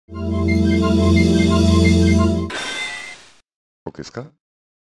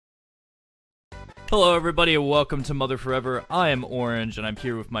Hello everybody and welcome to Mother Forever. I am Orange and I'm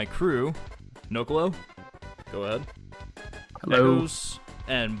here with my crew. Nocolo, go ahead. Hello. Echoes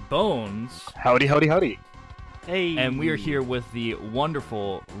and Bones. Howdy, howdy, howdy. Hey. And we are here with the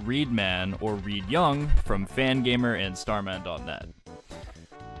wonderful Reid Man, or Reid Young, from Fangamer and Starman.net.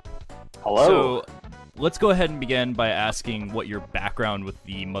 Hello. So, let's go ahead and begin by asking what your background with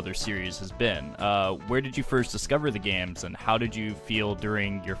the Mother series has been. Where did you first discover the games, and how did you feel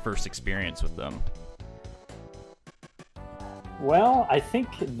during your first experience with them? Well, I think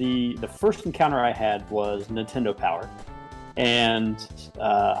the first encounter I had was Nintendo Power, and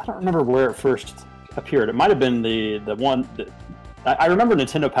I don't remember where it first appeared. It might have been the one that I remember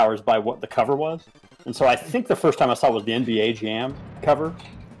Nintendo Powers by what the cover was, and so I think the first time I saw it was the NBA Jam cover,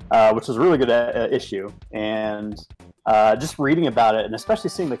 which was a really good issue, and just reading about it, and especially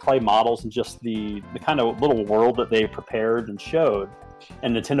seeing the clay models and just the kind of little world that they prepared and showed,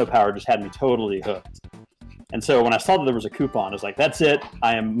 and Nintendo Power just had me totally hooked. And so when I saw that there was a coupon, I was like, that's it.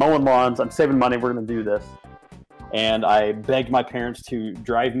 I am mowing lawns. I'm saving money. We're going to do this. And I begged my parents to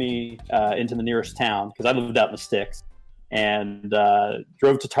drive me into the nearest town, because I lived out in the sticks, and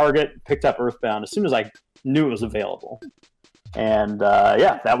drove to Target, picked up Earthbound as soon as I knew it was available. And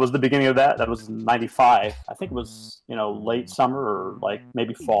yeah, that was the beginning of that. That was 95. I think it was, late summer or like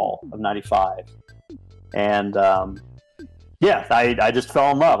maybe fall of 95. And yeah, I just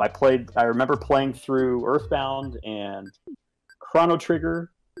fell in love. I remember playing through Earthbound and Chrono Trigger.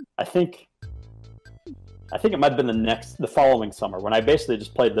 I think it might have been the following summer when I basically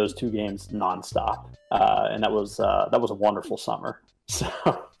just played those two games nonstop, and that was a wonderful summer. So.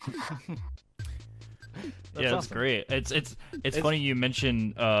 Yeah, it's great. It's funny you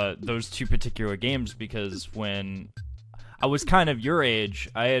mention those two particular games, because when I was kind of your age,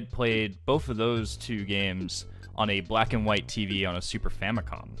 I had played both of those two games on a black and white TV on a Super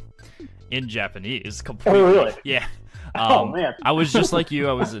Famicom in Japanese. Completely. Oh, really? Yeah. Oh, man. I was just like you.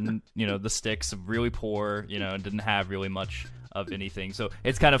 I was in, the sticks, really poor, and didn't have really much of anything. So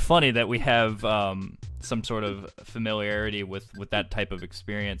it's kind of funny that we have some sort of familiarity with that type of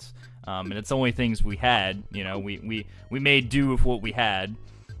experience. And it's the only things we had, we made do with what we had.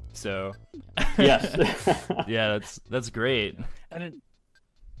 So yes. Yeah, that's great.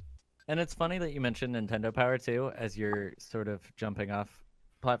 And it's funny that you mentioned Nintendo Power too as your sort of jumping off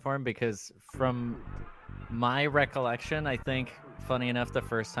platform, because from my recollection, I think, funny enough, the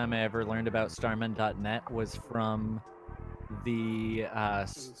first time I ever learned about Starman.net was from the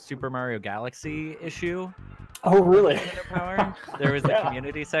Super Mario Galaxy issue. Oh, really? Power. There was a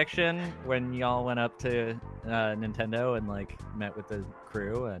community section when y'all went up to Nintendo and met with the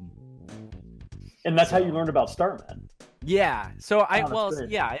crew, and that's how you learned about Starman. Yeah. So I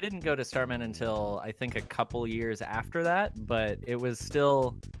great. didn't go to Starman until I think a couple years after that, but it was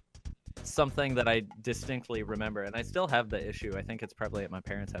still something that I distinctly remember, and I still have the issue. I think it's probably at my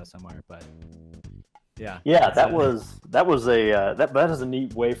parents' house somewhere, but yeah. Yeah, that is a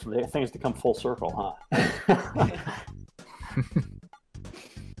neat way for things to come full circle, huh?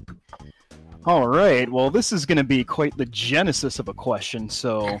 All right, well, this is going to be quite the genesis of a question,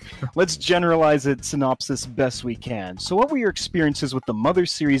 so let's generalize it, synopsis best we can. So what were your experiences with the Mother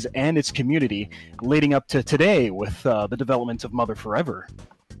series and its community leading up to today with the development of Mother Forever?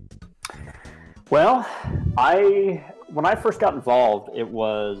 Well, when I first got involved, it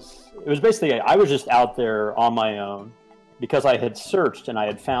was basically, I was just out there on my own because I had searched and I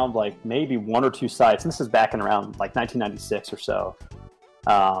had found maybe one or two sites, and this is back in around 1996 or so,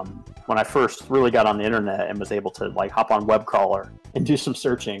 when I first really got on the internet and was able to hop on Webcrawler and do some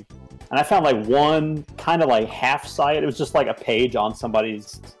searching. And I found one kind of half site. It was just a page on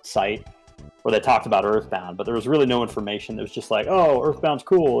somebody's site where they talked about Earthbound, but there was really no information. It was just oh, Earthbound's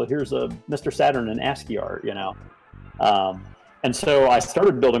cool. Here's a Mr. Saturn and ASCII art, And so I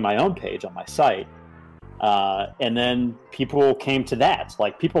started building my own page on my site. And then people came to that.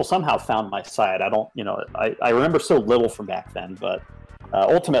 People somehow found my site. I remember so little from back then, but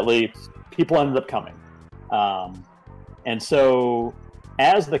ultimately people ended up coming. And so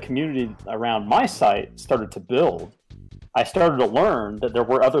as the community around my site started to build, I started to learn that there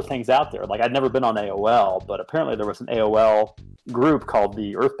were other things out there. I'd never been on AOL, but apparently there was an AOL group called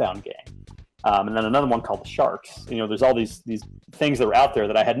the Earthbound Gang. And then another one called the Sharks. There's all these things that were out there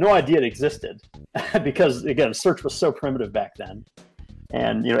that I had no idea it existed because, again, search was so primitive back then.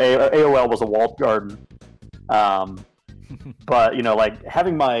 And, AOL was a walled garden. But,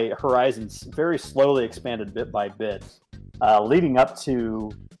 having my horizons very slowly expanded bit by bit, leading up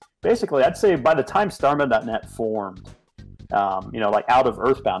to, basically, I'd say by the time Starman.net formed, like out of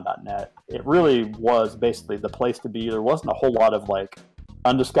Earthbound.net, it really was basically the place to be. There wasn't a whole lot of like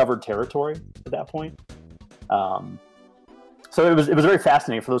undiscovered territory at that point. So it was very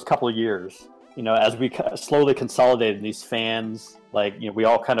fascinating for those couple of years, as we slowly consolidated these fans, like, we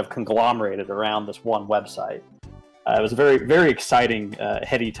all kind of conglomerated around this one website. It was a very, very exciting,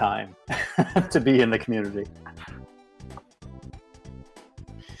 heady time to be in the community.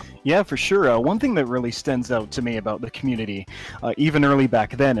 Yeah, for sure. One thing that really stands out to me about the community, even early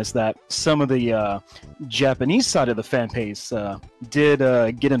back then, is that some of the Japanese side of the fan base did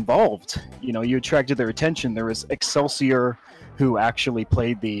get involved. You attracted their attention. There was Excelsior, who actually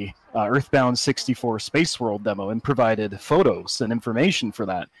played the Earthbound 64 Space World demo and provided photos and information for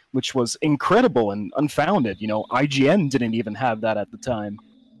that, which was incredible and unfounded. IGN didn't even have that at the time.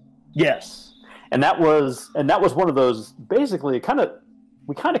 Yes, and that was one of those, basically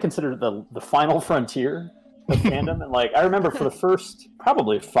we kind of considered it the final frontier of fandom. And like, I remember for the first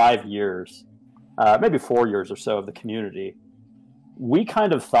probably 5 years, maybe 4 years or so of the community, we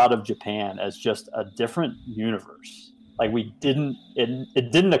kind of thought of Japan as just a different universe. Like, it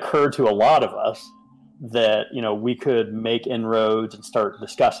didn't occur to a lot of us that, we could make inroads and start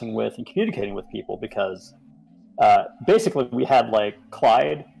discussing with and communicating with people, because basically we had like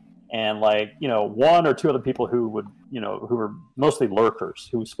Clyde and like, one or two other people who would, who were mostly lurkers,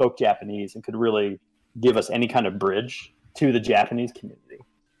 who spoke Japanese and could really give us any kind of bridge to the Japanese community.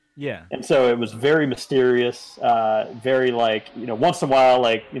 Yeah. And so it was very mysterious, very like, once in a while,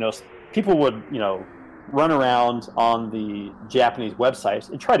 like, people would, run around on the Japanese websites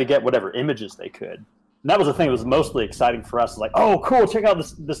and try to get whatever images they could. And that was the thing that was mostly exciting for us. Like, oh, cool, check out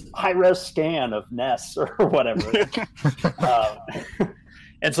this high-res scan of Ness or whatever.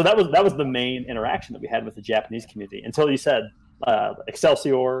 And so that was the main interaction that we had with the Japanese community, until you said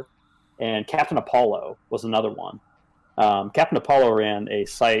Excelsior and Captain Apollo was another one. Captain Apollo ran a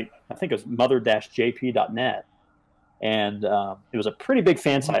site, I think it was mother-jp.net, and it was a pretty big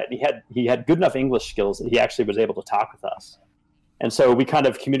fan site. He had good enough English skills that he actually was able to talk with us. And so we kind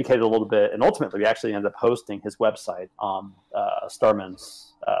of communicated a little bit, and ultimately we actually ended up hosting his website on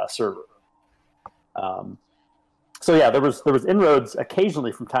Starman's server. So yeah, there was inroads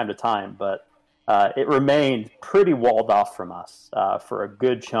occasionally from time to time, but it remained pretty walled off from us for a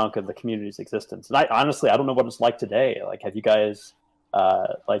good chunk of the community's existence. And I don't know what it's like today. Like, have you guys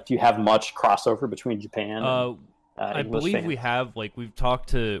do you have much crossover between Japan and I English believe fans? we have. Like, we've talked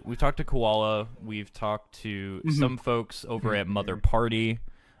to Koala, we've talked to some folks over at Mother Party.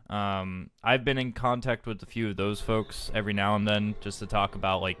 I've been in contact with a few of those folks every now and then, just to talk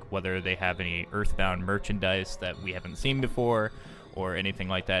about like whether they have any Earthbound merchandise that we haven't seen before or anything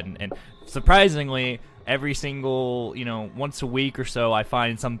like that. And surprisingly, every single, once a week or so, I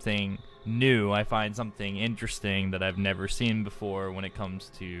find something new. I find something interesting that I've never seen before when it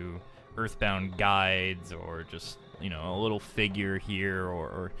comes to Earthbound guides, or just, a little figure here,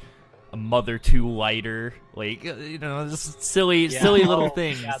 or a Mother 2 lighter, like, just silly little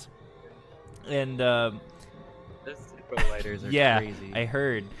things. Yeah. And Those super lighters are crazy. I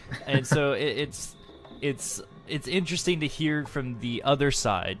heard. And so it's interesting to hear from the other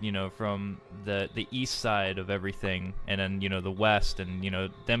side, from the east side of everything, and then the west, and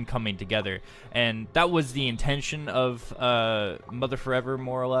them coming together. And that was the intention of Mother Forever,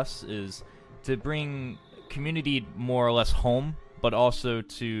 more or less, is to bring community more or less home, but also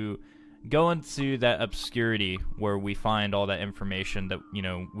to go into that obscurity where we find all that information that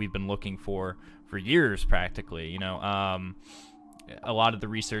we've been looking for years, practically. A lot of the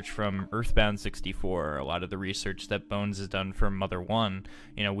research from Earthbound 64, a lot of the research that Bones has done for Mother 1,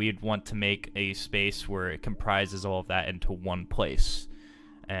 we'd want to make a space where it comprises all of that into one place.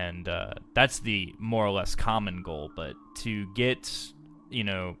 And that's the more or less common goal. But to get,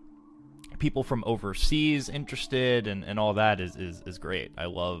 people from overseas interested and all that is great. I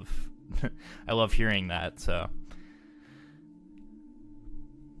love I love hearing that. So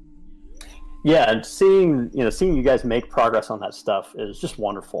yeah, and seeing you guys make progress on that stuff is just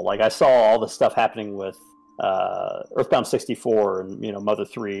wonderful. Like, I saw all the stuff happening with Earthbound 64 and Mother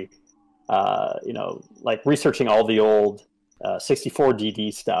 3, like researching all the old 64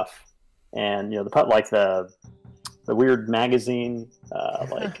 DD stuff, and the weird magazine,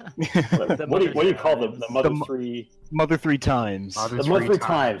 like what do you call the Mother 3? Mother 3 Times. The Mother 3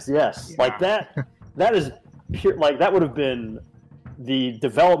 Times, yes. Yeah. Like that is pure. Like, that would have been the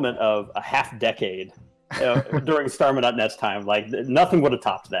development of a half decade during Starman.net's time. Like, nothing would have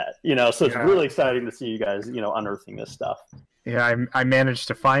topped that. So it's really exciting to see you guys, unearthing this stuff. Yeah, I managed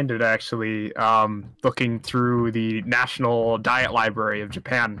to find it, actually, looking through the National Diet Library of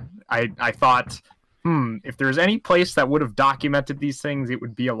Japan. I thought if there's any place that would have documented these things, it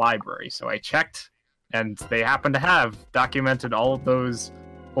would be a library. So I checked, and they happen to have documented all of those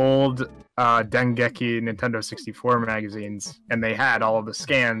old Dengeki Nintendo 64 magazines, and they had all of the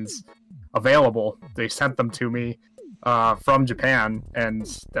scans available. They sent them to me from Japan, and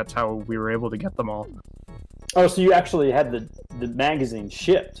that's how we were able to get them all. Oh, so you actually had the magazine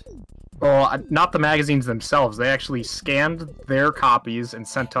shipped? Well, not the magazines themselves. They actually scanned their copies and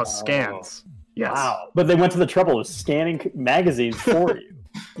sent us scans. Yes. Wow. But they went to the trouble of scanning magazines for you.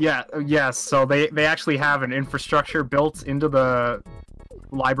 Yes. So they actually have an infrastructure built into the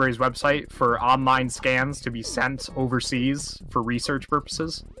library's website for online scans to be sent overseas for research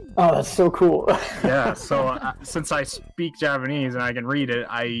purposes. Oh, that's so cool. Yeah, so since I speak Japanese and I can read it,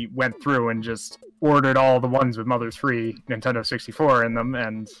 I went through and just ordered all the ones with Mother 3 Nintendo 64 in them,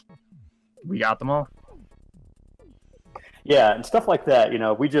 and we got them all. Yeah, and stuff like that,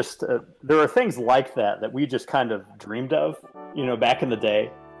 we just, there are things like that we just kind of dreamed of, back in the day.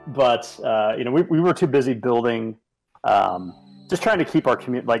 But, we were too busy building, just trying to keep our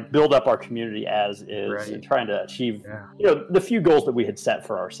community, build up our community as is, right, and trying to achieve, the few goals that we had set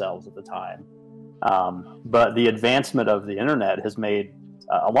for ourselves at the time. But the advancement of the internet has made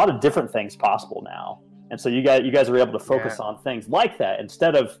a lot of different things possible now. And so you guys are able to focus on things like that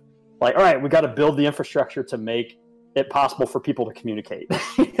instead of all right, we got to build the infrastructure to make it possible for people to communicate.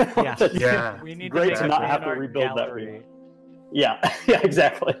 We need great to not have to rebuild gallery. that. Yeah,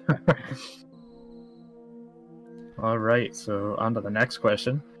 exactly. All right, so on to the next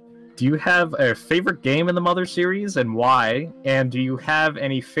question. Do you have a favorite game in the Mother series, and why? And do you have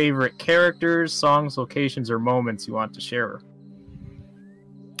any favorite characters, songs, locations, or moments you want to share?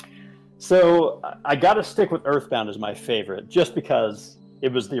 So I got to stick with Earthbound as my favorite, just because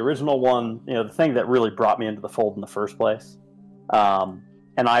it was the original one, the thing that really brought me into the fold in the first place.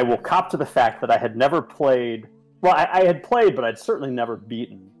 And I will cop to the fact that I had never played... Well, I had played, but I'd certainly never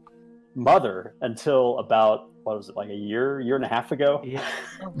beaten Mother until about, what was it, a year and a half ago? Yeah.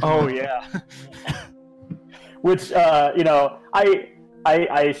 Oh, yeah. Which, I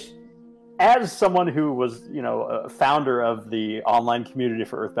as someone who was, a founder of the online community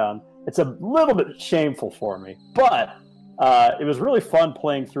for Earthbound, it's a little bit shameful for me, but it was really fun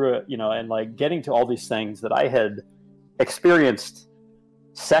playing through it, and getting to all these things that I had experienced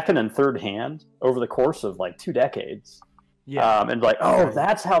second and third hand over the course of 2 decades. Yeah. And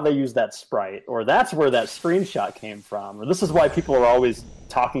that's how they use that sprite, or that's where that screenshot came from, or this is why people are always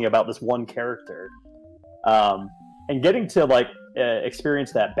talking about this one character. And getting to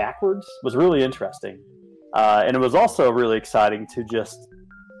experience that backwards was really interesting. And it was also really exciting to just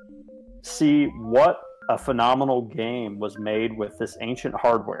see what a phenomenal game was made with this ancient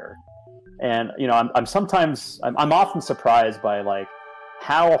hardware. And I'm often surprised by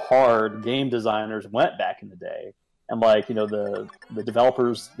how hard game designers went back in the day, and the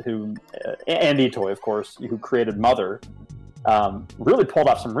developers who and Itoy, of course, who created Mother, really pulled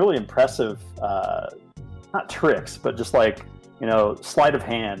off some really impressive not tricks, but just sleight of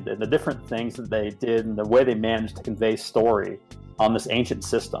hand and the different things that they did and the way they managed to convey story on this ancient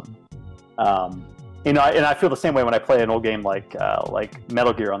system. And I feel the same way when I play an old game like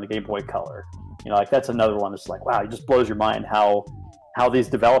Metal Gear on the Game Boy Color. That's another one that's wow, it just blows your mind how these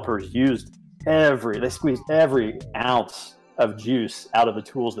developers they squeezed every ounce of juice out of the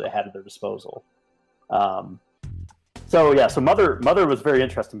tools that they had at their disposal. So Mother was very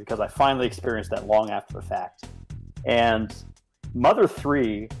interesting because I finally experienced that long after the fact. And Mother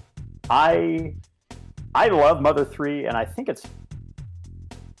 3, I love Mother 3, and I think it's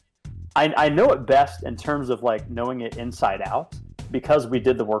I know it best in terms of knowing it inside out because we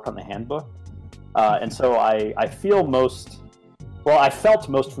did the work on the handbook, and so I felt most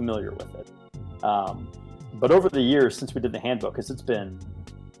familiar with it. But over the years since we did the handbook, because it's been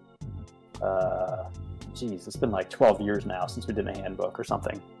it's been 12 years now since we did the handbook or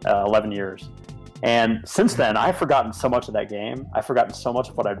something, 11 years. And since then, I've forgotten so much of that game. I've forgotten so much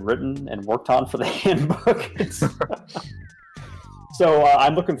of what I'd written and worked on for the handbook. So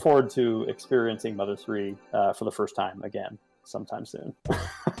I'm looking forward to experiencing Mother 3 for the first time again sometime soon.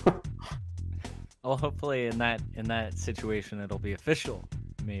 Well, hopefully in that situation it'll be official,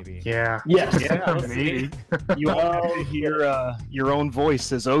 maybe. Yeah. Yes. Yeah, We'll maybe. You will hear your own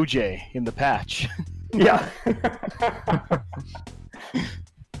voice as OJ in the patch. Yeah.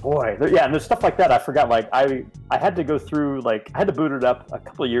 Boy, and there's stuff like that I forgot. I had to go through, I had to boot it up a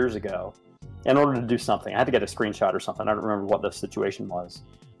couple of years ago in order to do something. I had to get a screenshot or something. I don't remember what the situation was.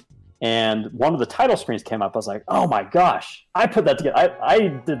 And one of the title screens came up. I was like, oh my gosh, I put that together. I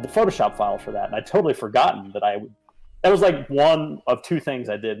did the Photoshop file for that, and I'd totally forgotten that I that was like one of two things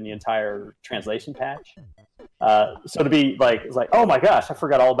I did in the entire translation patch. So to be like, it's like, oh my gosh, I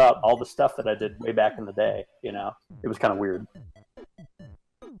forgot all about all the stuff that I did way back in the day. You know, it was kind of weird.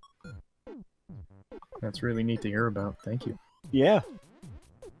 That's really neat to hear about. Thank you. Yeah.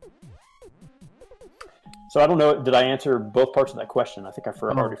 So I don't know. Did I answer both parts of that question? I think I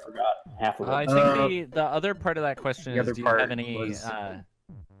already forgot half of it. I think the other part of that question is, do you have any? Was...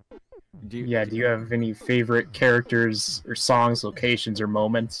 do you have any favorite characters or songs, locations, or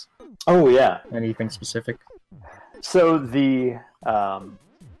moments? Oh yeah. Anything specific? So the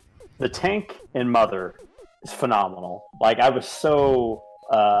tank in Mother is phenomenal. Like I was so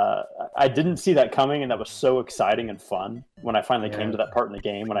I didn't see that coming, and that was so exciting and fun when I finally came to that part in the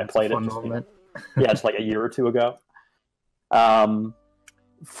game when I played it. Yeah, it's like a year or two ago.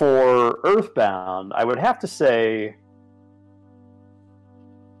 For Earthbound, I would have to say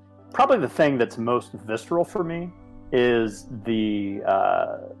probably the thing that's most visceral for me is the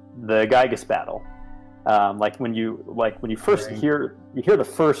Gygas battle. Like when you first hear the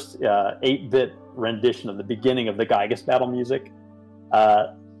first 8-bit rendition of the beginning of the Gygas battle music. I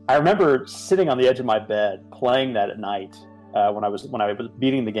remember sitting on the edge of my bed playing that at night when I was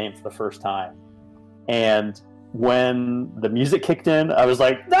beating the game for the first time, and when the music kicked in, I was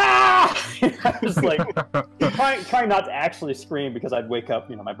like, ah! I was like trying not to actually scream because I'd wake up,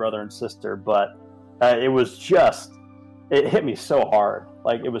 my brother and sister, but it hit me so hard.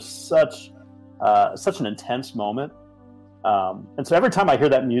 Like it was such an intense moment. And so every time I hear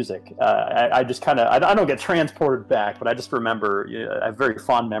that music, I just I don't get transported back, but I just remember I have very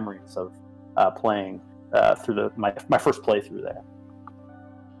fond memories of playing through my first playthrough there.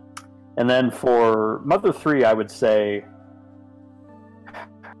 And then for Mother 3, I would say,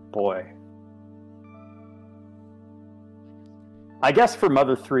 boy, I guess for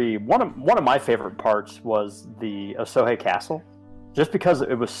Mother 3, one of my favorite parts was the Osohe Castle, just because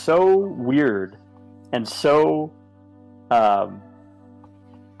it was so weird and so I'm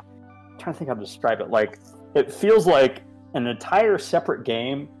trying to think how to describe it. Like, it feels like an entire separate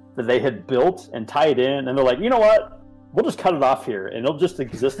game that they had built and tied in, and they're like, you know what? We'll just cut it off here, and it'll just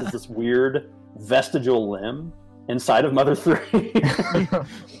exist as this weird vestigial limb inside of Mother 3.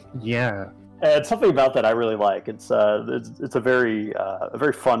 Yeah. And something about that I really like. It's a very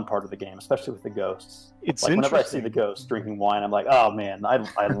fun part of the game, especially with the ghosts. It's like whenever I see the ghosts drinking wine, I'm like, oh man, I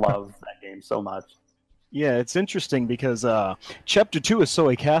love that game so much. Yeah, it's interesting because Chapter 2 of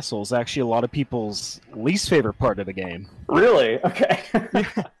Soe Castle is actually a lot of people's least favorite part of the game. Really? Okay.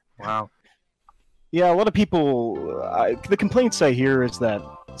 Wow. Yeah, a lot of people, the complaints I hear is that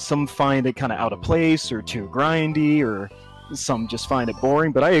some find it kind of out of place or too grindy, or some just find it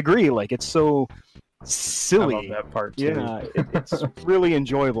boring, but I agree, like, it's so silly. I love that part, too. Yeah, it's really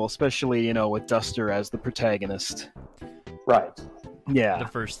enjoyable, especially, with Duster as the protagonist. Right. Yeah. The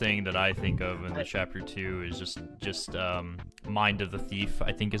first thing that I think of in the Chapter 2 is just Mind of the Thief,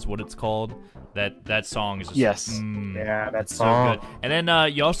 I think is what it's called. That song is just... Yes. Yeah, that's so good. And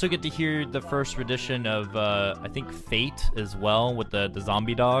then you also get to hear the first rendition of, I think, Fate as well, with the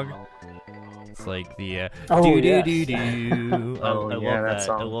zombie dog. It's like the do-do-do-do. I love that.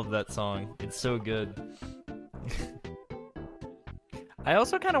 I love that song. It's so good. I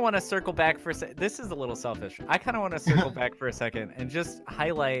also kind of want to circle back for a second. This is a little selfish. I kind of want to circle back for a second and just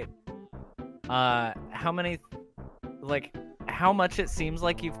highlight how much it seems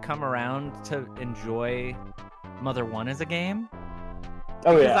like you've come around to enjoy Mother 1 as a game.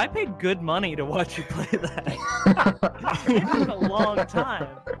 Oh yeah. Because I paid good money to watch you play that. It took a long time.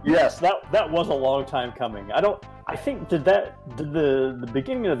 Yes, that was a long time coming. I think did the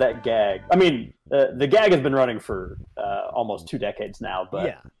beginning of that gag. I mean, the gag has been running for almost 2 decades now, but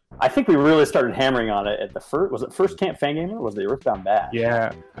yeah. I think we really started hammering on it at the first. Was it first Camp Fangamer? Or was it the Earthbound Bash?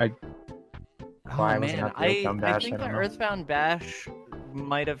 Yeah, I think the Earthbound Bash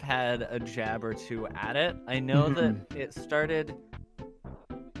might have had a jab or two at it. I know that it started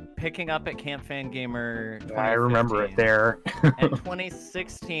picking up at Camp Fangamer. I remember it there. And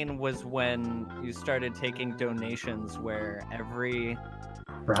 2016 was when you started taking donations, where every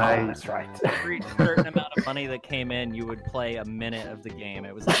that's right. Every certain amount of money that came in, you would play a minute of the game.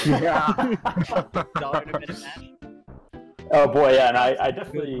 It was like $1 a minute match. Oh boy, yeah, and I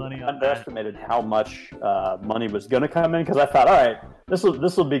definitely underestimated how much money was going to come in, because I thought, all right, this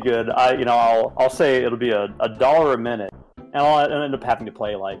will be good. I'll say it'll be $1 a minute, and I'll end up having to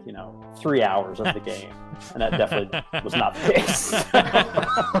play 3 hours of the game, and that definitely was not the case.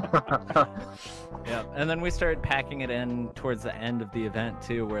 Yeah, and then we started packing it in towards the end of the event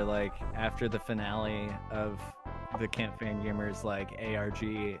too, where after the finale of the Camp Fangamers like ARG.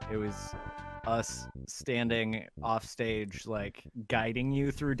 It was us standing off stage, like guiding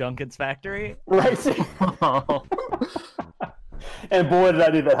you through Duncan's factory. Right. And boy, did I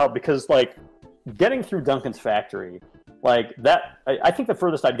need that help, because like getting through Duncan's factory, like that, I think the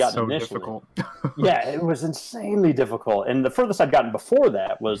furthest I'd gotten So initially. difficult. Yeah, it was insanely difficult, and the furthest I'd gotten before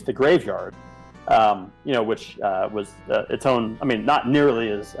that was the graveyard. Which was its own. I mean, not nearly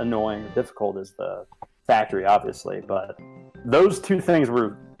as annoying or difficult as the factory, obviously, but those two things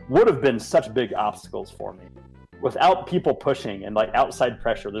would have been such big obstacles for me. Without people pushing and like outside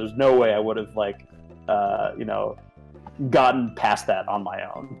pressure, there's no way I would have gotten past that on my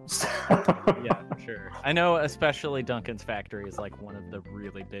own. Yeah, sure. I know, especially Duncan's factory is like one of the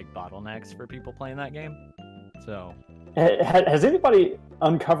really big bottlenecks for people playing that game. So, has anybody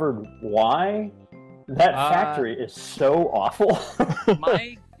uncovered why that factory is so awful?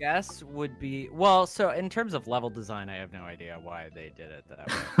 My guess would be, well, so in terms of level design, I have no idea why they did it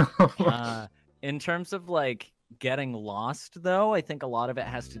that way. In terms of like getting lost, though, I think a lot of it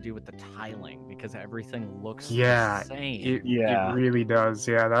has to do with the tiling, because everything looks the same. It really does.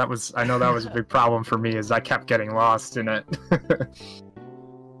 Yeah, I know that was a big problem for me, is I kept getting lost in it.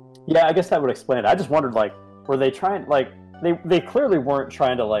 Yeah, I guess that would explain it. I just wondered, like, were they trying, like, they clearly weren't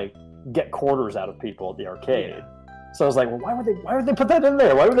trying to like get quarters out of people at the arcade. Yeah. So I was like, well, why would they put that in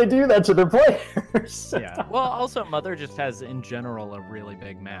there? Why would they do that to their players? Yeah. Well, also Mother just has in general a really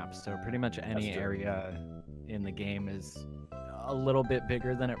big map, so pretty much any area in the game is a little bit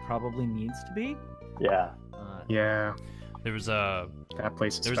bigger than it probably needs to be. Yeah. Yeah. There was that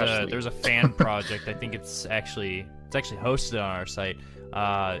place. There's a fan project. I think it's actually hosted on our site.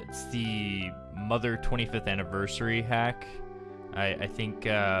 It's the Mother 25th anniversary hack. I think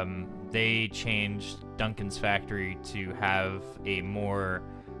they changed Duncan's factory to have a more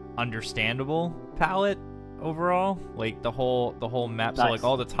understandable palette overall. Like the whole map, nice. So like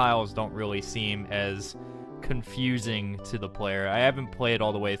all the tiles don't really seem as confusing to the player. I haven't played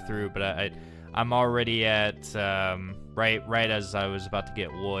all the way through, but I'm already at right as I was about to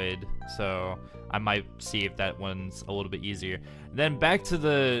get Lloyd, so I might see if that one's a little bit easier. Then back to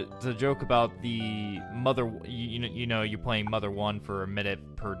the joke about the Mother. You're playing Mother 1 for a minute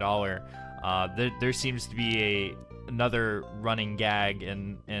per dollar. There seems to be another running gag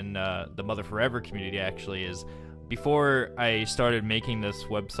in the Mother Forever community. Actually, is before I started making this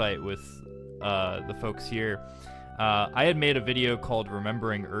website with the folks here, I had made a video called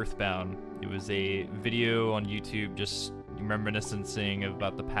Remembering Earthbound. It was a video on YouTube just reminiscing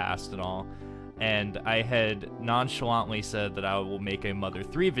about the past and all. And I had nonchalantly said that I will make a Mother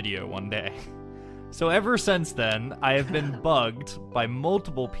 3 video one day. So ever since then, I have been bugged by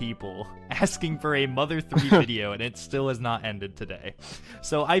multiple people asking for a Mother 3 video, and it still has not ended today.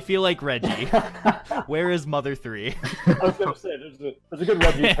 So I feel like Reggie. Where is Mother 3? I was going to say, there's a good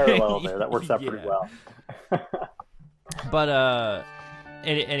Reggie parallel there. That works out pretty well. But,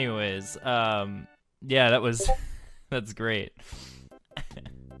 anyways, that's great.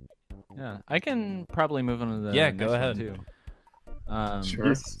 Yeah, I can probably move on to the next go ahead too.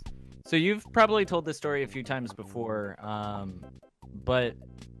 Sure. So you've probably told this story a few times before, but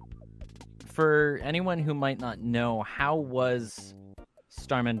for anyone who might not know, how was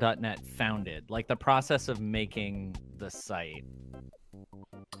Starman.net founded? Like the process of making the site.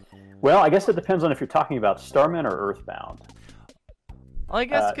 Well, I guess it depends on if you're talking about Starman or Earthbound. Well, I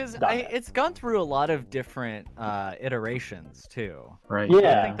guess because it's gone through a lot of different iterations too. Right.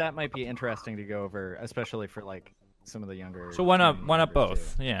 Yeah. I think that might be interesting to go over, especially for like some of the younger. So why not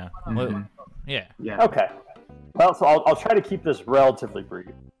both? Too. Yeah. Mm-hmm. Yeah. Okay. Well, so I'll try to keep this relatively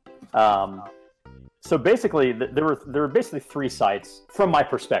brief. So basically, there were basically three sites from my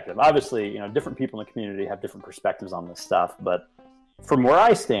perspective. Obviously, different people in the community have different perspectives on this stuff, but from where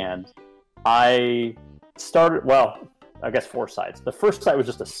I stand, I started. Well, I guess 4 sites. The first site was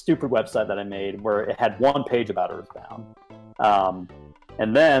just a stupid website that I made where it had one page about Earthbound.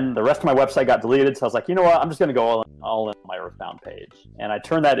 And then the rest of my website got deleted, so I was like, you know what? I'm just going to go all in on my Earthbound page. And I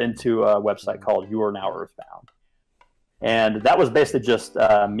turned that into a website called You Are Now Earthbound. And that was basically just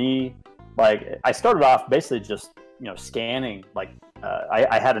me. Like, I started off basically just, scanning. Like,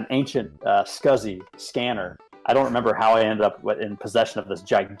 I had an ancient SCSI scanner. I don't remember how I ended up in possession of this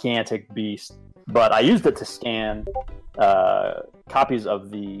gigantic beast, but I used it to scan copies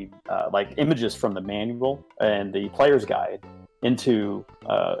of the images from the manual and the player's guide into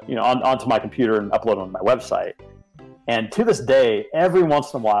onto my computer and upload them on my website. And to this day, every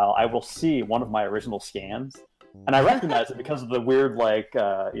once in a while, I will see one of my original scans, and I recognize it because of the weird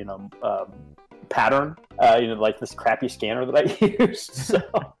pattern, like this crappy scanner that I used.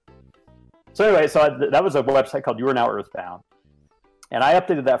 So So anyway, that was a website called You Are Now Earthbound, and I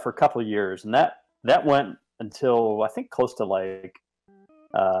updated that for a couple of years, and that went until I think close to like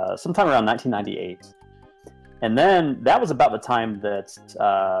sometime around 1998. And then that was about the time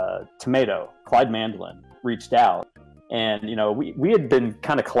that Tomato, Clyde Mandolin, reached out. And, you know, we had been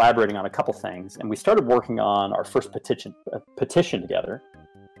kind of collaborating on a couple things, and we started working on our first petition together.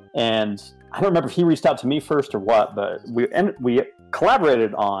 And I don't remember if he reached out to me first or what, but we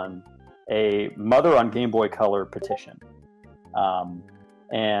collaborated on a Mother on Game Boy Color petition.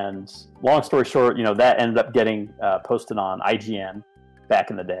 And long story short, you know, that ended up getting posted on IGN back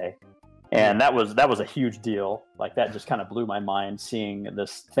in the day. And that was a huge deal. Like, that just kind of blew my mind, seeing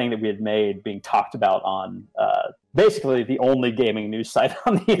this thing that we had made being talked about on basically the only gaming news site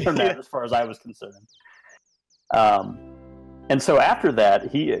on the internet, as far as I was concerned. And so after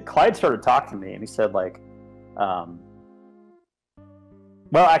that, Clyde started talking to me, and he said, like,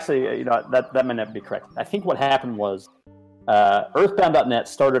 well, actually, you know, that might not be correct. I think what happened was Earthbound.net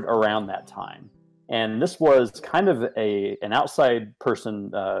started around that time. And this was kind of an outside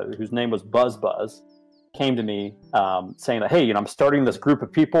person whose name was Buzz came to me saying that, hey, you know, I'm starting this group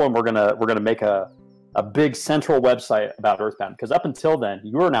of people, and we're gonna make a big central website about Earthbound. Because up until then,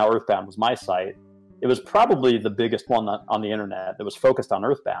 You Are Now Earthbound was my site. It was probably the biggest one on the internet that was focused on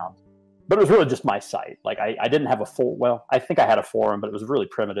Earthbound, but it was really just my site. Like, I didn't have I think I had a forum, but it was really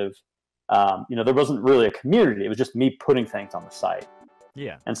primitive. You know, there wasn't really a community. It was just me putting things on the site.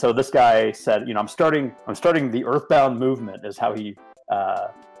 Yeah. And so this guy said, you know, I'm starting the Earthbound movement, is how he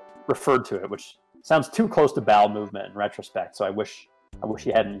referred to it, which sounds too close to bowel movement in retrospect. So I wish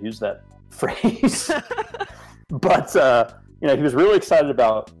he hadn't used that phrase. But you know, he was really excited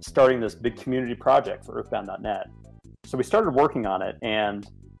about starting this big community project for Earthbound.net. So we started working on it, and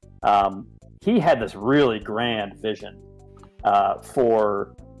he had this really grand vision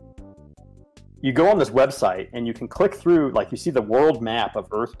for. You go on this website, and you can click through, like, you see the world map of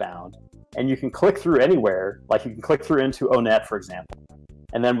Earthbound, and you can click through anywhere. Like, you can click through into Onet, for example.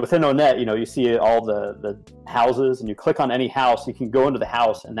 And then within Onet, you know, you see all the houses, and you click on any house, you can go into the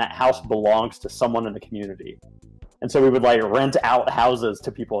house, and that house belongs to someone in the community. And so we would, like, rent out houses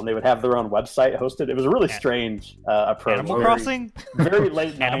to people, and they would have their own website hosted. It was a really strange approach. Animal Crossing? Very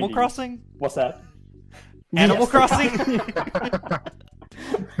late 90s. Animal Crossing? What's that? Animal Yes. Crossing?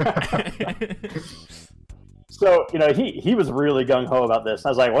 So, you know, he was really gung-ho about this. I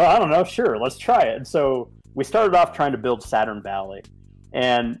was like, well, I don't know, sure, let's try it. And so we started off trying to build Saturn Valley.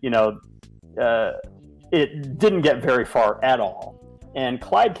 And, you know, it didn't get very far at all. And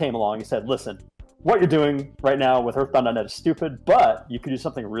Clyde came along and said, listen, what you're doing right now with Earthbound.net is stupid, but you could do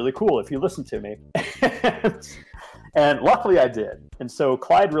something really cool if you listen to me. And luckily I did. And so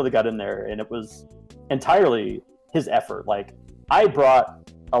Clyde really got in there, and it was entirely his effort. Like, I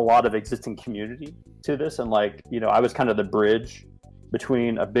brought a lot of existing community to this, and, like, you know, I was kind of the bridge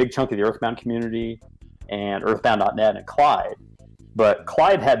between a big chunk of the Earthbound community and Earthbound.net and Clyde. But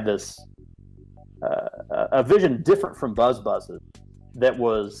Clyde had this a vision different from Buzz's that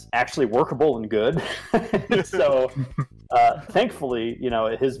was actually workable and good. So thankfully, you know,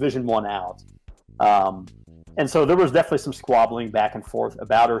 his vision won out. And so there was definitely some squabbling back and forth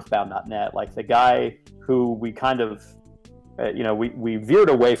about Earthbound.net. Like, the guy who we kind of you know, we veered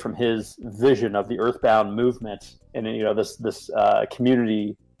away from his vision of the Earthbound movement and, you know, this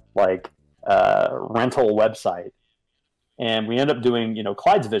community, like, rental website, and we end up doing, you know,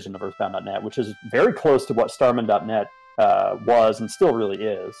 Clyde's vision of Earthbound.net, which is very close to what Starman.net was and still really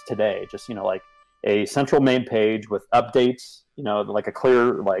is today. Just, you know, like a central main page with updates, you know, like a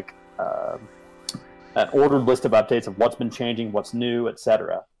clear, like an ordered list of updates of what's been changing, what's new,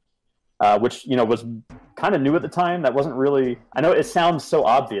 etc. Which, you know, was kind of new at the time. That wasn't really, I know it sounds so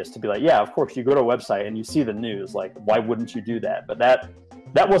obvious to be like, yeah, of course, you go to a website and you see the news, like, why wouldn't you do that? But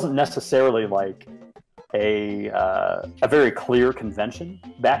that wasn't necessarily like a very clear convention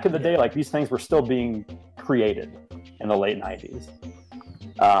back in the day. Like, these things were still being created in the late 90s.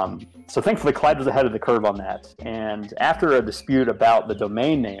 So thankfully Clyde was ahead of the curve on that. And after a dispute about the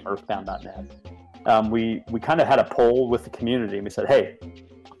domain name Earthbound.net, we kind of had a poll with the community, and we said, hey,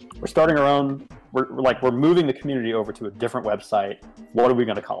 we're starting our own, we're moving the community over to a different website. What are we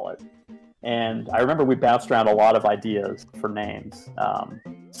going to call it? And I remember we bounced around a lot of ideas for names.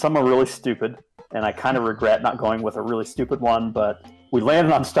 Some are really stupid, and I kind of regret not going with a really stupid one, but we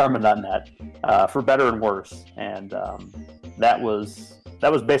landed on Starman.net for better and worse. And that was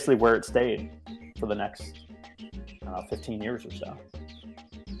basically where it stayed for the next 15 years or so.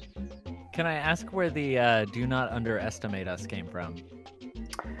 Can I ask where the do not underestimate us came from?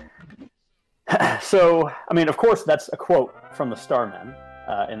 So, I mean, of course, that's a quote from the Starmen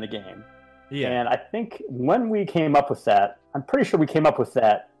in the game. Yeah. And I think when we came up with that, I'm pretty sure we came up with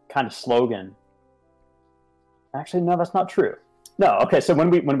that kind of slogan. Actually, no, that's not true. No, okay. So when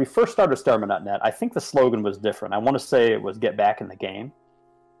we first started Starman.net, I think the slogan was different. I want to say it was "Get back in the game."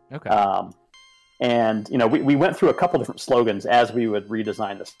 Okay. And we went through a couple different slogans as we would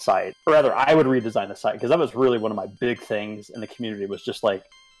redesign the site, or rather, I would redesign the site, because that was really one of my big things in the community, was just like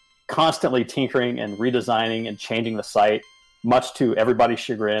constantly tinkering and redesigning and changing the site, much to everybody's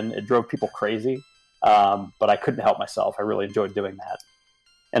chagrin. It drove people crazy, but I couldn't help myself. I really enjoyed doing that.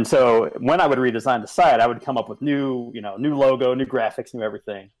 And so when I would redesign the site, I would come up with new logo, new graphics, new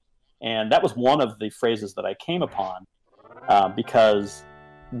everything. And that was one of the phrases that I came upon because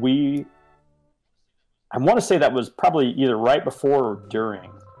I want to say that was probably either right before or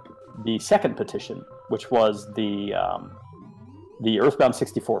during the second petition, which was the Earthbound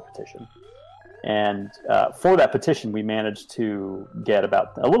 64 petition. And for that petition, we managed to get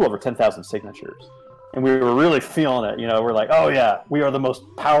about a little over 10,000 signatures. And we were really feeling it. We're like, oh yeah, we are the most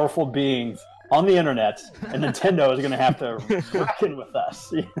powerful beings on the internet, and Nintendo is going to have to reckon with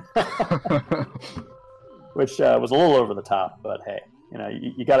us. Which was a little over the top, but hey,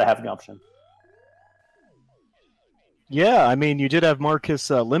 you got to have gumption. Yeah, I mean, you did have Marcus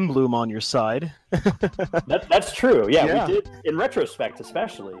Lindblom on your side. That's true. Yeah, we did. In retrospect,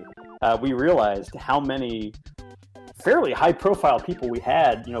 especially, we realized how many fairly high-profile people we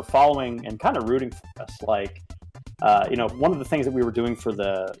had, following and kind of rooting for us. Like, one of the things that we were doing for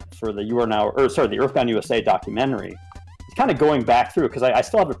the the Earthbound USA documentary is kind of going back through, because I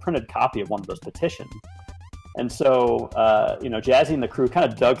still have a printed copy of one of those petitions, and so Jazzy and the crew kind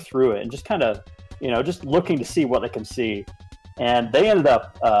of dug through it and just kind of just looking to see what they can see, and they ended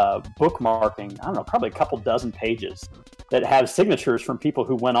up bookmarking, I don't know, probably a couple dozen pages that have signatures from people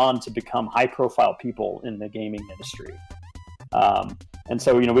who went on to become high-profile people in the gaming industry. And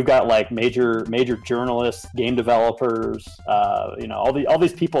so, we've got like major journalists, game developers, all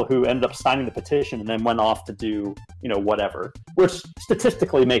these people who ended up signing the petition and then went off to do, whatever, which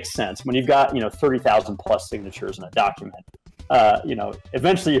statistically makes sense. When you've got, 30,000 plus signatures in a document,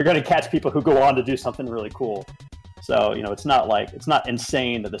 eventually you're going to catch people who go on to do something really cool. So, it's not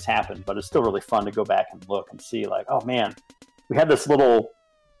insane that this happened, but it's still really fun to go back and look and see, like, oh man, we had this little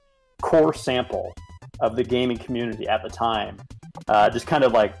core sample of the gaming community at the time. Just kind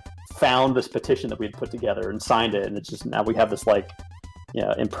of like found this petition that we had put together and signed it, and it's just, now we have this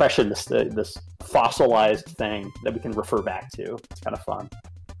impression, this fossilized thing that we can refer back to. It's kind of fun.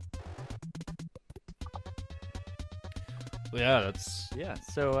 Yeah,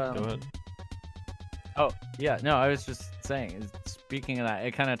 So go ahead. Oh yeah, no, I was just saying. Speaking of that,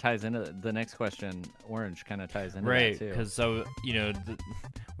 it kind of ties into the next question. Orange kind of ties into Right, that too. because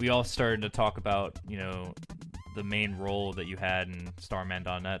we all started to talk about the main role that you had in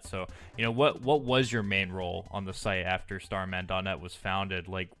Starman.net. So what was your main role on the site after Starman.net was founded?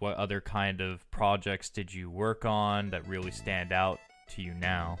 Like, what other kind of projects did you work on that really stand out to you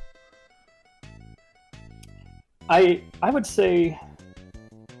now? I would say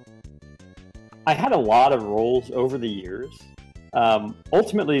I had a lot of roles over the years.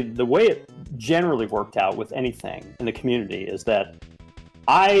 Ultimately, the way it generally worked out with anything in the community is that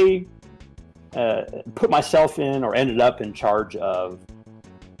I put myself in, or ended up in charge of,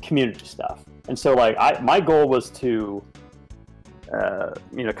 community stuff. And so, my goal was to,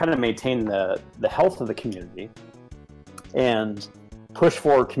 kind of maintain the health of the community and push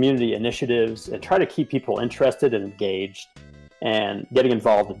for community initiatives and try to keep people interested and engaged and getting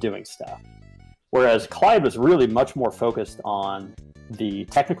involved in doing stuff. Whereas Clyde was really much more focused on the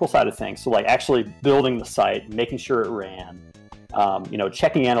technical side of things. So actually building the site, making sure it ran,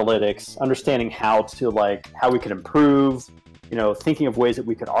 checking analytics, understanding how we could improve, thinking of ways that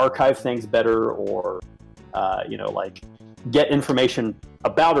we could archive things better, or, get information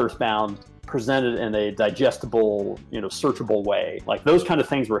about Earthbound presented in a digestible, searchable way. Like, those kind of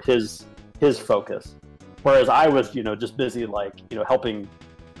things were his focus. Whereas I was, just busy, helping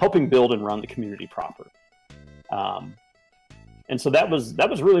build and run the community proper. And so that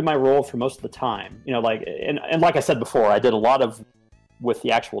was really my role for most of the time. And like I said before, I did a lot with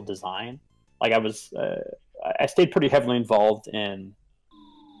the actual design. I stayed pretty heavily involved in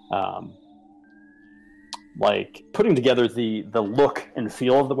putting together the look and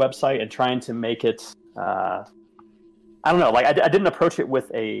feel of the website and trying to make it, I don't know, I didn't approach it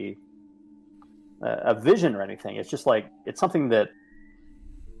with a vision or anything. It's just it's something that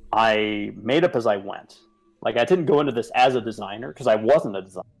I made up as I went. I didn't go into this as a designer, because I wasn't a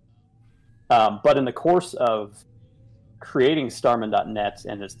designer. But in the course of creating Starman.net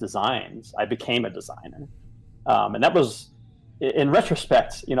and its designs, I became a designer. And that was in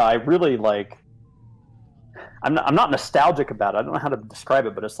retrospect, I really like. I'm not nostalgic about it. I don't know how to describe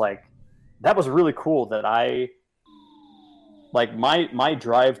it, but it's like that was really cool that I like my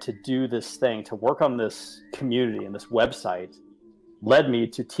drive to do this thing, to work on this community and this website, led me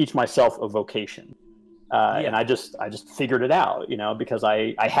to teach myself a vocation. And I just figured it out, because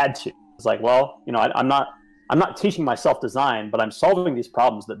I had to. It's like, well, I'm not teaching myself design, but I'm solving these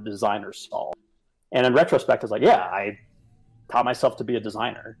problems that designers solve. And in retrospect, it's like, yeah, I taught myself to be a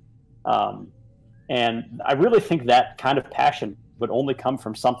designer. And I really think that kind of passion would only come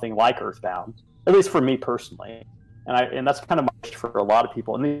from something like Earthbound, at least for me personally. And that's kind of much for a lot of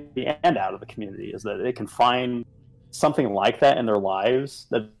people in the end out of the community, is that they can find something like that in their lives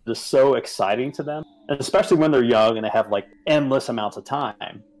that is so exciting to them, and especially when they're young and they have like endless amounts of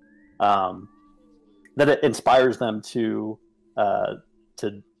time, that it inspires them to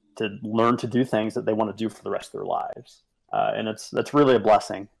learn to do things that they want to do for the rest of their lives. And that's really a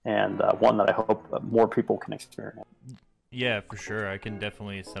blessing, and one that I hope more people can experience. Yeah, for sure. I can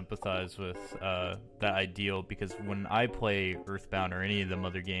definitely sympathize with that ideal, because when I play Earthbound or any of them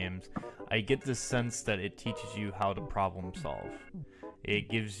other games, I get this sense that it teaches you how to problem solve. It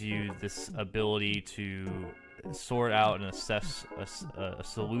gives you this ability to sort out and assess a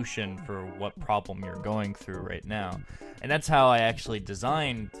solution for what problem you're going through right now. And that's how I actually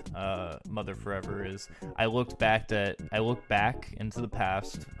designed Mother Forever. Is I looked back into the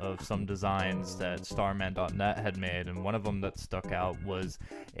past of some designs that Starman.net had made, and one of them that stuck out was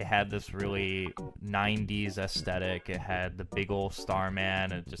it had this really 90s aesthetic. It had the big old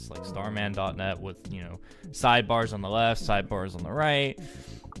Starman, and just like Starman.net with sidebars on the left, sidebars on the right.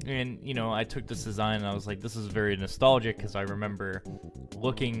 And I took this design and I was like, this is very nostalgic, because I remember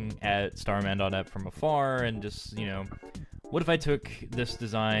looking at Starman.net from afar and just, what if I took this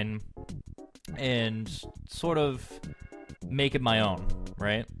design and sort of make it my own,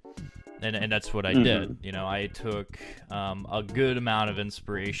 right? And that's what I did. I took a good amount of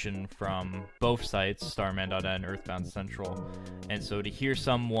inspiration from both sites, Starman.net and Earthbound Central. And so to hear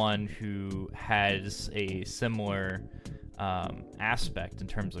someone who has a similar aspect in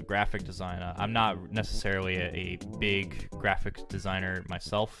terms of graphic design. I'm not necessarily a big graphic designer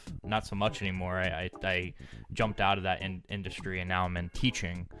myself, not so much anymore. I jumped out of that industry, and now I'm in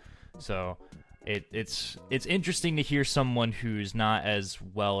teaching. So it's interesting to hear someone who's not as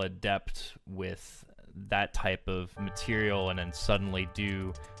well adept with that type of material and then suddenly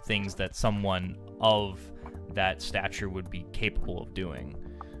do things that someone of that stature would be capable of doing.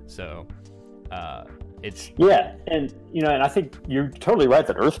 So and I think you're totally right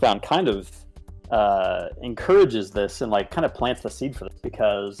that Earthbound kind of encourages this and like kind of plants the seed for this,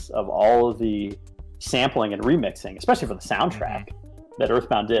 because of all of the sampling and remixing, especially for the soundtrack that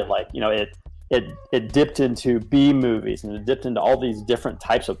Earthbound did. Like it dipped into B movies, and it dipped into all these different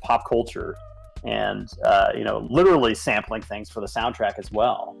types of pop culture, and literally sampling things for the soundtrack as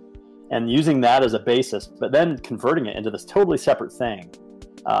well, and using that as a basis, but then converting it into this totally separate thing.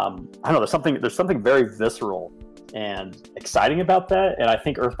 I don't know. There's something very visceral and exciting about that, and I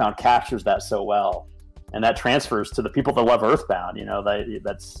think Earthbound captures that so well, and that transfers to the people that love Earthbound.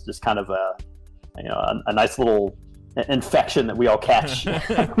 That's just kind of a nice little infection that we all catch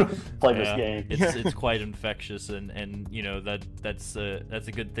play this game. It's quite infectious, and that's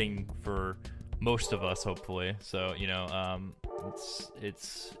a good thing for most of us, hopefully. So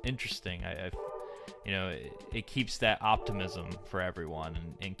it's interesting. It keeps that optimism for everyone,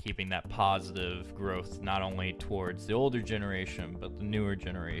 and keeping that positive growth, not only towards the older generation, but the newer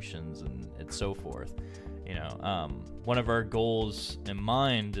generations, and so forth. One of our goals in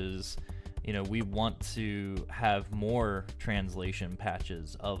mind is, we want to have more translation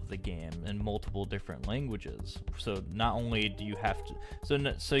patches of the game in multiple different languages. So not only do you have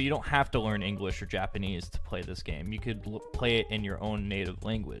to, so you don't have to learn English or Japanese to play this game. You could play it in your own native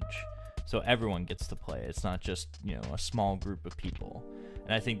language. So everyone gets to play. It's not just, a small group of people.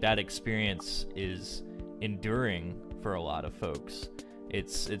 And I think that experience is enduring for a lot of folks.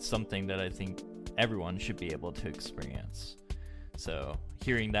 It's something that I think everyone should be able to experience. So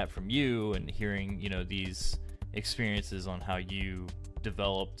hearing that from you, and hearing, these experiences on how you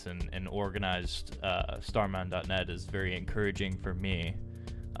developed and organized Starman.net is very encouraging for me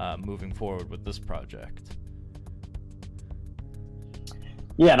moving forward with this project.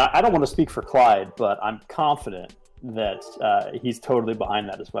 Yeah, and I don't want to speak for Clyde, but I'm confident that he's totally behind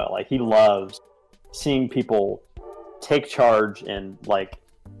that as well. Like, he loves seeing people take charge and like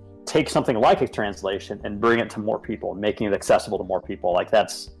take something like a translation and bring it to more people, and making it accessible to more people. Like,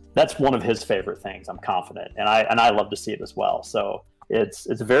 that's one of his favorite things, I'm confident, and I love to see it as well. So it's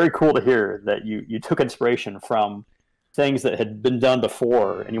very cool to hear that you took inspiration from things that had been done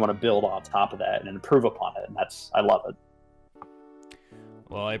before, and you want to build on top of that and improve upon it, and I love it.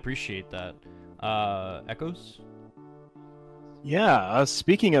 Well, I appreciate that. Echoes? Yeah,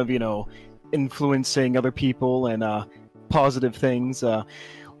 speaking of, influencing other people and positive things,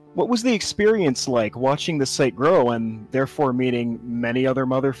 what was the experience like watching the site grow and therefore meeting many other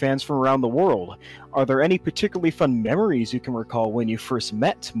Mother fans from around the world? Are there any particularly fun memories you can recall when you first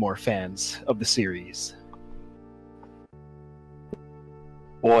met more fans of the series?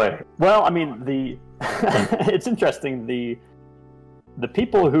 Boy, well, I mean, it's interesting. The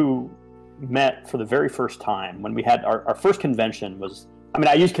people who met for the very first time when we had our first convention was, I mean,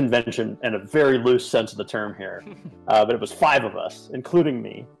 I use convention in a very loose sense of the term here, but it was 5 of us, including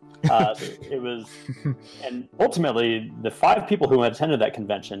me. It was, and ultimately, the 5 people who attended that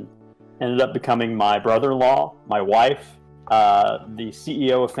convention ended up becoming my brother-in-law, my wife, the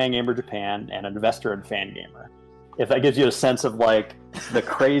CEO of Fangamer Japan, and an investor in Fangamer. If that gives you a sense of like the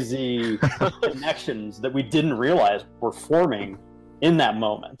crazy connections that we didn't realize were forming in that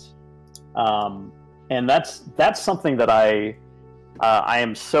moment, and that's something that I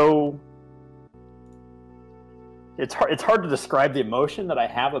am so. It's hard to describe the emotion that I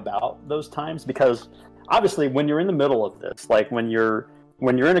have about those times, because obviously when you're in the middle of this, like when you're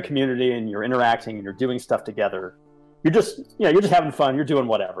in a community and you're interacting and you're doing stuff together, you're just having fun, you're doing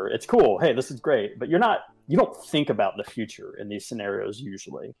whatever. It's cool. Hey, this is great. But you don't think about the future in these scenarios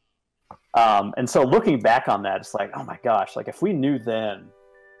usually. And so looking back on that, it's like, oh my gosh, like if we knew then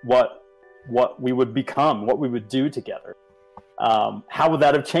what we would become, what we would do together, how would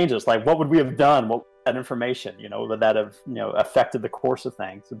that have changed us? Like, what would we have done? What that information, would that have, affected the course of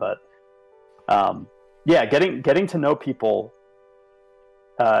things? But yeah, getting to know people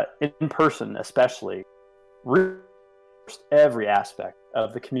in person, especially, every aspect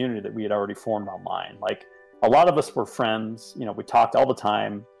of the community that we had already formed online. Like, a lot of us were friends. We talked all the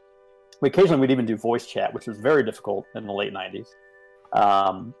time. Occasionally we'd even do voice chat, which was very difficult in the late 90s.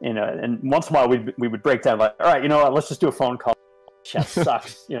 And once in a while we would break down, like, all right, let's just do a phone call. Chat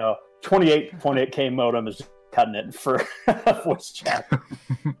sucks. 28.8K modem is just cutting it for voice chat.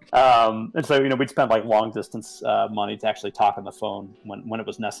 And so, we'd spend like long distance money to actually talk on the phone when it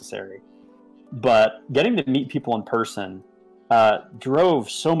was necessary. But getting to meet people in person drove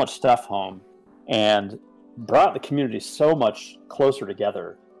so much stuff home and brought the community so much closer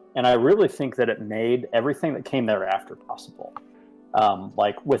together. And I really think that it made everything that came thereafter possible.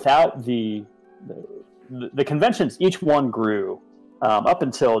 Like, without the conventions, each one grew up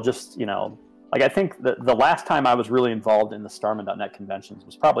until just, like, I think the last time I was really involved in the Starman.net conventions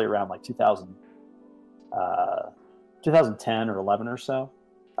was probably around like 2010 or 11 or so.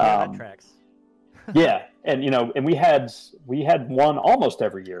 Yeah, that tracks. Yeah, and and we had one almost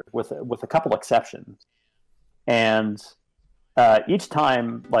every year with a couple exceptions, and each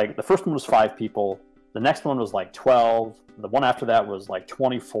time, like, the first one was 5 people, the next one was like 12, the one after that was like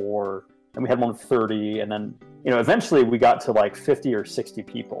 24, and we had one with 30, and then eventually we got to like 50 or 60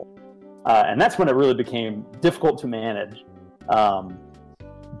 people, and that's when it really became difficult to manage.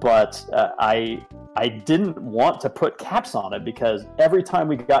 But I didn't want to put caps on it, because every time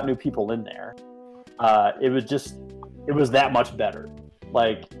we got new people in there, it was that much better.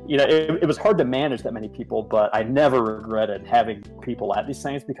 Like, it was hard to manage that many people, but I never regretted having people at these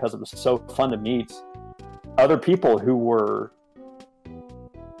things, because it was so fun to meet other people who were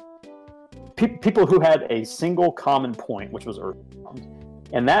people who had a single common point, which was Earthbound,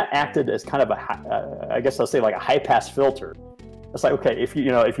 and that acted as kind of I guess I'll say like a high pass filter. It's like, okay, if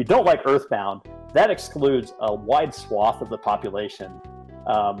you don't like Earthbound, that excludes a wide swath of the population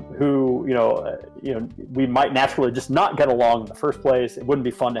who we might naturally just not get along in the first place. It wouldn't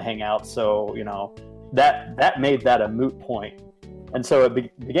be fun to hang out, so that made that a moot point. And so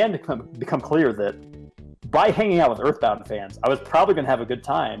it began to become clear that by hanging out with Earthbound fans, I was probably going to have a good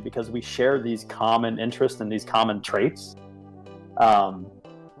time, because we share these common interests and these common traits. And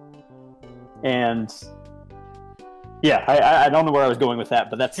yeah, I don't know where I was going with that,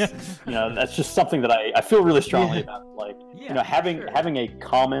 but that's that's just something that I feel really strongly about. Like, having a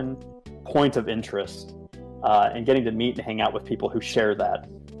common point of interest and getting to meet and hang out with people who share that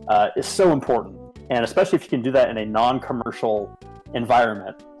is so important. And especially if you can do that in a non-commercial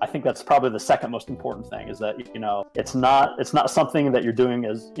environment, I think that's probably the second most important thing, is that it's not something that you're doing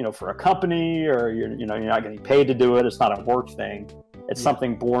as for a company, or you're not getting paid to do it. It's not a work thing. It's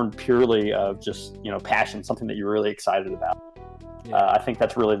something born purely of just passion, something that you're really excited about. I think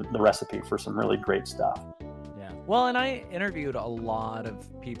that's really the recipe for some really great stuff. Yeah. Well, and I interviewed a lot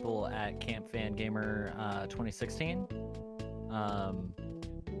of people at Camp Fangamer 2016.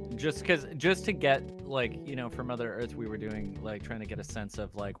 just to get like, you know, from Mother Earth, we were doing like trying to get a sense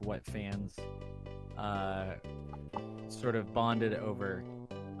of like what fans sort of bonded over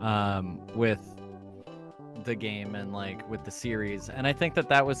with the game and like with the series, and I think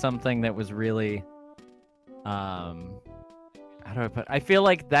that was something that was really how do I put, I feel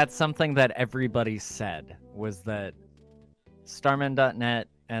like that's something that everybody said, was that Starman.net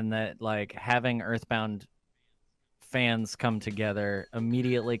and that like having Earthbound fans come together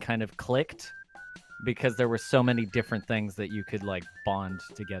immediately kind of clicked, because there were so many different things that you could like bond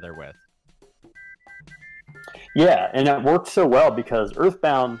together with. Yeah, and it worked so well because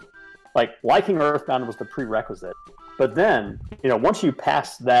Earthbound, like liking Earthbound was the prerequisite. But then, you know, once you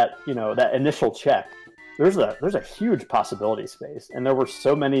pass that, you know, that initial check, there's a huge possibility space, and there were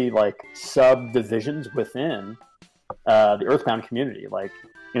so many like subdivisions within the Earthbound community. Like,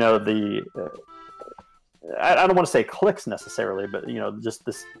 you know, I don't want to say cliques necessarily, but you know, just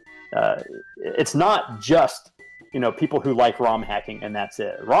this. It's not just, you know, people who like ROM hacking and that's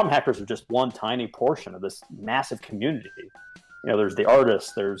it. ROM hackers are just one tiny portion of this massive community. You know, there's the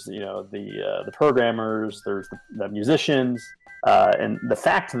artists, there's, you know, the programmers, there's the musicians, and the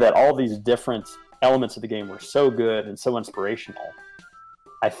fact that all these different elements of the game were so good and so inspirational,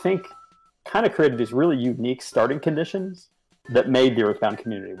 I think kind of created these really unique starting conditions that made the Earthbound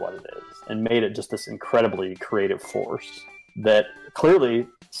community what it is, and made it just this incredibly creative force that clearly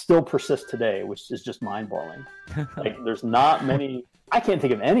still persists today, which is just mind-blowing. Like, there's not many, I can't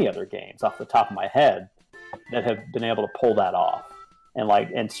think of any other games off the top of my head that have been able to pull that off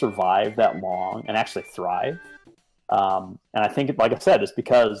and survive that long and actually thrive. And I think, like I said, it's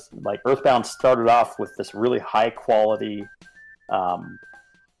because like Earthbound started off with this really high quality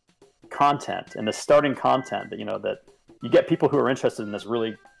content, and the starting content that, you know, that you get people who are interested in this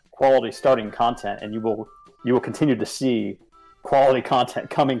really quality starting content, and you will continue to see quality content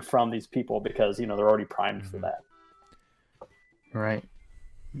coming from these people because, you know, they're already primed for that. Right.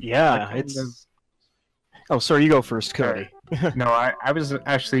 Yeah, it's. Oh, sorry, you go first, Cody. No, I was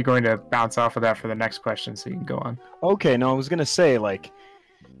actually going to bounce off of that for the next question, so you can go on. Okay, no, I was gonna say, like,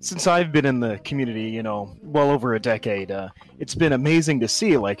 since I've been in the community, you know, well over a decade, it's been amazing to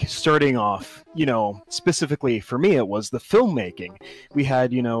see, like, starting off, you know, specifically for me, it was the filmmaking. We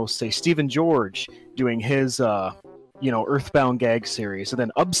had, you know, say, Stephen George doing his, you know, Earthbound gag series, and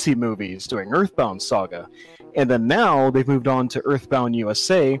then Ubsy Movies doing Earthbound Saga. And then now they've moved on to Earthbound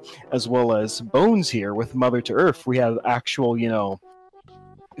USA, as well as Bones here with Mother to Earth. We have actual, you know,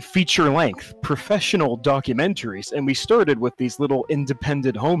 feature-length, professional documentaries, and we started with these little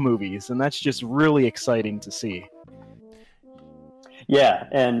independent home movies, and that's just really exciting to see. Yeah,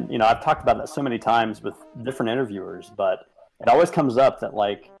 and, you know, I've talked about that so many times with different interviewers, but it always comes up that,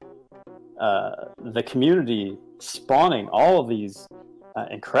 like, the community spawning all of these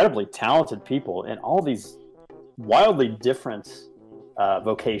incredibly talented people in all these wildly different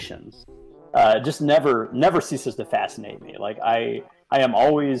vocations just never ceases to fascinate me. Like, I am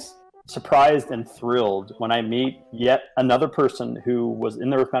always surprised and thrilled when I meet yet another person who was in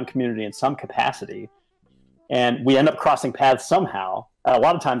the Earthbound community in some capacity, and we end up crossing paths somehow. A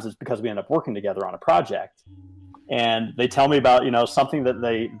lot of times it's because we end up working together on a project, and they tell me about, you know, something that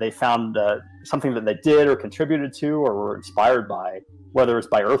they found, something that they did or contributed to or were inspired by, whether it's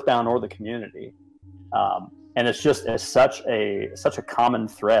by Earthbound or the community. And it's such a common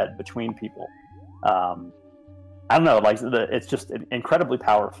thread between people. I don't know, like it's just incredibly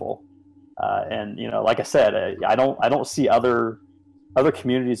powerful. And, you know, like I said, I don't see other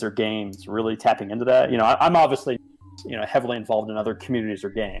communities or games really tapping into that. You know, I'm obviously, you know, heavily involved in other communities or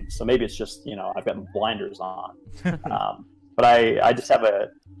games, so maybe it's just, you know, I've got blinders on. But I just have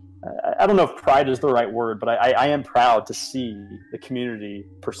I don't know if pride is the right word, but I am proud to see the community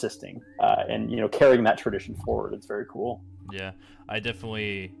persisting and, you know, carrying that tradition forward. It's very cool. Yeah, I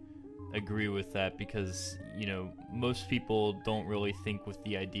definitely agree with that, because, you know, most people don't really think with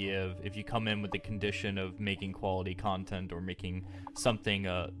the idea of, if you come in with the condition of making quality content or making something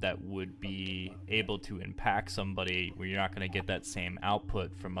that would be able to impact somebody, where you're not going to get that same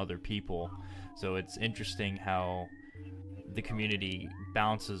output from other people. So it's interesting how the community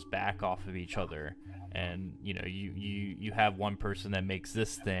bounces back off of each other, and, you know, you have one person that makes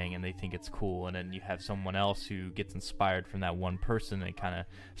this thing and they think it's cool, and then you have someone else who gets inspired from that one person, and it kind of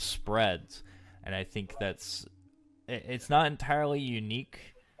spreads. And I think it's not entirely unique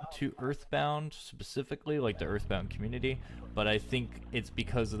to Earthbound specifically, like the Earthbound community, but I think it's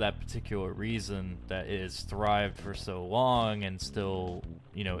because of that particular reason that it has thrived for so long and still,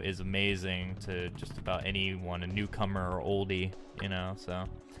 you know, is amazing to just about anyone, a newcomer or oldie, you know, so.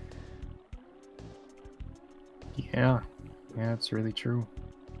 Yeah, it's really true.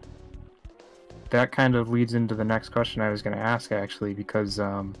 that kind of leads into the next question I was going to ask, actually, because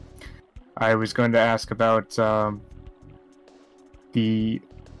I was going to ask about the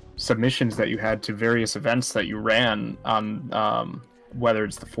submissions that you had to various events that you ran on, whether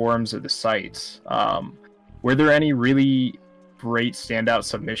it's the forums or the sites. Were there any really great standout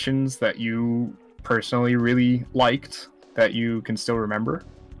submissions that you personally really liked that you can still remember?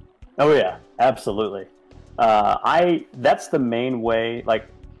 Oh yeah, absolutely. That's the main way. Like,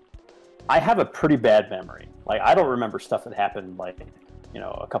 I have a pretty bad memory. Like, I don't remember stuff that happened like,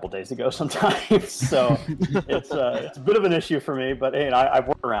 a couple days ago sometimes. So it's a bit of an issue for me, but hey, I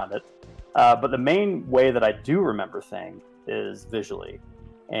work around it. But the main way that I do remember things is visually,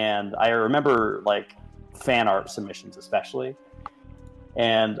 and I remember like fan art submissions especially,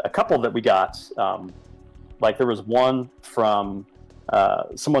 and a couple that we got. Like there was one from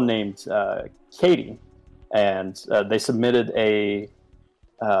someone named Katie, and they submitted a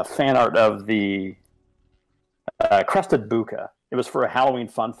fan art of the Crested Buka. It was for a Halloween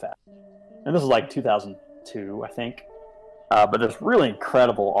Fun Fest, and this is like 2002, I think. But there's really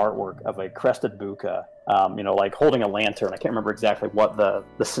incredible artwork of a Crested Buka, like holding a lantern. I can't remember exactly what the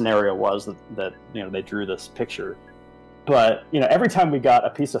scenario was that they drew this picture. But every time we got a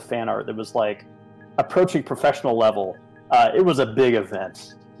piece of fan art that was like approaching professional level, it was a big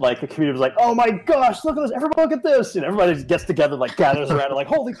event. Like the community was like, "Oh my gosh, look at this! Everybody look at this!" Everybody just gets together, like gathers around, and like,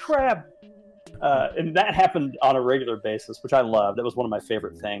 "Holy crap!" And that happened on a regular basis, which I loved. That was one of my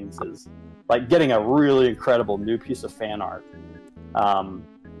favorite things, is like getting a really incredible new piece of fan art.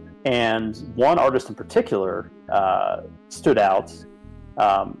 And one artist in particular stood out.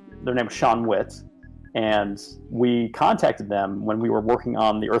 Their name was Sean Witt, and we contacted them when we were working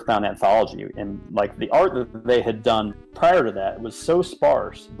on the Earthbound anthology. And like the art that they had done prior to that was so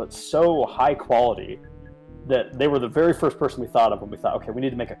sparse but so high quality that they were the very first person we thought of when we thought, okay, we need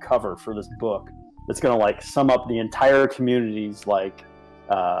to make a cover for this book that's going to like sum up the entire community's like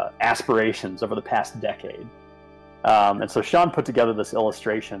aspirations over the past decade. And so Sean put together this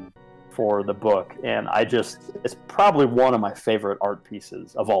illustration for the book, and it's probably one of my favorite art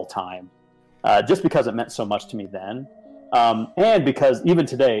pieces of all time, just because it meant so much to me then, and because even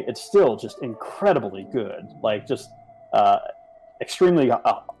today it's still just incredibly good, like just extremely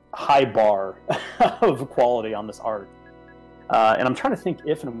high bar of quality on this art. And I'm trying to think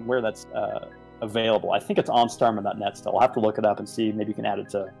if and where that's available. I think it's on starman.net still. I'll have to look it up and see. Maybe you can add it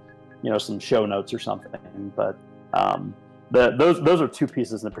to some show notes or something. But those are two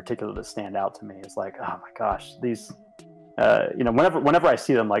pieces in particular that stand out to me. It's like, oh my gosh, these whenever I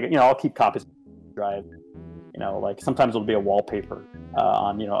see them, like I'll keep copies of the drive. Like sometimes it'll be a wallpaper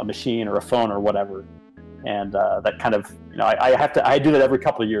on a machine or a phone or whatever. And that kind of, I do that every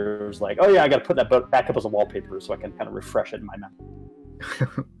couple of years. Like, oh yeah, I got to put that book back up as a wallpaper so I can kind of refresh it in my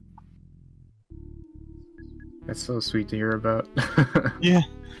memory. That's so sweet to hear about. Yeah.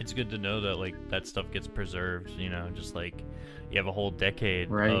 It's good to know that like that stuff gets preserved, just like you have a whole decade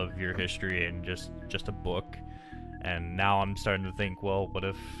Right. of your history in just a book. And now I'm starting to think, well, what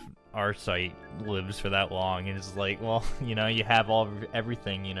if our site lives for that long? And it's like, well, you have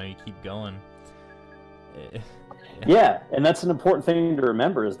everything, you keep going. Yeah, and that's an important thing to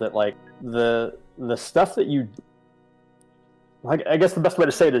remember, is that like the stuff that you, like, I guess the best way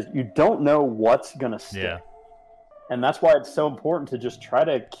to say it is you don't know what's gonna stick. Yeah. And that's why it's so important to just try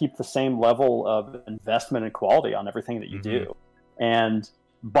to keep the same level of investment and quality on everything that you do. And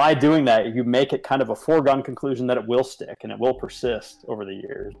by doing that, you make it kind of a foregone conclusion that it will stick and it will persist over the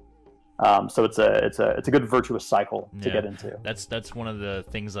years. So it's a good virtuous cycle to get into. That's one of the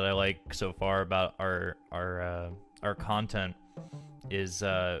things that I like so far about our content is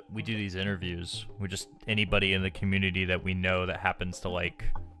we do these interviews with just anybody in the community that we know that happens to like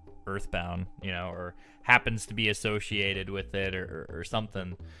Earthbound, or happens to be associated with it or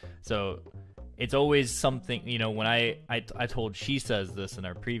something. So it's always something, when I told She Says this in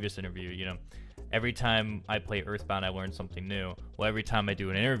our previous interview, every time I play Earthbound, I learn something new. Well, every time I do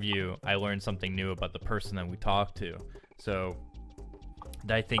an interview, I learn something new about the person that we talk to. So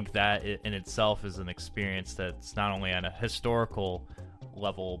I think that in itself is an experience that's not only on a historical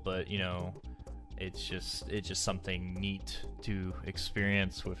level, but it's just something neat to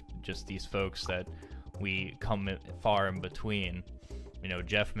experience with just these folks that we come far in between.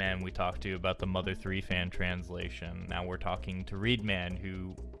 Jeff Man, we talked to about the Mother 3 fan translation. Now we're talking to Reid Man,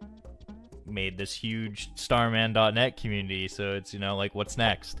 who made this huge starman.net community. So it's like, what's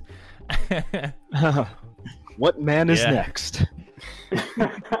next? What man is next?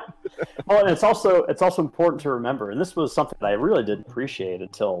 Well, and it's also important to remember, and this was something that I really didn't appreciate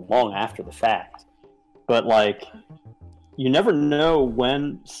until long after the fact, but like you never know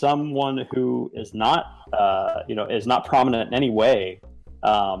when someone who is not, is not prominent in any way,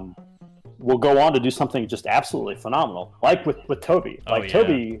 will go on to do something just absolutely phenomenal. Like with Toby,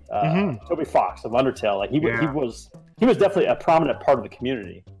 Toby Fox of Undertale. Like he was definitely a prominent part of the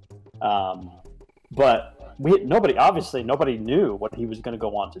community. But nobody knew what he was going to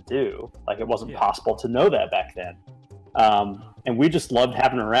go on to do. Like it wasn't possible to know that back then. And we just loved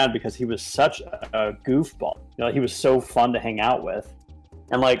having him around because he was such a goofball. He was so fun to hang out with.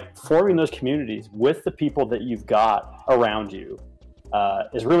 And like forming those communities with the people that you've got around you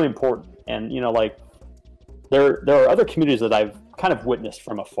is really important. And like there are other communities that I've kind of witnessed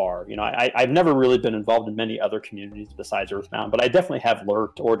from afar. I've never really been involved in many other communities besides Earthbound, but I definitely have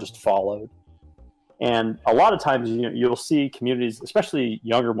lurked or just followed. And a lot of times, you'll see communities, especially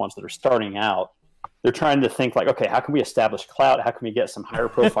younger ones that are starting out, they're trying to think like, okay, how can we establish clout? How can we get some higher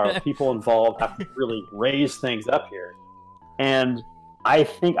profile people involved? How can we really raise things up here? And I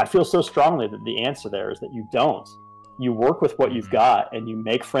feel so strongly that the answer there is that you don't. You work with what you've got and you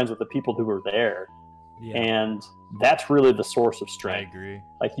make friends with the people who are there. Yeah. And that's really the source of strength. I agree.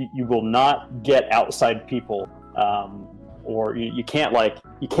 Like you will not get outside people, or you can't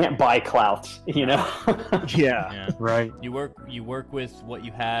buy clout, Yeah. Right. You work with what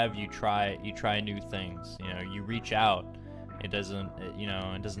you have. You try new things. You reach out. It doesn't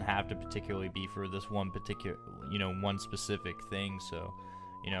have to particularly be for this one specific thing. So,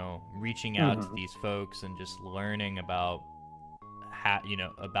 reaching out to these folks and just learning about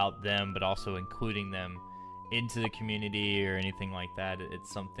about them, but also including them into the community or anything like that.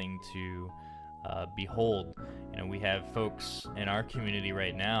 It's something to behold. We have folks in our community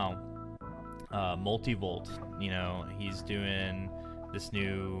right now, Multivolt, he's doing this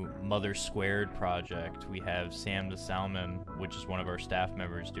new Mother Squared project. We have Sam the Salmon, which is one of our staff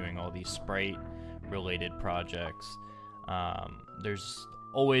members, doing all these sprite related projects. There's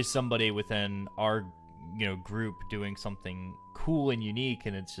always somebody within our group doing something cool and unique,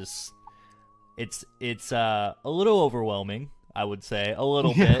 and it's a little overwhelming, I would say, a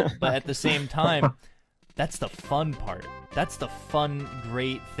little bit, but at the same time, that's the fun part. That's the fun,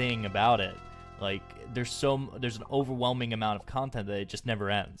 great thing about it. Like, there's an overwhelming amount of content that it just never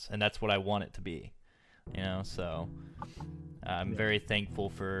ends, and that's what I want it to be. So I'm very thankful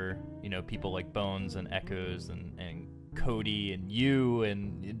for, people like Bones and Echoes and Cody and you,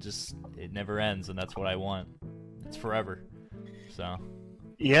 and it never ends, and that's what I want. It's forever. So.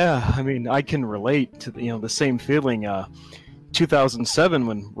 Yeah, I mean, I can relate to the same feeling. 2007,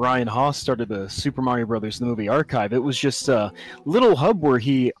 when Ryan Haas started the Super Mario Brothers the Movie Archive, it was just a little hub where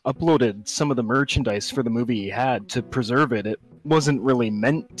he uploaded some of the merchandise for the movie he had to preserve it. It wasn't really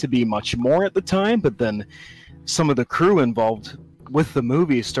meant to be much more at the time, but then some of the crew involved with the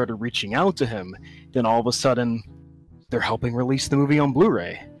movie started reaching out to him. Then all of a sudden, they're helping release the movie on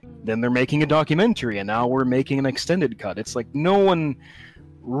Blu-ray. Then they're making a documentary, and now we're making an extended cut. It's like no one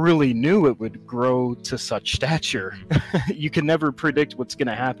really knew it would grow to such stature. You can never predict what's going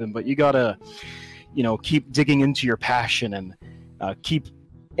to happen, but you gotta, keep digging into your passion and keep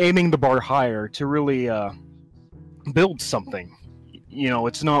aiming the bar higher to really build something.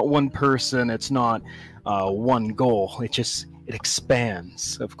 It's not one person, it's not one goal. It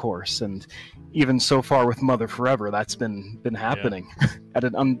expands, of course, and even so far with Mother Forever, that's been happening at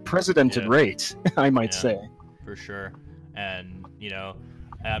an unprecedented rate, I might say. For sure. And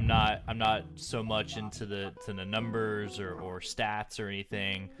I'm not so much into the numbers or stats or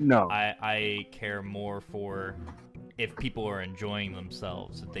anything. No. I care more for if people are enjoying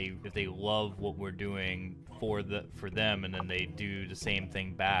themselves, if they love what we're doing for them, and then they do the same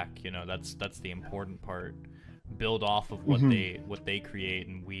thing back. That's the important part. Build off of what they create,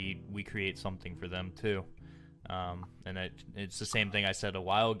 and we create something for them too. And it's the same thing I said a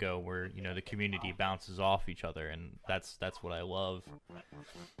while ago, where the community bounces off each other, and that's what I love.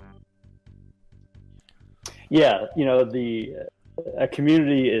 Yeah, a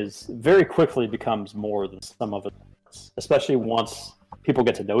community is very quickly becomes more than some of it, especially once people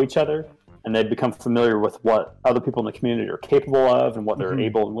get to know each other and they become familiar with what other people in the community are capable of and what they're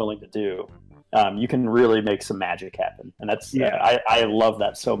able and willing to do. You can really make some magic happen, and that's I love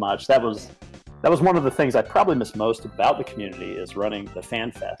that so much. That was one of the things I probably miss most about the community, is running the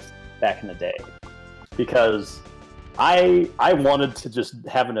Fan Fest back in the day, because I wanted to just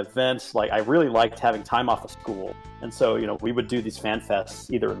have an event. Like, I really liked having time off of school, and so we would do these Fan Fests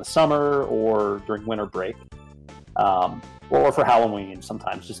either in the summer or during winter break, or for Halloween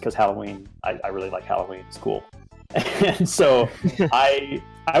sometimes, just because Halloween, I really like Halloween. It's cool. And so I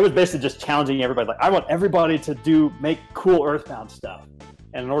was basically just challenging everybody. Like, I want everybody to make cool Earthbound stuff.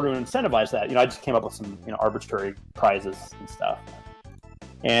 And in order to incentivize that, I just came up with some, arbitrary prizes and stuff.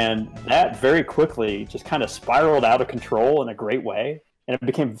 And that very quickly just kind of spiraled out of control in a great way. And it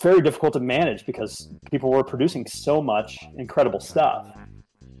became very difficult to manage because people were producing so much incredible stuff.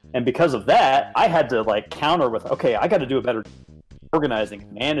 And because of that, I had to counter with, okay, I got to do a better organizing,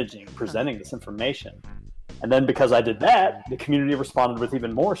 managing, presenting this information. And then because I did that, the community responded with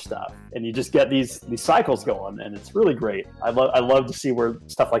even more stuff. And you just get these cycles going, and it's really great. I love to see where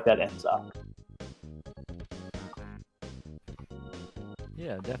stuff like that ends up.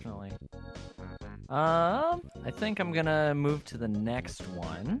 Yeah, definitely. I think I'm gonna move to the next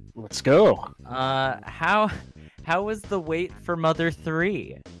one. Let's go. How was the wait for Mother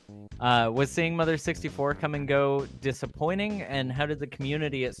 3? Was seeing Mother 64 come and go disappointing? And how did the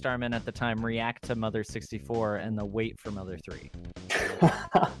community at Starman at the time react to Mother 64 and the wait for Mother 3?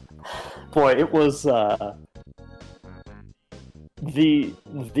 Boy, it was the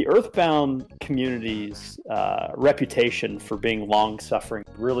Earthbound community's reputation for being long-suffering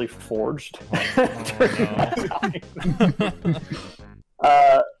really forged during my time.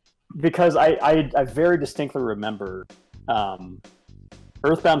 Because I very distinctly remember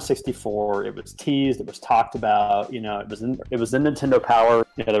Earthbound 64. It was teased, it was talked about. It was in Nintendo Power.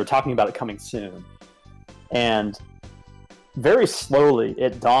 They were talking about it coming soon, and very slowly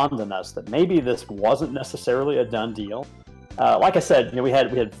it dawned on us that maybe this wasn't necessarily a done deal. Like I said, we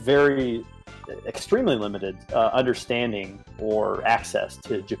had very extremely limited understanding or access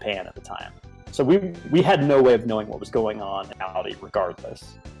to Japan at the time, so we had no way of knowing what was going on in reality,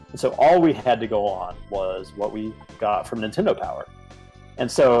 regardless. And so all we had to go on was what we got from Nintendo Power. And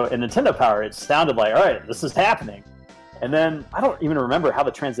so in Nintendo Power, it sounded like, all right, this is happening. And then I don't even remember how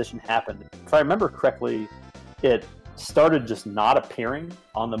the transition happened. If I remember correctly, it started just not appearing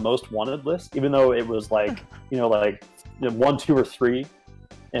on the most wanted list, even though it was 1, 2, or 3,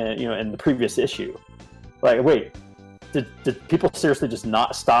 in the previous issue. Wait, did people seriously just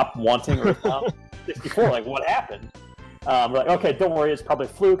not stop wanting Earthbound 64? What happened? We're like, okay, don't worry, it's probably a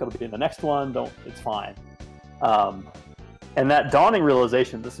fluke. It'll be in the next one. It's fine. And that dawning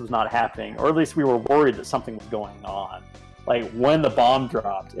realization this was not happening, or at least we were worried that something was going on. When the bomb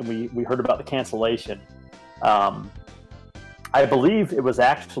dropped and we heard about the cancellation, I believe it was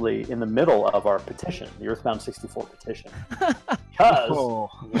actually in the middle of our petition, the Earthbound 64 petition, because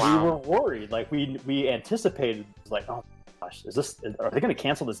we were worried. We anticipated, oh gosh, are they going to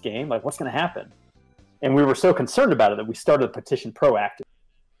cancel this game? What's going to happen? And we were so concerned about it that we started the petition proactive.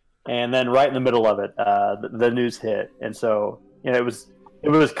 And then right in the middle of it, the news hit. And so, it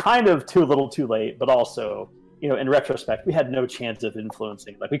was kind of too little too late, but also, in retrospect, we had no chance of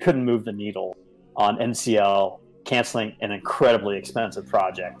influencing. We couldn't move the needle on NCL canceling an incredibly expensive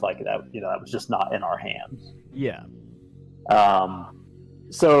project like that. That was just not in our hands. Yeah.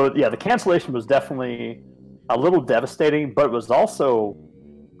 So yeah, the cancellation was definitely a little devastating, but it was also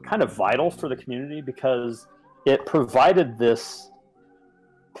kind of vital for the community because it provided this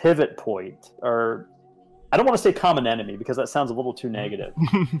pivot point, or I don't want to say common enemy because that sounds a little too negative,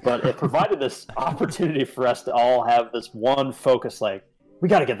 but it provided this opportunity for us to all have this one focus, we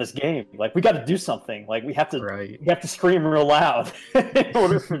got to get this game, we got to do something, we have to scream real loud in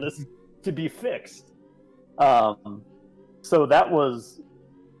order for this to be fixed. So that was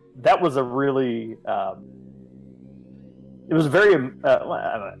a really it was very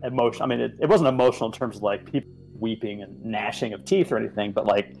emotional. I mean, it wasn't emotional in terms of people weeping and gnashing of teeth or anything, but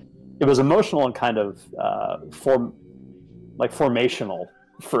it was emotional and kind of formational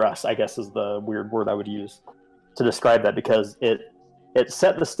for us, I guess is the weird word I would use to describe that, because it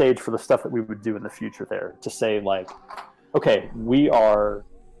set the stage for the stuff that we would do in the future there, to say okay, we are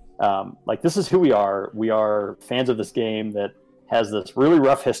this is who we are. We are fans of this game that has this really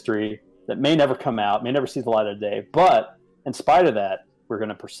rough history that may never come out, may never see the light of day, but in spite of that, we're going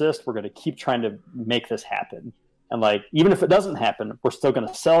to persist. We're going to keep trying to make this happen. And even if it doesn't happen, we're still going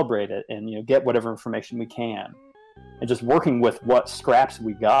to celebrate it and get whatever information we can. And just working with what scraps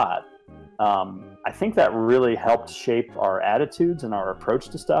we got, I think that really helped shape our attitudes and our approach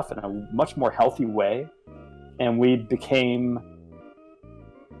to stuff in a much more healthy way. And we became,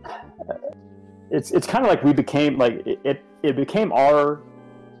 it's kind of we became it became our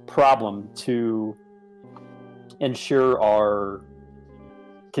problem to ensure our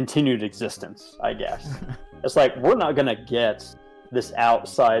continued existence, I guess. It's we're not going to get this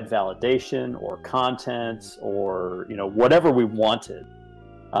outside validation or content or whatever we wanted,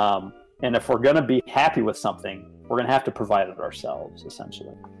 and if we're going to be happy with something, we're going to have to provide it ourselves,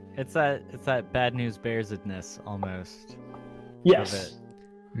 essentially. It's that bad news bearsedness almost. Yes.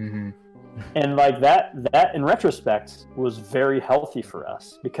 Mm-hmm. And like that in retrospect was very healthy for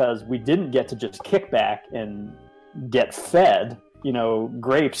us because we didn't get to just kick back and get fed,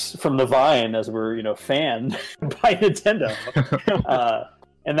 grapes from the vine as we're, fanned by Nintendo.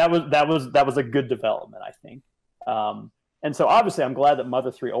 And that was a good development, I think. And so obviously I'm glad that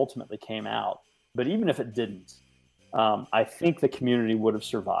Mother 3 ultimately came out, but even if it didn't, I think the community would have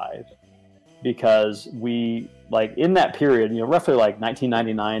survived. Because we, like, in that period, roughly like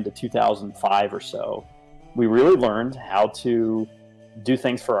 1999 to 2005 or so, we really learned how to do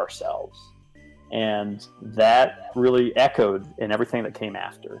things for ourselves. And that really echoed in everything that came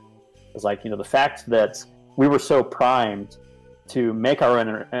after. It's like, the fact that we were so primed to make our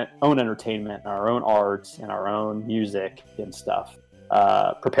own entertainment, our own arts, and our own music and stuff,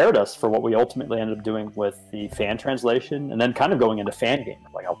 prepared us for what we ultimately ended up doing with the fan translation and then kind of going into Fangamer.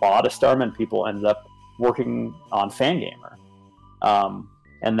 Like a lot of Starman people ended up working on Fangamer.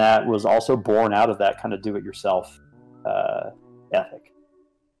 And that was also born out of that kind of do-it-yourself ethic.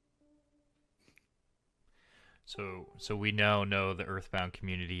 So we now know the Earthbound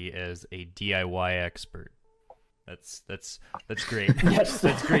community as a DIY expert. That's great. Yes.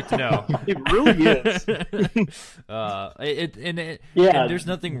 That's great to know. It really is. And there's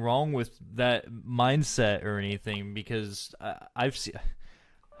nothing wrong with that mindset or anything because I've seen.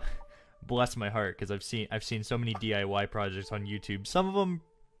 Bless my heart, because I've seen so many DIY projects on YouTube. Some of them,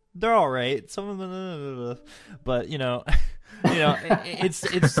 they're all right. Some of them, but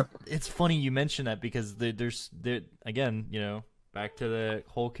it's funny you mention that because there's again, back to the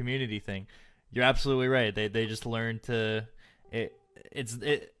whole community thing. You're absolutely right. They just learn to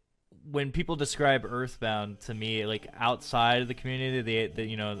when people describe Earthbound to me, like outside of the community,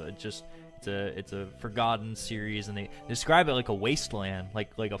 they just it's a forgotten series, and they describe it like a wasteland,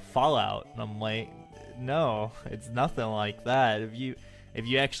 like a Fallout. And I'm like, no, it's nothing like that. If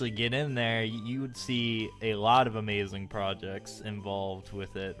you actually get in there, you would see a lot of amazing projects involved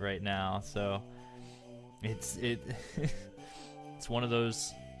with it right now. So it's one of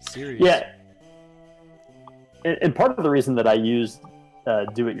those series. Yeah. And part of the reason that I used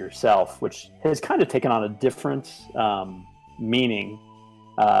do-it-yourself, which has kind of taken on a different meaning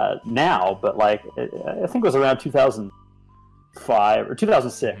now, but like I think it was around 2005 or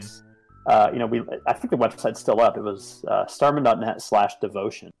 2006. I think the website's still up. It was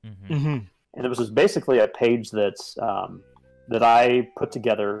starman.net/devotion, and it was just basically a page that's that I put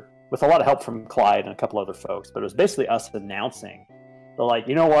together with a lot of help from Clyde and a couple other folks. But it was basically us announcing, they're like,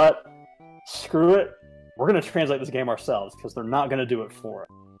 you know what, screw it. We're going to translate this game ourselves because they're not going to do it for us.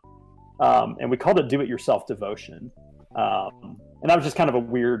 And we called it Do-It-Yourself Devotion. And that was just kind of a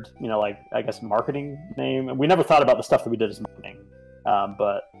weird, I guess marketing name. And we never thought about the stuff that we did as marketing.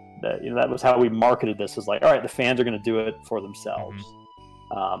 But that was how we marketed this, is like, all right, the fans are going to do it for themselves.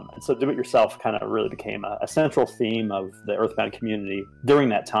 And so Do-It-Yourself kind of really became a central theme of the Earthbound community during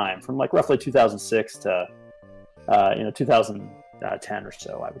that time, from like roughly 2006 to 2010 or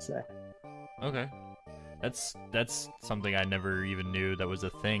so, I would say. Okay. That's something I never even knew that was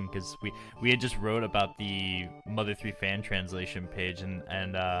a thing, because we had just wrote about the Mother 3 fan translation page,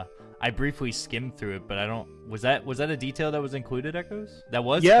 and I briefly skimmed through it, but I don't. Was that a detail that was included, Echoes? That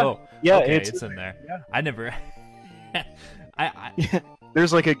was? Yeah. Oh, yeah, okay, it's in there. Yeah. I never.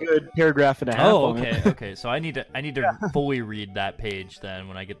 There's like a good paragraph and a half. Oh, on it. okay. So I need to fully read that page then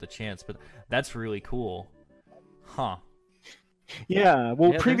when I get the chance. But that's really cool, huh? Yeah.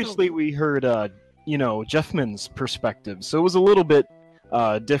 Well, previously we heard Jeffman's perspective, so it was a little bit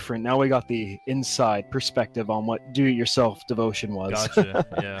different. Now we got the inside perspective on what do-it-yourself devotion was. Gotcha.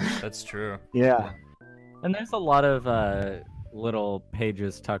 Yeah, that's true. Yeah. And there's a lot of little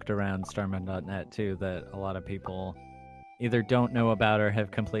pages tucked around starman.net too that a lot of people either don't know about or have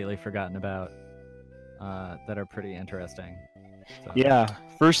completely forgotten about, that are pretty interesting. So. Yeah.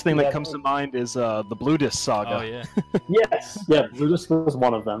 First thing that comes to mind is the Blue Disc saga. Oh yeah. Yes. Yeah, Blue Disc was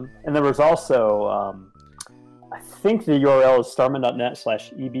one of them. And there was also, I think the URL is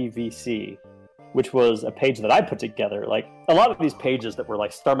starman.net/ebvc, which was a page that I put together. Like, a lot of these pages that were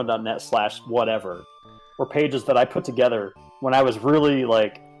like starman.net/whatever were pages that I put together when I was really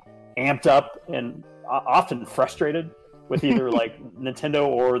like amped up and often frustrated with either like Nintendo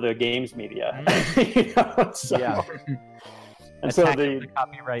or the games media. So, yeah. And so the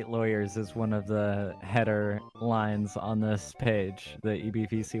copyright lawyers is one of the header lines on this page, the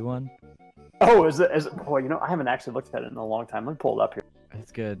EBVC one. Oh, is it? Boy, I haven't actually looked at it in a long time. Let me pull it up here.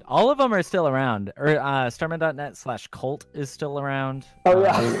 It's good. All of them are still around. Or starman.net/cult is still around. Oh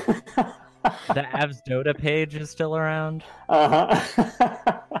yeah. The Avs Dota page is still around.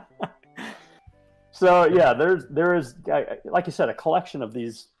 So yeah, there is, like you said, a collection of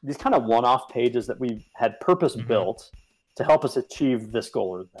these kind of one-off pages that we had purpose built to help us achieve this goal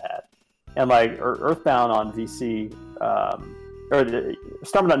or that. And like Earthbound on VC, or the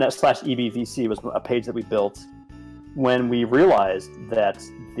Starman.net/EBVC was a page that we built when we realized that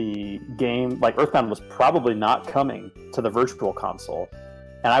the game, like Earthbound, was probably not coming to the virtual console.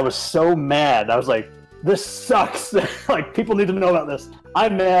 And I was so mad. I was like, this sucks. Like, people need to know about this.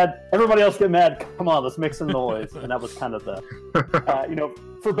 I'm mad. Everybody else get mad. Come on, let's make some noise. And that was kind of the, you know,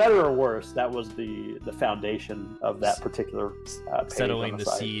 for better or worse, that was the foundation of that particular page. Settling the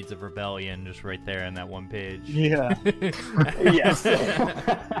seeds of rebellion just right there in that one page. Yeah. Yes.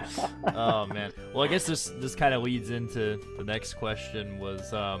 Oh man. Well, I guess this kind of leads into the next question. Was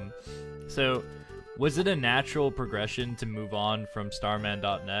so was it a natural progression to move on from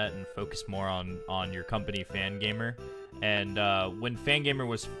Starman.net and focus more on your company Fangamer? And when Fangamer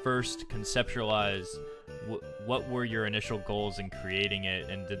was first conceptualized, what were your initial goals in creating it,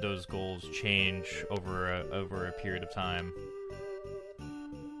 and did those goals change over a period of time?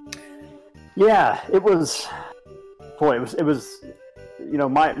 Yeah, it was, you know,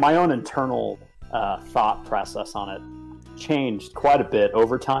 my own internal thought process on it changed quite a bit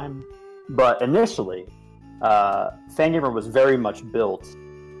over time. But initially, Fangamer was very much built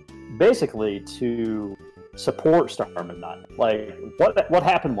basically to support Starman.net. Like, what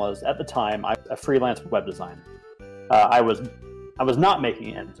happened was, at the time, I was a freelance web designer. I was not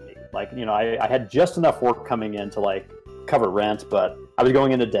making ends meet. Like, you know, I had just enough work coming in to like cover rent, but I was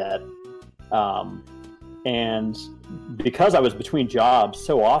going into debt. And because I was between jobs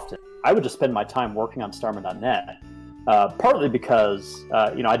so often, I would just spend my time working on Starman.net. Partly because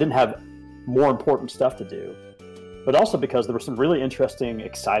you know, I didn't have more important stuff to do, but also because there was some really interesting,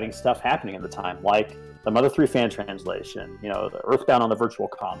 exciting stuff happening at the time, like the Mother 3 fan translation, you know, the Earthbound on the virtual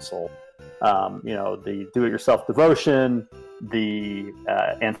console, you know, the do-it-yourself devotion, the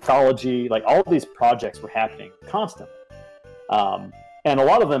anthology. Like, all of these projects were happening constantly. And a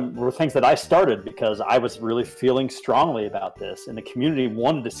lot of them were things that I started because I was really feeling strongly about this, and the community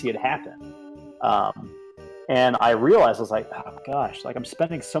wanted to see it happen. And I realized, I was like, oh gosh, like, I'm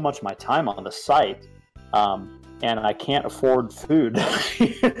spending so much of my time on the site, and I can't afford food.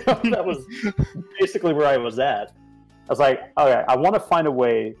 That was basically where I was at. I was like, okay, I want to find a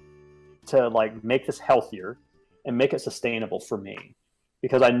way to like make this healthier and make it sustainable for me,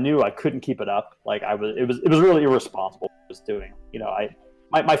 because I knew I couldn't keep it up. Like, it was really irresponsible what I was doing. You know,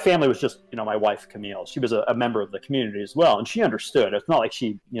 my family was just, you know, my wife Camille. She was a member of the community as well, and she understood. It's not like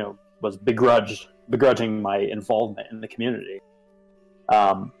she, you know, was begrudging my involvement in the community.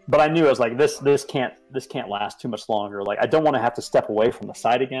 But I knew, I was like, this can't last too much longer. Like, I don't want to have to step away from the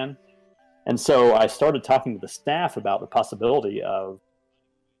site again. And so I started talking to the staff about the possibility of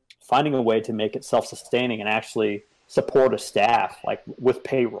finding a way to make it self-sustaining and actually support a staff, like, with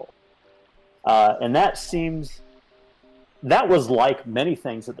payroll. And that was like many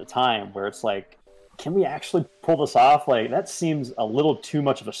things at the time, where it's like, can we actually pull this off? Like, that seems a little too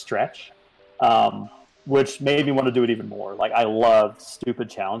much of a stretch, which made me want to do it even more. Like, I love stupid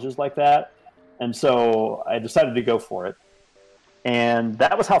challenges like that. And so I decided to go for it. And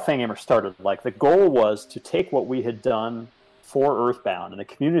that was how Fangamer started. Like, the goal was to take what we had done for Earthbound and the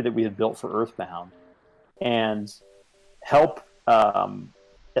community that we had built for Earthbound and help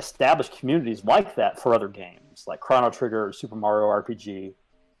establish communities like that for other games, like Chrono Trigger or Super Mario RPG.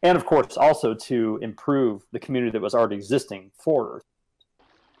 And of course, also to improve the community that was already existing for Earth.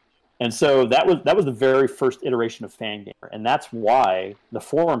 And so that was the very first iteration of Fangamer, and that's why the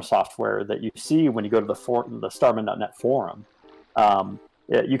forum software that you see when you go to the Starman.net forum,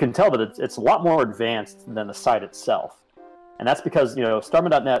 you can tell that it's a lot more advanced than the site itself. And that's because, you know,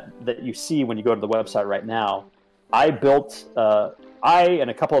 Starman.net that you see when you go to the website right now, I and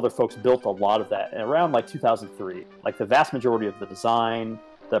a couple other folks built a lot of that around like 2003. Like, the vast majority of the design,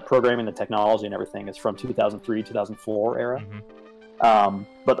 the programming, the technology, and everything is from 2003, 2004 era. Mm-hmm.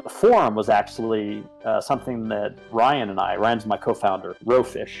 But the forum was actually something that Ryan's my co-founder,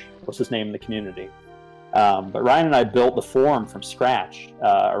 Rowfish was his name in the community. But Ryan and I built the forum from scratch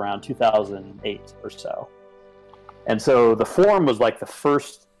around 2008 or so. And so the forum was like the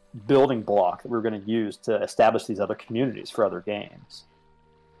first building block that we were going to use to establish these other communities for other games.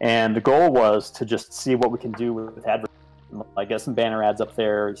 And the goal was to just see what we can do with advertising. Like, get some banner ads up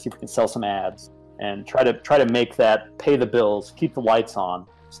there, see if we can sell some ads, and try to make that pay the bills, keep the lights on,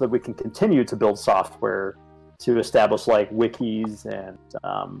 so that we can continue to build software to establish like wikis and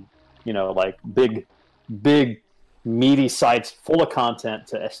you know, like big meaty sites full of content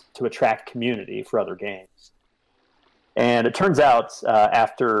to attract community for other games. And it turns out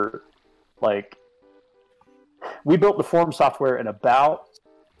after like we built the forum software in about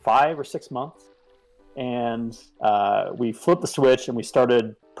 5 or 6 months, and we flipped the switch and we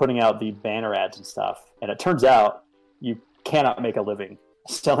started putting out the banner ads and stuff. And it turns out you cannot make a living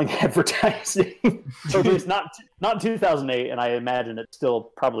selling advertising. So at least not in 2008, and I imagine it's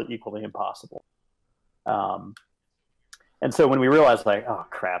still probably equally impossible. And so when we realized, like, oh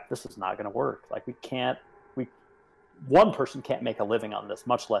crap, this is not going to work. Like, one person can't make a living on this,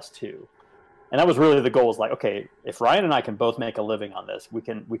 much less two. And that was really the goal. Is like, okay, if Ryan and I can both make a living on this, we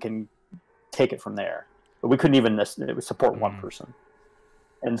can take it from there. But we couldn't even support one person.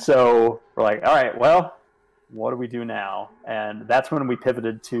 And so we're like, all right, well, what do we do now? And that's when we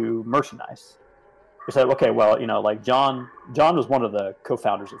pivoted to merchandise. We said, okay, well, like John was one of the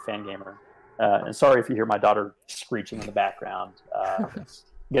co-founders of Fangamer. And sorry if you hear my daughter screeching in the background. It's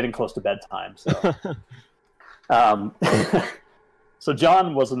getting close to bedtime. So, so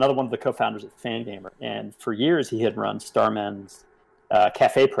John was another one of the co-founders of Fangamer. And for years, he had run Starman's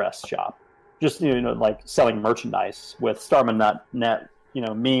cafe press shop. Just, like selling merchandise with Starman.net,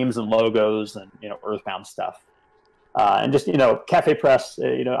 memes and logos and, Earthbound stuff. And just, Cafe Press,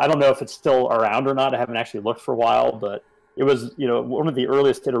 I don't know if it's still around or not. I haven't actually looked for a while, but it was, one of the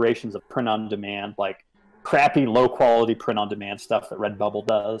earliest iterations of print on demand, like crappy, low quality print on demand stuff that Redbubble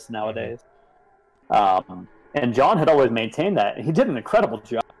does nowadays. And John had always maintained that. And he did an incredible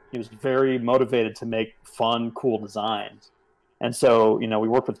job. He was very motivated to make fun, cool designs. And so, we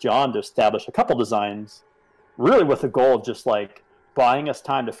worked with John to establish a couple designs, really with the goal of just like buying us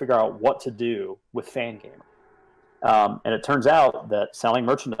time to figure out what to do with Fangamer. And it turns out that selling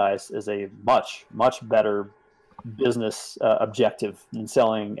merchandise is a much, much better business objective than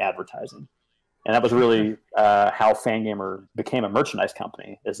selling advertising. And that was really how Fangamer became a merchandise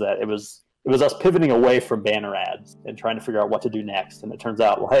company, is that it was us pivoting away from banner ads and trying to figure out what to do next. And it turns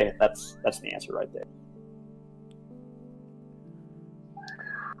out, well, hey, that's the answer right there.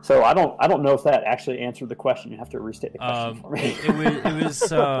 So I don't know if that actually answered the question. You have to restate the question for me. It was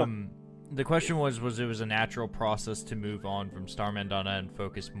the question was it was a natural process to move on from Starman.net and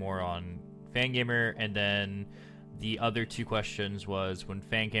focus more on Fangamer, and then the other two questions was when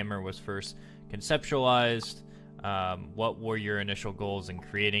Fangamer was first conceptualized, what were your initial goals in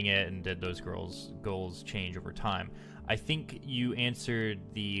creating it, and did those goals change over time? I think you answered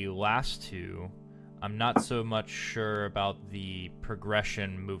the last two. I'm not so much sure about the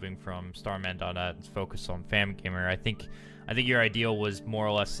progression moving from Starman.net and focus on Fangamer. I think your ideal was more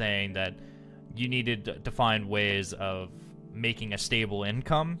or less saying that you needed to find ways of making a stable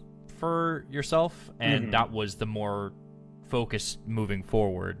income for yourself, and that was the more focus moving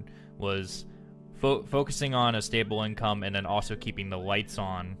forward, was focusing on a stable income, and then also keeping the lights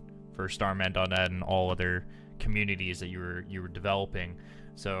on for Starman.net and all other communities that you were developing.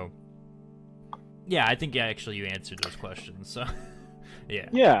 So yeah, I think actually you answered those questions. So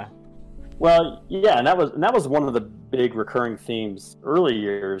yeah. Well, yeah, and that was one of the big recurring themes early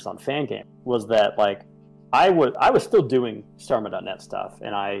years on Fangame, was that like I was still doing Starman.net stuff,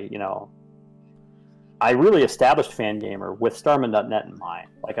 and I really established Fangamer with Starman.net in mind.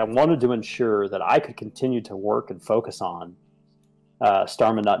 Like, I wanted to ensure that I could continue to work and focus on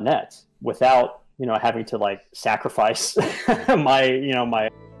Starman.net without having to like sacrifice my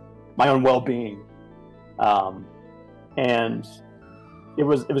own well-being, and it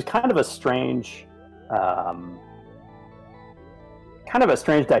was kind of a strange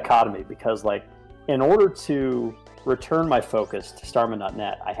dichotomy, because like in order to return my focus to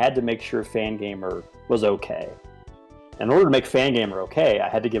Starman.net, I had to make sure Fangamer was okay. In order to make Fangamer okay, I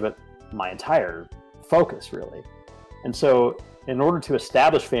had to give it my entire focus, really. And so in order to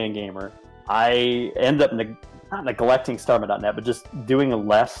establish Fangamer, I ended up not neglecting Starman.net, but just doing a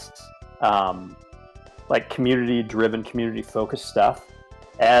less like community-driven, community-focused stuff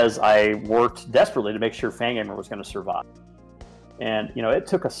as I worked desperately to make sure Fangamer was going to survive. And it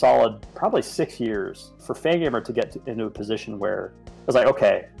took a solid probably 6 years for Fangamer to get into a position where I was like,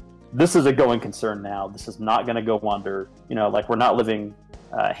 okay, this is a going concern now. This is not going to go under. Like, we're not living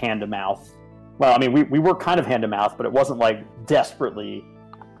hand to mouth. Well, I mean, we were kind of hand to mouth, but it wasn't like desperately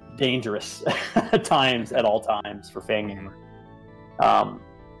dangerous times at all times for Fangamer.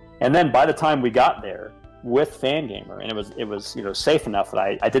 And then by the time we got there with Fangamer, and it was safe enough that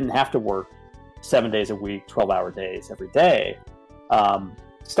I didn't have to work 7 days a week, 12-hour days every day.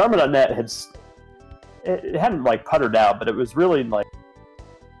 Starman.net it hadn't like puttered out, but it was really like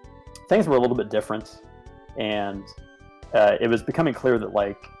things were a little bit different, and it was becoming clear that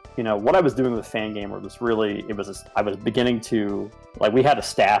like what I was doing with Fangamer was really I was beginning to like, we had a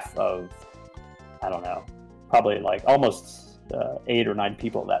staff of, I don't know, probably like almost 8 or 9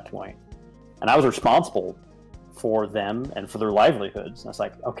 people at that point, and I was responsible for them and for their livelihoods. And it's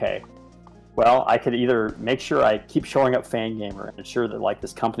like, okay, well, I could either make sure I keep showing up Fangamer and ensure that like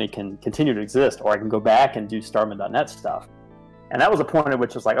this company can continue to exist, or I can go back and do Starman.net stuff. And that was a point at which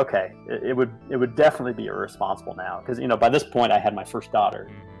it was like, okay, it would definitely be irresponsible now, because by this point I had my first daughter.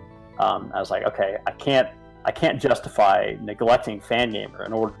 I was like, okay, I can't justify neglecting Fangamer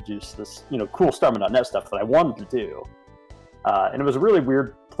in order to do this cool Starman.net stuff that I wanted to do. And it was a really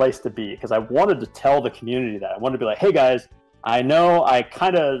weird place to be, because I wanted to tell the community that. I wanted to be like, hey guys, I know I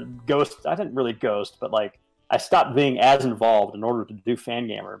kind of I didn't really ghost, but like I stopped being as involved in order to do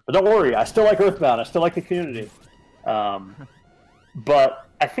Fangamer. But don't worry, I still like Earthbound. I still like the community. But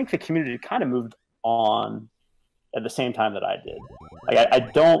I think the community kind of moved on at the same time that I did. Like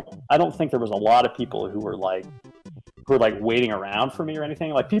I don't think there was a lot of people who were like waiting around for me or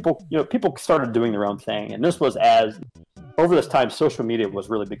anything. Like people started doing their own thing, and this was over this time social media was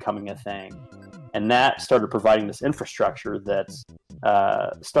really becoming a thing, and that started providing this infrastructure that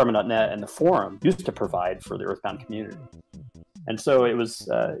Starman.net and the forum used to provide for the Earthbound community. And so it was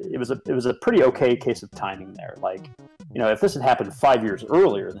a pretty okay case of timing there. Like, if this had happened 5 years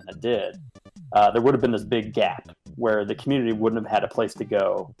earlier than it did, there would have been this big gap where the community wouldn't have had a place to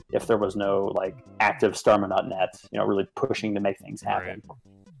go if there was no like active Starman.net, really pushing to make things happen. Right.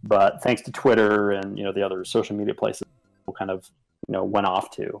 But thanks to Twitter and the other social media places people kind of went off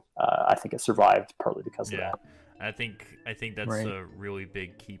to, I think it survived partly because of that. I think that's right. A really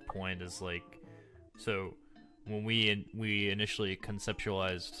big key point is like, so when we initially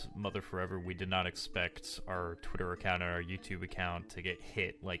conceptualized Mother Forever, we did not expect our Twitter account and our YouTube account to get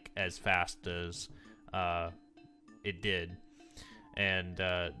hit like as fast as it did, and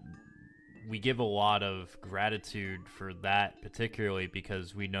we give a lot of gratitude for that, particularly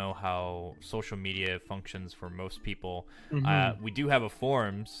because we know how social media functions for most people. Mm-hmm. We do have a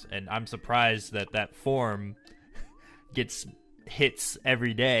forums, and I'm surprised that forum gets hits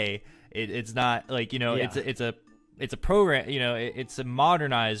every day. It's not like it's a program. It's a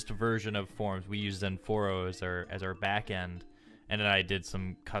modernized version of forums. We use Zenforo as our back end, and then I did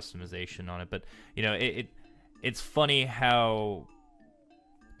some customization on it. But it's funny how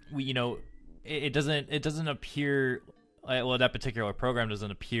it doesn't appear, well, that particular program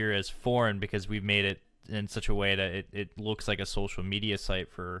doesn't appear as foreign because we've made it in such a way that it looks like a social media site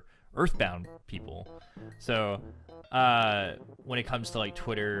for Earthbound people. So when it comes to like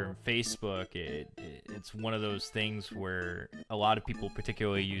Twitter and Facebook, it's one of those things where a lot of people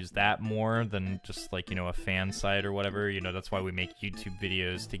particularly use that more than just like a fan site or whatever. That's why we make YouTube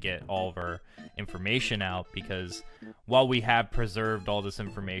videos, to get all of our information out, because while we have preserved all this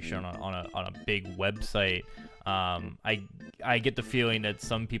information on a big website, I get the feeling that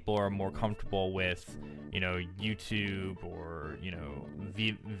some people are more comfortable with YouTube or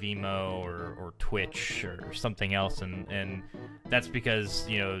Vimeo or Twitch or something else, and that's because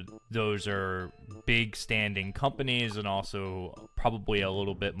those are big standing companies and also probably a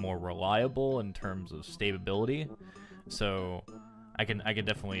little bit more reliable in terms of stability. So I can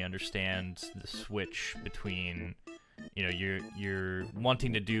definitely understand the switch between you're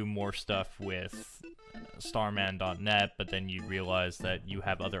wanting to do more stuff with Starman.net, but then you realize that you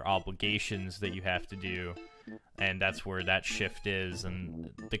have other obligations that you have to do, and that's where that shift is. And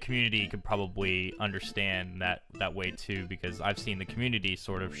the community could probably understand that way too, because I've seen the community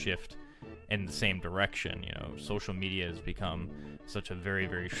sort of shift in the same direction. Social media has become such a very,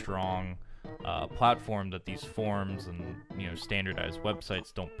 very strong platform that these forums and standardized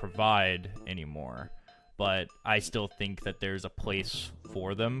websites don't provide anymore. But I still think that there's a place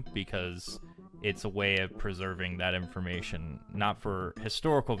for them, because it's a way of preserving that information, not for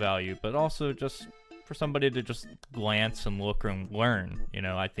historical value, but also just for somebody to just glance and look and learn.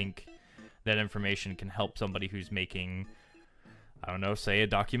 I think that information can help somebody who's making, I don't know, say a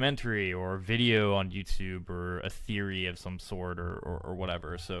documentary or a video on YouTube or a theory of some sort or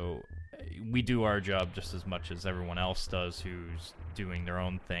whatever. So we do our job just as much as everyone else does who's doing their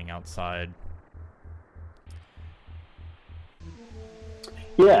own thing outside.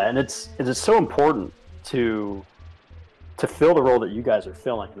 Yeah, and it's so important to fill the role that you guys are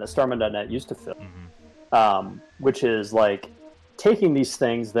filling, and that Starman.net used to fill, which is like taking these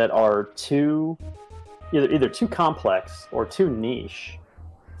things that are either too complex or too niche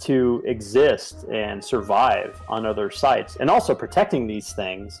to exist and survive on other sites, and also protecting these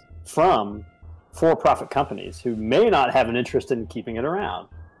things from for-profit companies who may not have an interest in keeping it around.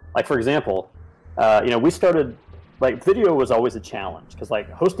 Like, for example, we started. Like, video was always a challenge, because like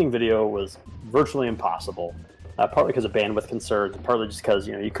hosting video was virtually impossible, partly because of bandwidth concerns, and partly just because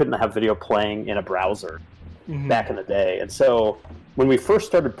you couldn't have video playing in a browser. back in the day. And so when we first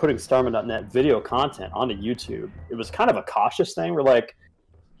started putting Starman.net video content onto YouTube, it was kind of a cautious thing. We're like,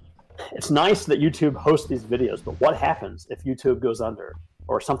 it's nice that YouTube hosts these videos, but what happens if YouTube goes under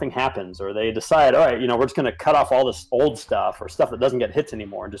or something happens, or they decide, all right, you know, we're just going to cut off all this old stuff or stuff that doesn't get hits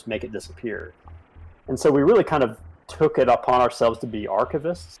anymore and just make it disappear. And so we really kind of took it upon ourselves to be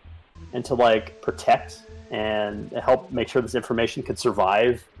archivists and to like protect and help make sure this information could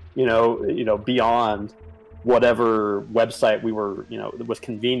survive, you know, beyond whatever website we were, you know, that was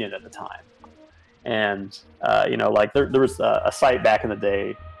convenient at the time. And, you know, like there was a site back in the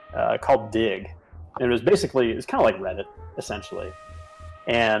day called Dig. And it was basically, it's kind of like Reddit, essentially.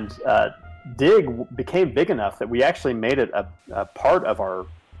 And Dig became big enough that we actually made it a part of our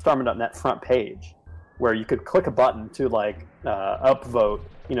Starman.net front page, where you could click a button to like upvote,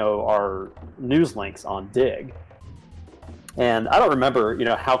 you know, our news links on Dig. And I don't remember, you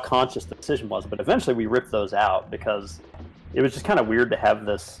know, how conscious the decision was, but eventually we ripped those out because it was just kind of weird to have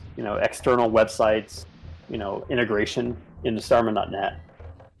this, you know, external websites, you know, integration into Starman.net.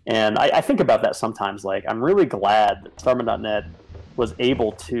 And I think about that sometimes. Like, I'm really glad that Starman.net was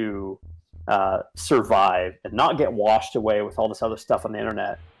able to survive and not get washed away with all this other stuff on the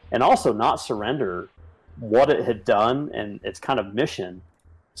internet, and also not surrender what it had done and its kind of mission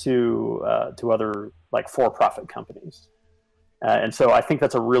to other like for-profit companies. And so I think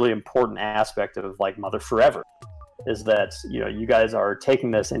that's a really important aspect of like Mother Forever, is that, you know, you guys are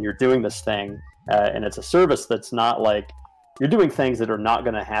taking this and you're doing this thing, and it's a service that's not like, you're doing things that are not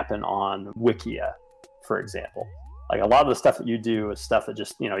going to happen on Wikia, for example. Like a lot of the stuff that you do is stuff that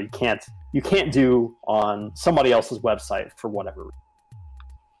just, you know, you can't do on somebody else's website for whatever reason.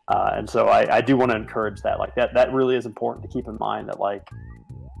 And so I do want to encourage that. Like that really is important to keep in mind, that like,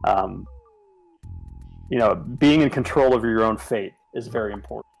 you know, being in control of your own fate is very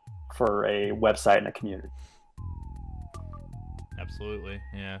important for a website and a community. Absolutely,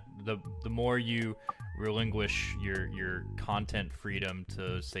 yeah. The more you relinquish your content freedom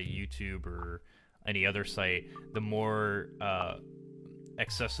to, say, YouTube or any other site, the more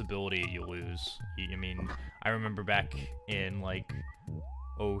accessibility you lose. I mean, I remember back in like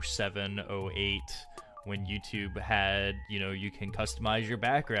 07, 08, when YouTube had, you know, you can customize your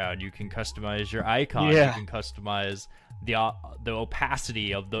background, you can customize your icon, you can customize the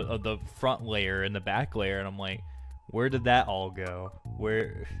opacity of the front layer and the back layer, and I'm like, where did that all go?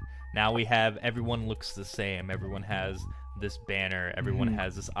 Where now we have, everyone looks the same, everyone has this banner, everyone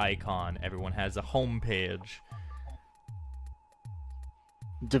has this icon, everyone has a home page.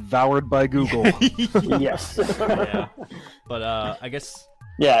 Devoured by Google. Yes. Yeah. But I guess.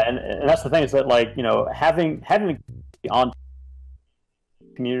 Yeah, and that's the thing, is that, like, you know, having on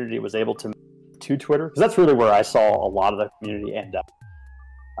community was able to Twitter, because that's really where I saw a lot of the community end up.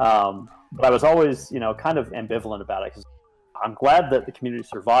 But I was always, you know, kind of ambivalent about it, because I'm glad that the community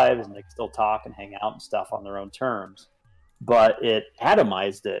survives and they can still talk and hang out and stuff on their own terms. But it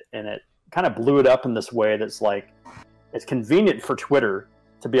atomized it, and it kind of blew it up in this way that's like, it's convenient for Twitter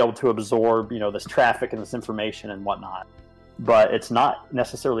to be able to absorb, you know, this traffic and this information and whatnot, but it's not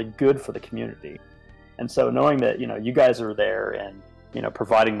necessarily good for the community. And so knowing that, you know, you guys are there and, you know,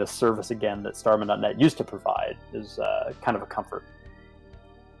 providing this service again that Starman.net used to provide is kind of a comfort.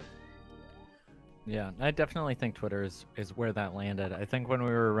 Yeah, I definitely think Twitter is where that landed. I think when we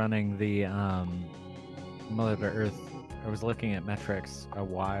were running the Mother to Earth, I was looking at metrics a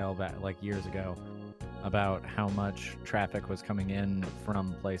while back, like years ago, about how much traffic was coming in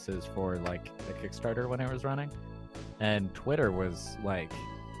from places for like the Kickstarter when it was running. And Twitter was like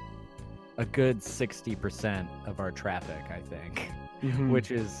a good 60% of our traffic, I think, which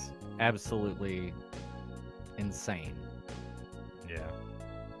is absolutely insane.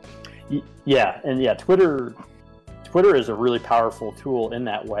 Yeah. Yeah, and yeah, Twitter is a really powerful tool in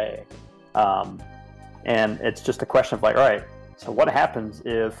that way. And it's just a question of like, all right, so what happens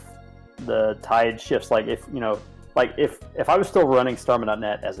if the tide shifts? Like, if, you know, like if I was still running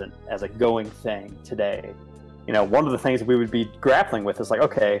Starman.net as a going thing today, you know, one of the things we would be grappling with is like,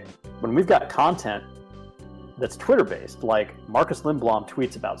 okay, when we've got content that's Twitter-based, like Marcus Lindblom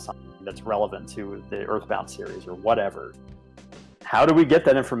tweets about something that's relevant to the Earthbound series or whatever, how do we get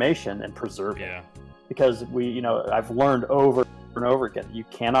that information and preserve it? Because we, you know, I've learned over and over again, you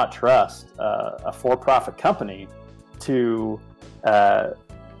cannot trust a for-profit company to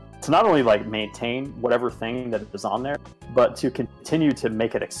not only like maintain whatever thing that is on there, but to continue to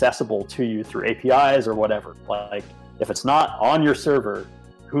make it accessible to you through APIs or whatever. Like, if it's not on your server,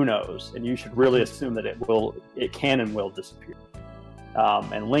 who knows? And you should really assume that it can and will disappear.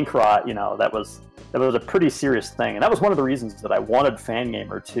 And link rot, you know, that was a pretty serious thing, and that was one of the reasons that I wanted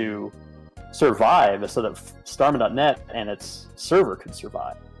Fangamer to survive is so that Starman.net and its server could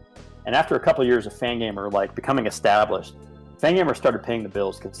survive. And after a couple of years of Fangamer like becoming established, Fangamer started paying the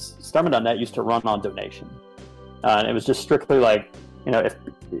bills because Starman.net used to run on donation. And it was just strictly like, you know, if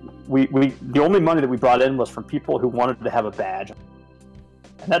the only money that we brought in was from people who wanted to have a badge.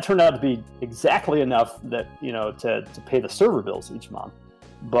 And that turned out to be exactly enough that, you know, to pay the server bills each month.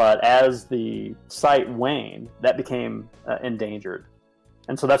 But as the site waned, that became endangered.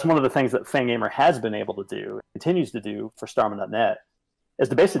 And so that's one of the things that Fangamer has been able to do, continues to do for Starman.net, is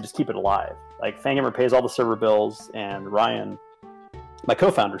to basically just keep it alive. Like, Fangamer pays all the server bills, and Ryan, my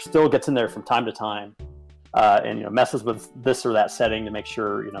co-founder, still gets in there from time to time and, you know, messes with this or that setting to make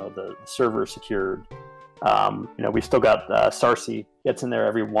sure, you know, the server is secured. You know, we've still got Sarsi gets in there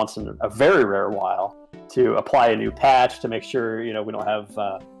every once in a very rare while to apply a new patch to make sure, you know, we don't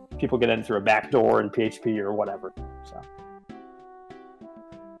have people get in through a back door in PHP or whatever. So.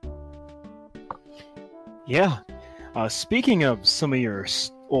 Yeah. Speaking of some of your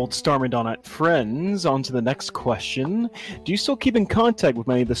old Starman.net friends, on to the next question. Do you still keep in contact with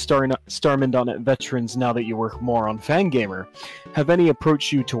many of the Starman.net veterans now that you work more on Fangamer? Have any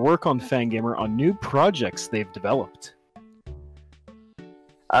approached you to work on Fangamer on new projects they've developed?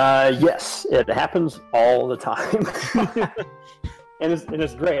 Yes, it happens all the time. and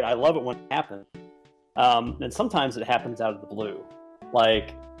it's great. I love it when it happens. And sometimes it happens out of the blue.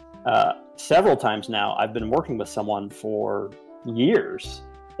 Like, several times now, I've been working with someone for years,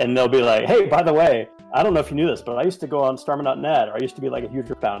 and they'll be like, hey, by the way, I don't know if you knew this, but I used to go on Starman.net, or I used to be like a huge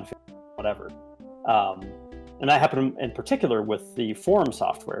Earthbound fan, whatever. And that happened in particular with the forum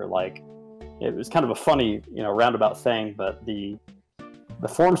software. Like, it was kind of a funny, you know, roundabout thing, but the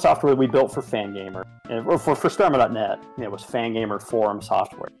forum software we built for Fangamer, or for Starman.net, you know, was Fangamer forum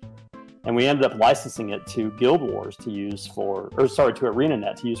software. And we ended up licensing it to Guild Wars to use to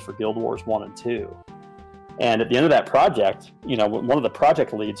ArenaNet to use for Guild Wars 1 and 2. And at the end of that project, you know, one of the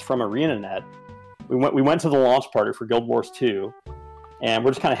project leads from ArenaNet, we went to the launch party for Guild Wars 2, and we're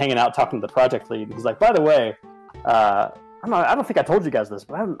just kind of hanging out talking to the project lead. He's like, by the way, I don't think I told you guys this,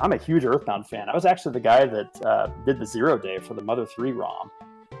 but I'm a huge Earthbound fan. I was actually the guy that did the 0 day for the Mother 3 ROM.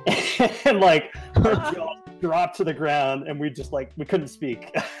 And like, our jaws dropped to the ground, and we just like, we couldn't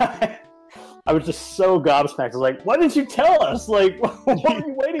speak. I was just so gobsmacked. I was like, why didn't you tell us? Like, what are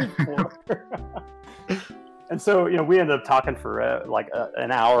you waiting for? And so, you know, we ended up talking for like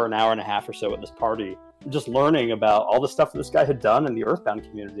an hour and a half or so at this party, just learning about all the stuff that this guy had done in the Earthbound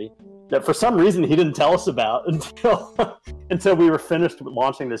community that for some reason he didn't tell us about until we were finished with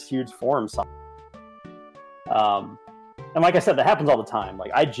launching this huge forum site. And like I said, that happens all the time.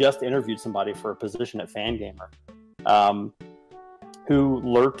 Like, I just interviewed somebody for a position at Fangamer, who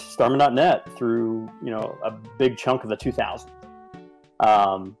lurked Starman.net through, you know, a big chunk of the 2000s.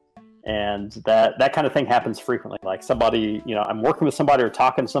 And that kind of thing happens frequently. Like, somebody, you know, I'm working with somebody or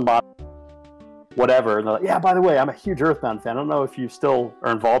talking to somebody, whatever, and they're like, yeah, by the way, I'm a huge Earthbound fan. I don't know if you still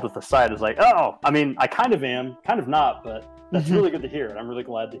are involved with the site. It's like, oh, I mean, I kind of am, kind of not, but that's really good to hear. And I'm really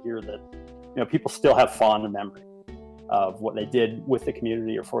glad to hear that, you know, people still have fond memory of what they did with the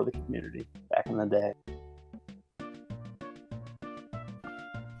community or for the community back in the day.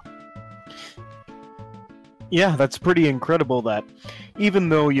 Yeah, that's pretty incredible that even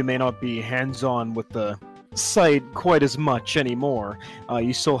though you may not be hands-on with the site quite as much anymore,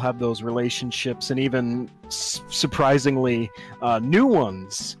 you still have those relationships, and even surprisingly new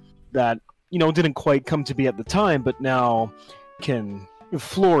ones that, you know, didn't quite come to be at the time, but now can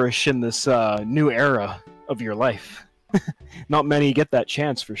flourish in this new era of your life. Not many get that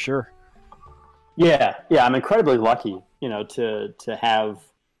chance, for sure. Yeah, I'm incredibly lucky, you know, to have,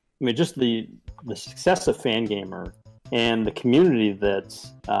 I mean, just the success of Fangamer and the community that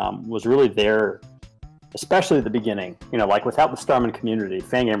was really there, especially at the beginning. You know, like, without the Starman community,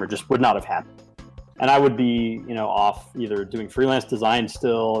 Fangamer just would not have happened. And I would be, you know, off either doing freelance design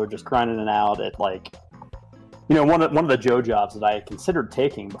still or just grinding it out at, like, you know, one of the Joe jobs that I considered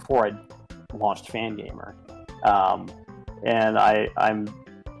taking before I launched Fangamer. And I'm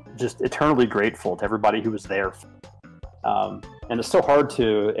just eternally grateful to everybody who was there. And it's so hard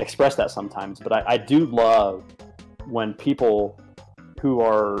to express that sometimes, but I do love when people who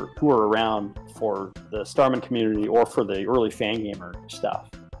are around for the Starman community or for the early Fangamer stuff,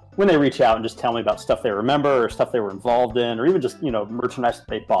 when they reach out and just tell me about stuff they remember or stuff they were involved in, or even just, you know, merchandise that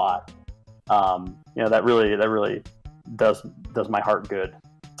they bought. You know, that really does my heart good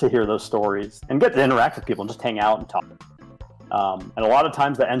to hear those stories and get to interact with people and just hang out and talk. And a lot of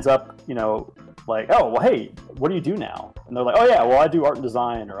times that ends up, you know, like, oh, well, hey, what do you do now? And they're like, oh yeah, well, I do art and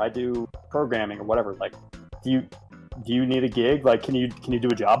design, or I do programming, or whatever. Like, do do you need a gig? Like, can you do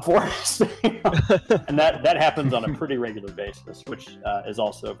a job for us? And that happens on a pretty regular basis, which is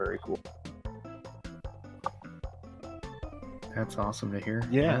also very cool. That's awesome to hear.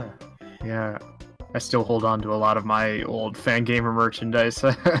 Yeah. I still hold on to a lot of my old Fangamer merchandise.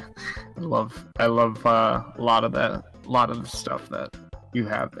 I love a lot of the stuff that you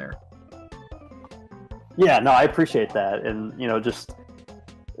have there. Yeah, no, I appreciate that, and just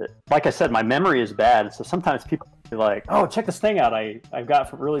like I said, my memory is bad, so sometimes people are like, "Oh, check this thing out! I've got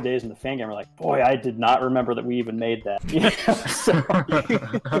from early days in the Fangamer." Like, boy, I did not remember that we even made that.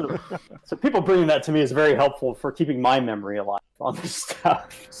 So people bringing that to me is very helpful for keeping my memory alive on this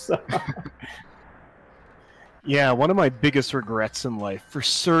stuff. So. Yeah, one of my biggest regrets in life, for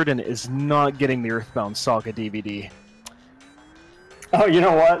certain, is not getting the Earthbound Saga DVD. Oh, you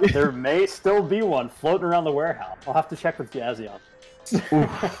know what? There may still be one floating around the warehouse. I'll have to check with Jazzy on.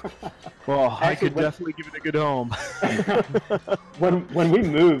 Well, I could definitely give it a good home. when we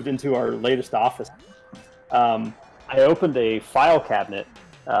moved into our latest office, I opened a file cabinet,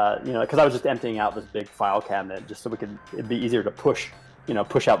 because I was just emptying out this big file cabinet just so it'd be easier to push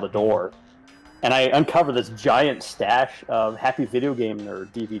out the door. And I uncovered this giant stash of Happy Video Game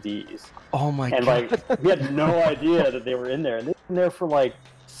Nerd DVDs. Oh my god! And we had no idea that they were in there, and they've been there for like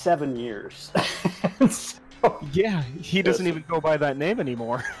 7 years. Yeah, he doesn't even go by that name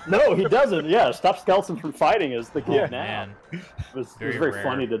anymore. No, he doesn't. Yeah, Stop Skeleton from Fighting is the kid now. Man. It was very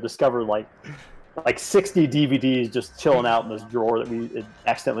funny to discover like 60 DVDs just chilling out in this drawer that we had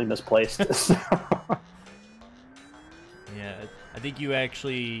accidentally misplaced. Yeah, I think you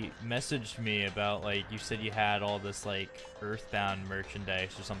actually messaged me about, like, you said you had all this, like, Earthbound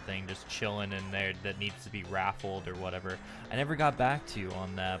merchandise or something just chilling in there that needs to be raffled or whatever. I never got back to you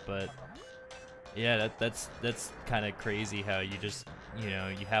on that, but yeah, that's kind of crazy how you just,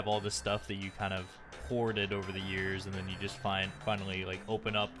 you have all this stuff that you kind of hoarded over the years, and then you just finally, like,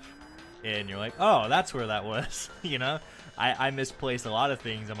 open up and you're like, oh, that's where that was. I misplaced a lot of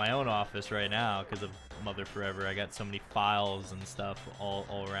things in my own office right now because of Mother Forever. I got so many files and stuff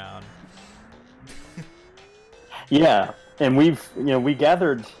all around. Yeah, and we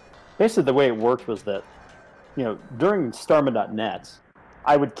gathered. Basically, the way it worked was that, during Starman.net,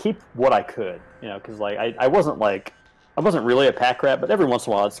 I would keep what I could, because like I wasn't really a pack rat, but every once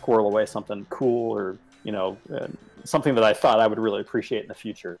in a while I'd squirrel away something cool or something that I thought I would really appreciate in the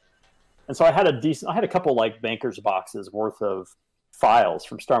future. And so I had a couple like bankers boxes worth of files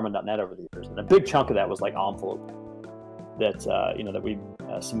from Starman.net over the years, and a big chunk of that was like envelope that we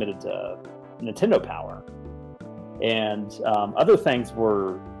submitted to Nintendo Power, and other things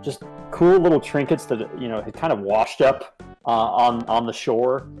were just cool little trinkets that had kind of washed up on the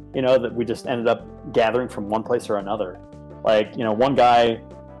shore, that we just ended up gathering from one place or another. Like one guy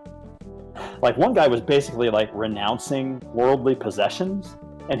was basically like renouncing worldly possessions,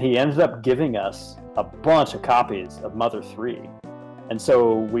 and he ended up giving us a bunch of copies of Mother 3. And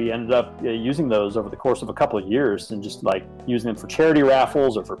so we ended up using those over the course of a couple of years, and just like using them for charity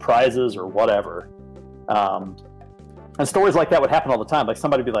raffles or for prizes or whatever. And stories like that would happen all the time. Like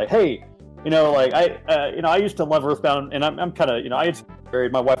somebody would be like, "Hey, I used to love Earthbound, and I'm kind of, I had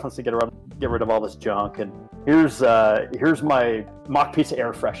married. My wife wants to get rid of all this junk, and here's my mock pizza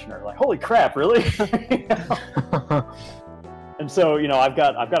air freshener." Like, holy crap, really? And so I've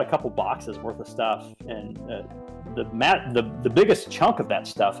got a couple boxes worth of stuff, and the biggest chunk of that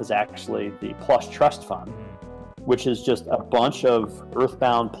stuff is actually the Plush Trust Fund, which is just a bunch of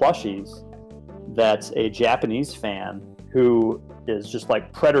Earthbound plushies that's a Japanese fan who is just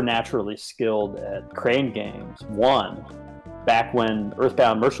like preternaturally skilled at crane games won back when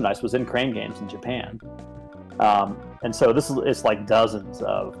Earthbound merchandise was in crane games in Japan. And so it's like dozens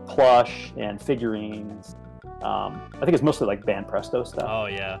of plush and figurines. I think it's mostly like Band Presto stuff. Oh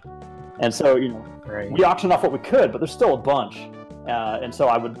yeah. And so Right. we auctioned off what we could, but there's still a bunch. And so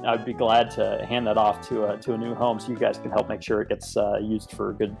I would be glad to hand that off to a new home, so you guys can help make sure it gets used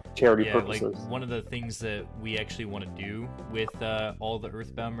for good charity purposes. Like one of the things that we actually want to do with all the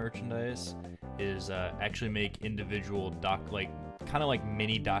Earthbound merchandise is actually make individual kind of like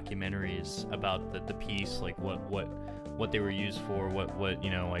mini documentaries about the piece, like what they were used for, what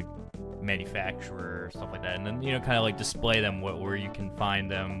like manufacturer or stuff like that, and then kind of like display them where you can find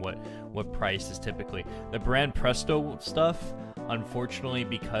them, what price is typically. The Brand Presto stuff, unfortunately,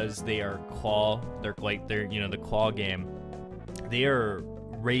 because they're the claw game, they are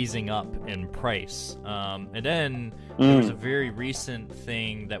raising up in price. And then there was a very recent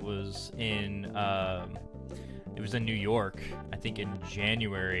thing that was in it was in New York, I think in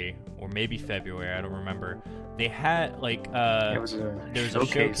January or maybe February, I don't remember. They had like there was a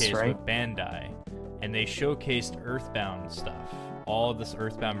showcase right? with Bandai, and they showcased Earthbound stuff, all of this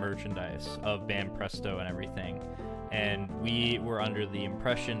Earthbound merchandise of Band Presto and everything. And we were under the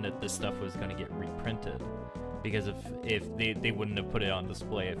impression that this stuff was going to get reprinted, because if they wouldn't have put it on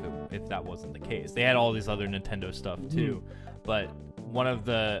display if that wasn't the case. They had all these other Nintendo stuff too, but one of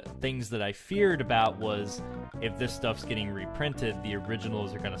the things that I feared about was if this stuff's getting reprinted, the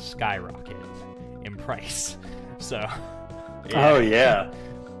originals are going to skyrocket in price. So yeah. Oh yeah.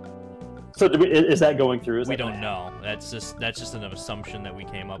 So is that going through? We don't know. That's just an assumption that we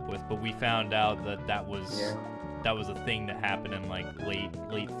came up with, but we found out that was a thing that happened in like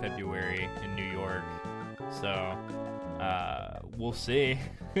late February in New York. So we'll see.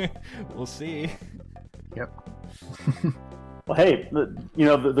 We'll see. Yep. Well, hey,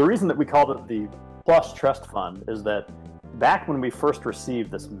 the reason that we called it the Plus Trust Fund is that back when we first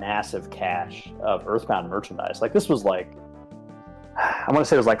received this massive cache of Earthbound merchandise, like this was like, I want to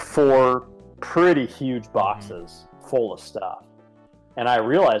say it was like 4 pretty huge boxes full of stuff. And I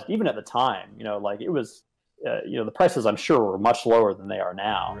realized even at the time, like it was, the prices I'm sure were much lower than they are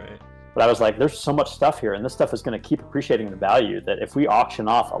now. Right. But I was like, there's so much stuff here, and this stuff is going to keep appreciating the value that if we auction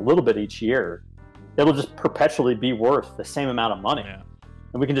off a little bit each year, it'll just perpetually be worth the same amount of money. Yeah.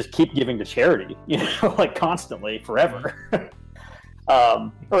 And we can just keep giving to charity, like constantly, forever.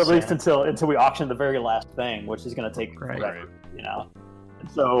 Or at least until we auction the very last thing, which is going to take forever,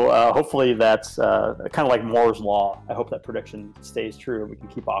 And so hopefully that's kind of like Moore's Law. I hope that prediction stays true. We can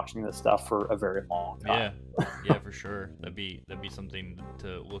keep auctioning this stuff for a very long time. Yeah, for sure. That'd be something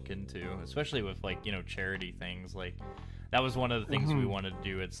to look into, especially with like charity things. Like that was one of the things we wanted to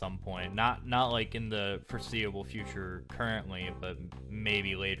do at some point. Not like in the foreseeable future currently, but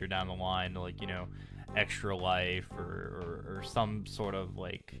maybe later down the line, like Extra Life or some sort of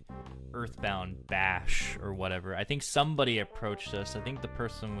like Earthbound bash or whatever. I think somebody approached us. I think the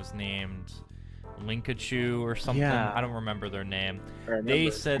person was named Linkachu or something. Yeah. I don't remember their name. They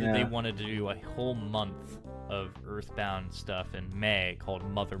said that they wanted to do a whole month of Earthbound stuff in May called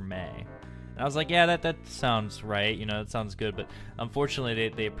Mother May. And I was like, yeah, that sounds right. That sounds good. But unfortunately,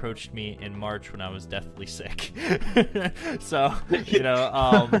 they approached me in March when I was deathly sick. So,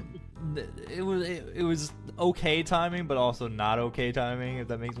 it was okay timing, but also not okay timing, if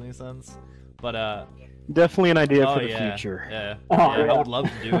that makes any sense. But definitely an idea for the future. Yeah. I would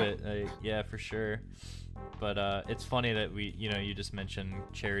love to do it. Yeah, for sure. But it's funny that you just mentioned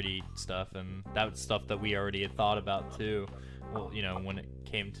charity stuff, and that's stuff that we already had thought about too. Well, when it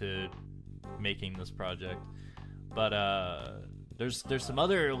came to making this project. But there's some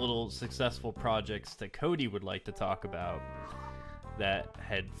other little successful projects that Cody would like to talk about that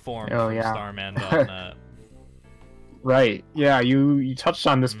had formed from Starman.net. Right. Yeah, you touched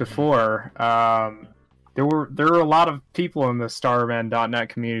on this before. There were a lot of people in the Starman.net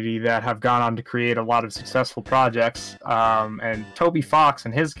community that have gone on to create a lot of successful projects, and Toby Fox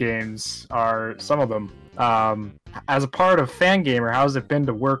and his games are some of them. As a part of Fangamer, how's it been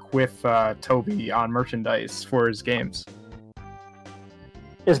to work with Toby on merchandise for his games?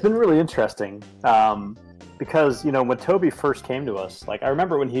 It's been really interesting. Because when Toby first came to us, like I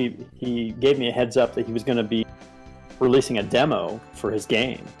remember when he gave me a heads up that he was going to be releasing a demo for his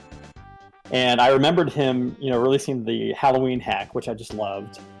game, and I remembered him releasing the Halloween hack, which I just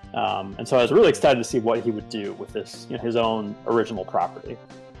loved, and so I was really excited to see what he would do with this his own original property.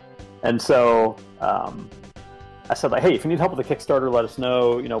 And so I said, like, hey, if you need help with the Kickstarter, let us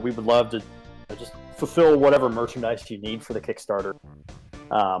know. We would love to just fulfill whatever merchandise you need for the Kickstarter.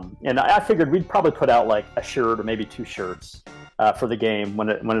 And I figured we'd probably put out like a shirt or maybe 2 shirts for the game when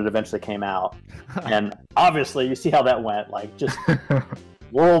it eventually came out. And obviously, you see how that went, like just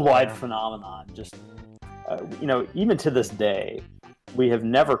worldwide phenomenon. Just even to this day, we have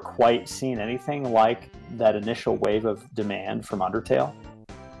never quite seen anything like that initial wave of demand from Undertale.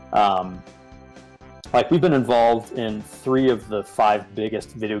 Like we've been involved in 3 of the 5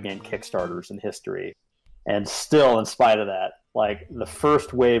 biggest video game Kickstarters in history, and still, in spite of that, like the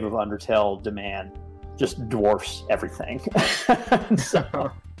first wave of Undertale demand just dwarfs everything. So,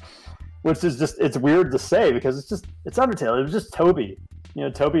 which is just, it's weird to say because it's Undertale. It was just Toby,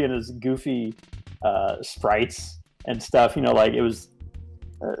 Toby and his goofy sprites and stuff. Like it was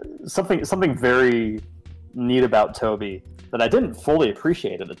something very neat about Toby that I didn't fully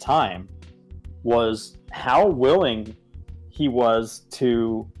appreciate at the time was how willing he was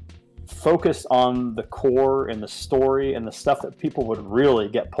to focus on the core and the story and the stuff that people would really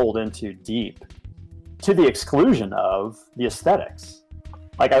get pulled into deep, to the exclusion of the aesthetics.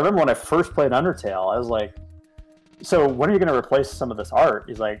 Like I remember when I first played Undertale, I was like, so when are you going to replace some of this art?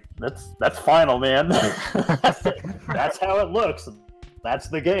 He's like, that's final, man. That's how it looks. that's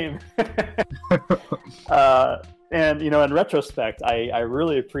the game. And in retrospect, I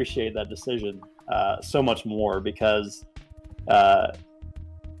really appreciate that decision so much more because I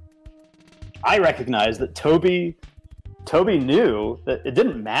recognize that Toby knew that it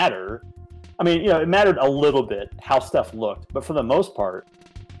didn't matter. I mean, it mattered a little bit how stuff looked, but for the most part,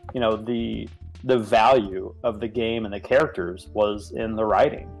 the value of the game and the characters was in the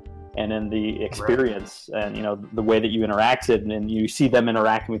writing and in the experience, right. And the way that you interacted and you see them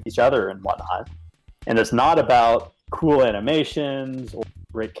interacting with each other and whatnot. And it's not about cool animations or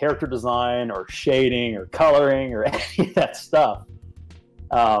great character design or shading or coloring or any of that stuff.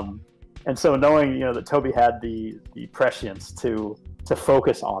 And so knowing that Toby had the prescience to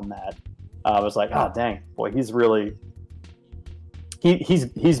focus on that, I was like, oh dang, boy, he's really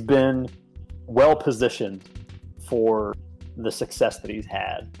he's been well positioned for the success that he's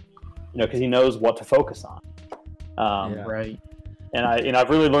had, because he knows what to focus on. Right. And I've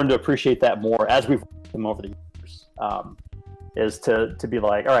really learned to appreciate that more as we've worked with him over the years. Is to be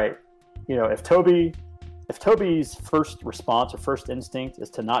like, all right, if Toby's first response or first instinct is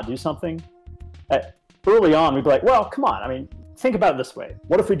to not do something, early on we'd be like, well, come on, I mean, think about it this way.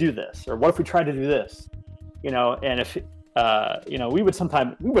 What if we do this? Or what if we try to do this? And if we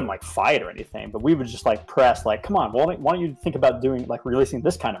wouldn't like fight or anything, but we would just like press, like, come on, why don't you think about doing, like, releasing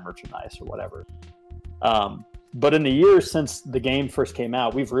this kind of merchandise or whatever. But in the years since the game first came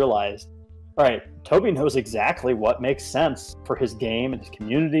out, we've realized, all right, Toby knows exactly what makes sense for his game and his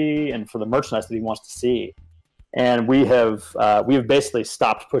community and for the merchandise that he wants to see. And we have basically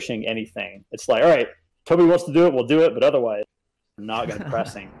stopped pushing anything. It's like, all right, Toby wants to do it, we'll do it, but otherwise, I'm not going to be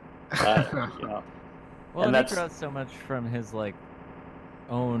pressing. Well, and he draws so much from his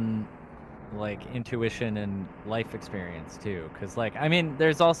own intuition and life experience too. Because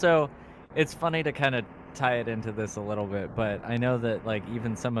there's also, it's funny to kind of tie it into this a little bit, but I know that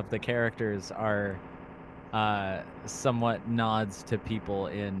even some of the characters are somewhat nods to people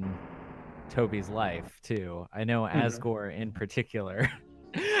in Toby's life too. I know Asgore in particular.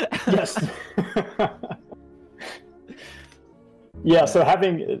 Yes. Yeah, so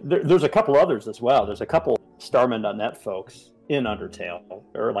there's a couple others as well. There's a couple Starman.net folks in Undertale,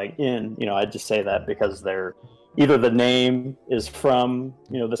 or I'd just say that because they're either the name is from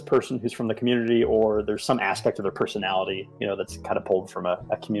this person who's from the community, or there's some aspect of their personality that's kind of pulled from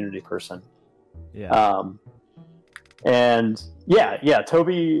a community person. Yeah. And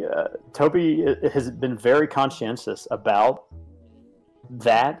Toby has been very conscientious about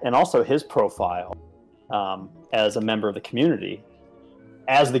that, and also his profile as a member of the community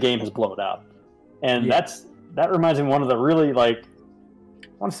as the game has blown up. And that reminds me of one of the really I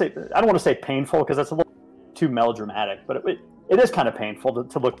don't want to say painful, because that's a little too melodramatic, but it is kind of painful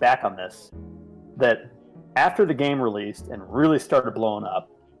to look back on this, that after the game released and really started blowing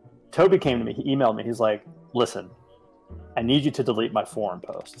up, Toby came to me, he emailed me, he's like, listen, I need you to delete my forum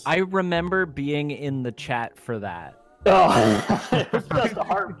posts. I remember being in the chat for that. Oh, it was just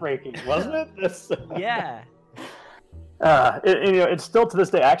heartbreaking, wasn't it? Yeah. It's still to this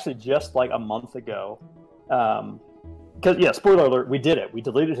day, actually just a month ago, because spoiler alert, we did it. We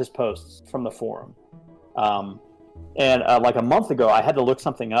deleted his posts from the forum. And a month ago, I had to look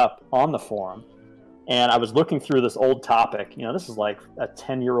something up on the forum, and I was looking through this old topic. This is a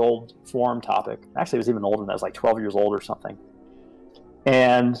 10-year-old forum topic. Actually, it was even older than that. It was 12 years old or something.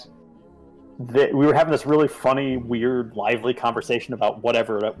 And we were having this really funny, weird, lively conversation about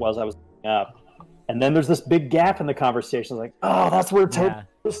whatever it was I was looking up. And then there's this big gap in the conversation. I was like, oh, that's where Toby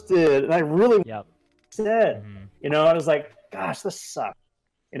posted. And I really said, I was like, gosh, this sucks.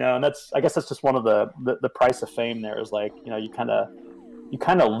 And I guess that's just one of the price of fame there is you kind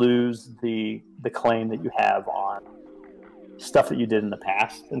of lose the claim that you have on stuff that you did in the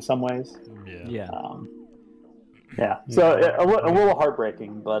past in some ways. Yeah. So a little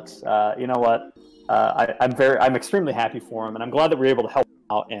heartbreaking, but you know what? I'm extremely happy for him, and I'm glad that we were able to help him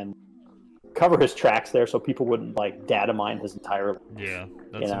out and cover his tracks there, so people wouldn't data mine his entire life. Yeah,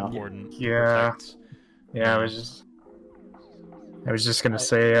 that's important. Yeah. Yeah, I was just going to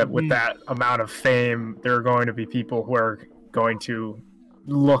say, with that amount of fame, there are going to be people who are going to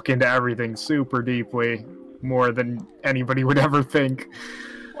look into everything super deeply, more than anybody would ever think.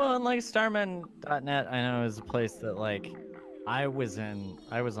 Well, and Starman.net, I know, is a place that I was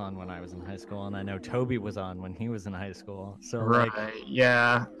on when I was in high school, and I know Toby was on when he was in high school. So right,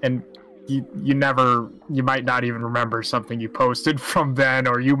 yeah, and you might not even remember something you posted from then,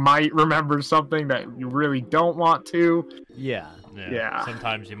 or you might remember something that you really don't want to. Yeah.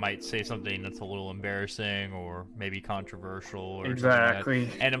 Sometimes you might say something that's a little embarrassing or maybe controversial or exactly. something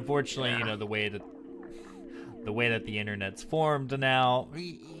like that. And unfortunately, the way that the way that the internet's formed now,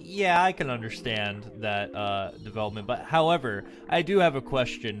 yeah, I can understand that development. But however, I do have a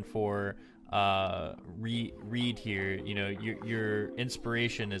question for Reid here. You know, your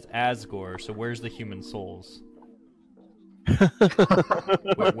inspiration is Asgore, so where's the human souls?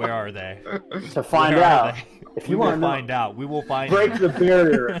 where are they? To find out. If you want to find out, we will find break the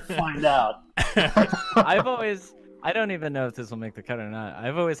barrier and find out. I don't even know if this will make the cut or not.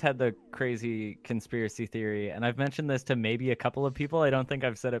 I've always had the crazy conspiracy theory, and I've mentioned this to maybe a couple of people. I don't think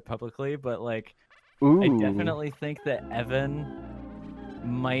I've said it publicly, but like, Ooh. I definitely think that Evan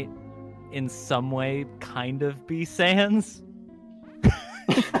might, in some way, kind of be Sans.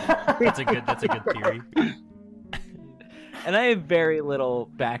 That's a good theory. And I have very little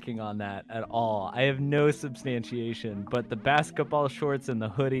backing on that at all. I have no substantiation, but the basketball shorts and the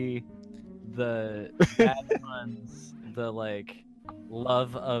hoodie, the bad ones, the like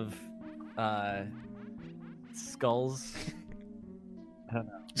love of skulls. I don't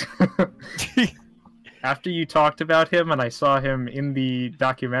know. After you talked about him and I saw him in the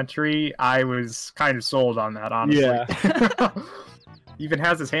documentary, I was kind of sold on that, honestly. Yeah. Even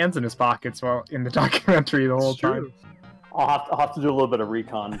has his hands in his pockets while in the documentary the whole time. I'll have to do a little bit of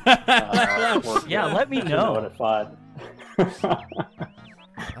recon. Yeah, let me know. What it find.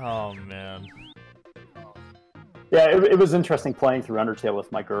 Oh man. Yeah, it was interesting playing through Undertale with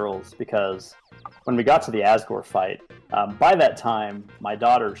my girls because when we got to the Asgore fight, by that time, my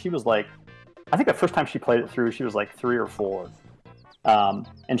daughter, she was like, I think the first time she played it through, she was like 3 or 4.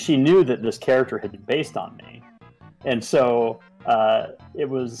 And she knew that this character had been based on me. And so it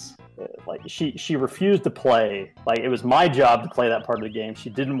was like she refused to play. Like, it was my job to play that part of the game. She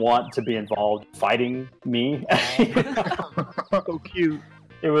didn't want to be involved fighting me. So cute.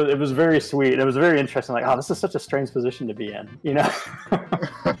 It was very sweet. It was very interesting. Like, oh, this is such a strange position to be in, you know?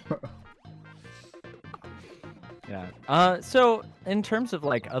 Yeah. So in terms of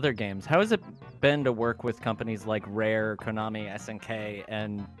like other games, how has it been to work with companies like Rare, Konami, SNK,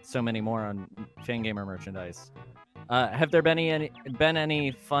 and so many more on Fangamer merchandise? Have there been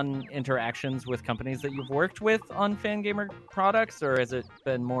any fun interactions with companies that you've worked with on Fangamer products, or has it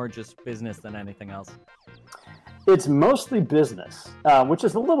been more just business than anything else? It's mostly business, which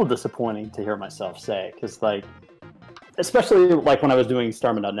is a little disappointing to hear myself say, because like, especially like when I was doing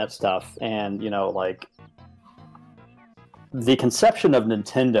Starman.net stuff, and you know, like the conception of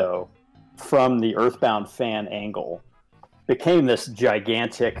Nintendo from the Earthbound fan angle became this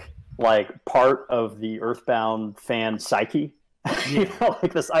gigantic like part of the Earthbound fan psyche. You know,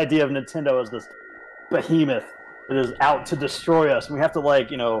 like this idea of Nintendo as this behemoth that is out to destroy us, and we have to, like,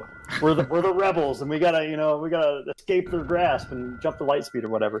 you know, we're the rebels, and we gotta escape their grasp and jump to light speed or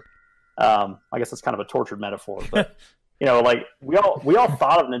whatever. I guess that's kind of a tortured metaphor, but you know, like we all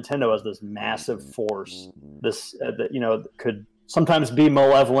thought of Nintendo as this massive force, this that, you know, could sometimes be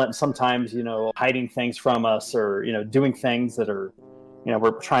malevolent, sometimes, you know, hiding things from us, or, you know, doing things that are, you know,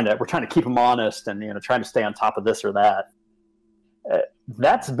 we're trying to keep them honest, and, you know, trying to stay on top of this or that.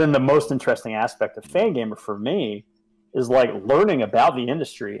 That's been the most interesting aspect of Fangamer for me, is like learning about the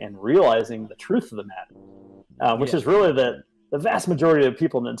industry and realizing the truth of the matter, which is really that the vast majority of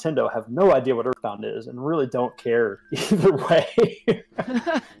people in Nintendo have no idea what Earthbound is and really don't care either way.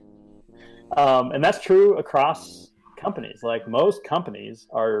 And that's true across companies. Like, most companies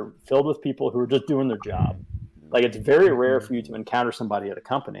are filled with people who are just doing their job. Like, it's very rare for you to encounter somebody at a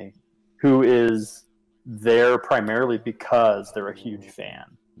company who is there primarily because they're a huge fan.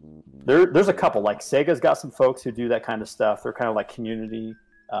 There's a couple, like Sega's got some folks who do that kind of stuff. They're kind of like community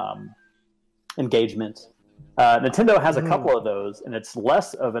engagement. Nintendo has a couple of those, and it's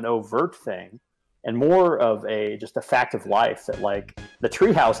less of an overt thing and more of just a fact of life, that like the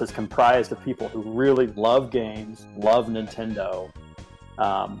treehouse is comprised of people who really love games, love Nintendo,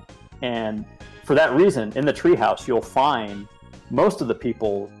 and for that reason, in the treehouse, you'll find most of the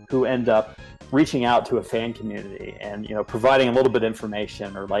people who end up reaching out to a fan community and, you know, providing a little bit of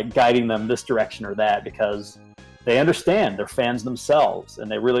information or like guiding them this direction or that, because they understand they're fans themselves and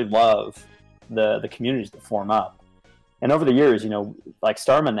they really love the communities that form up. And over the years, you know, like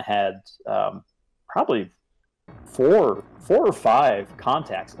Starman had probably four or five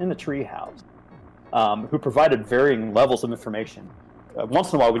contacts in the treehouse who provided varying levels of information.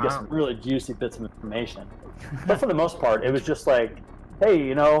 Once in a while, we get some really juicy bits of information, but for the most part, it was just like, hey,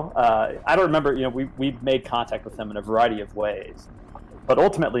 you know, I don't remember, you know, we made contact with them in a variety of ways, but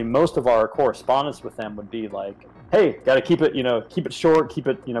ultimately, most of our correspondence with them would be like, hey, got to keep it short, keep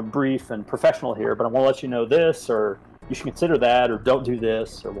it, you know, brief and professional here, but I want to let you know this, or you should consider that, or don't do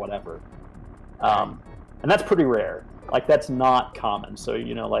this, or whatever. And that's pretty rare. Like, that's not common. So,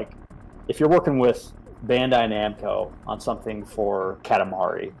 you know, like, if you're working with Bandai Namco on something for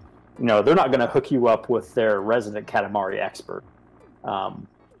Katamari, they're not going to hook you up with their resident Katamari expert.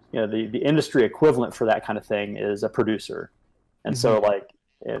 The industry equivalent for that kind of thing is a producer. And so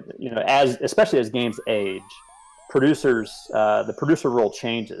especially as games age, the producer role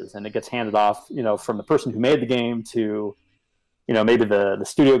changes, and it gets handed off, from the person who made the game to, maybe the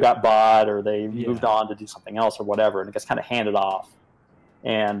studio got bought, or they moved on to do something else or whatever, and it gets kind of handed off.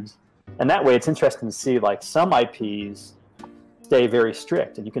 And that way it's interesting to see, like, some IPs stay very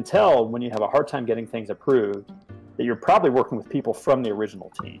strict, and you can tell when you have a hard time getting things approved that you're probably working with people from the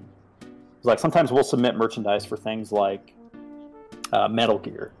original team. It's like sometimes we'll submit merchandise for things like Metal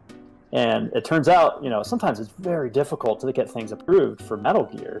Gear, and it turns out sometimes it's very difficult to get things approved for Metal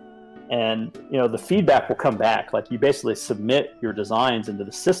Gear, and the feedback will come back. Like, you basically submit your designs into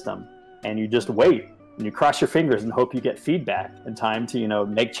the system, and you just wait and you cross your fingers and hope you get feedback in time to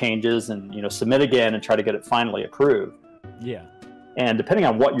make changes and submit again and try to get it finally approved. Yeah. And depending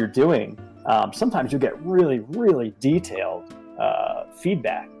on what you're doing, sometimes you get really, really detailed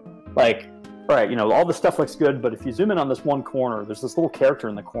feedback. Like, all right, all this stuff looks good, but if you zoom in on this one corner, there's this little character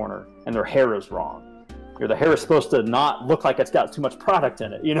in the corner, and their hair is wrong. The hair is supposed to not look like it's got too much product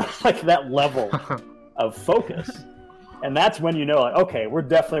in it, like that level of focus. And that's when like, okay, we're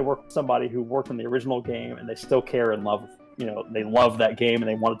definitely working with somebody who worked in the original game, and they still care and love, they love that game, and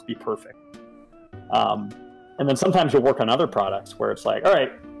they want it to be perfect. And then sometimes you'll work on other products where it's like, all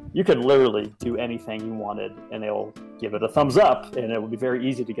right, you could literally do anything you wanted, and they'll give it a thumbs up, and it will be very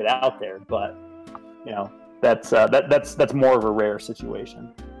easy to get out there. But that's more of a rare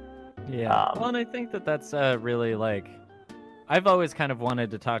situation. Yeah. Well, and I think that's really, like, I've always kind of wanted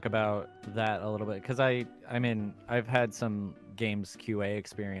to talk about that a little bit, because I've had some games QA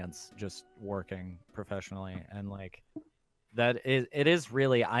experience just working professionally, and like it is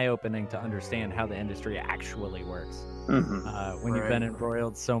really eye-opening to understand how the industry actually works. When you've been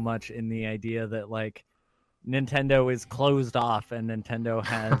embroiled so much in the idea that, like, Nintendo is closed off, and Nintendo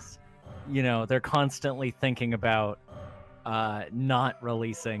has they're constantly thinking about not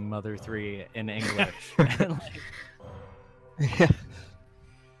releasing Mother 3 in English.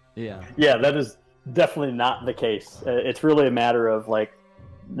 Yeah, that is definitely not the case. It's really a matter of, like,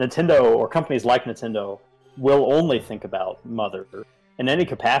 Nintendo, or companies like Nintendo, will only think about Mother in any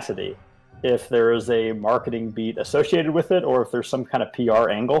capacity if there is a marketing beat associated with it, or if there's some kind of PR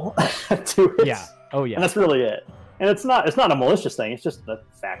angle to it. Yeah. Oh yeah. And that's really it. And it's not a malicious thing. It's just the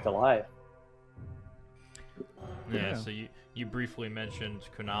fact of life. Yeah. So you briefly mentioned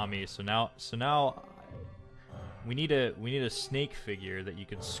Konami. So now we need a snake figure that you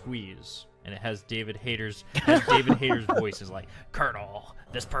can squeeze, and it has David Hayter's voice is like, "Colonel,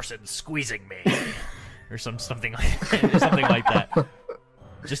 this person's squeezing me," or something like that.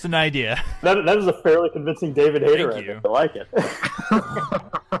 Just an idea. That is a fairly convincing David Hayter. Thank you. I like it.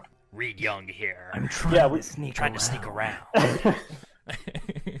 Reid Young here. I'm trying to sneak around.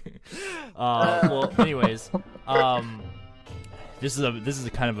 Well, anyways, this is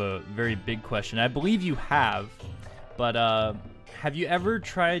a kind of a very big question. I believe you have, but have you ever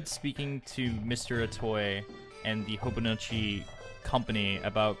tried speaking to Mr. Atoy and the Hobonichi company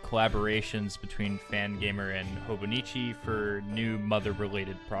about collaborations between Fangamer and Hobonichi for new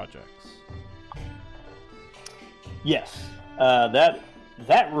Mother-related projects? Yes,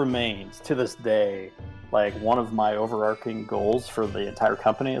 that remains to this day, like, one of my overarching goals for the entire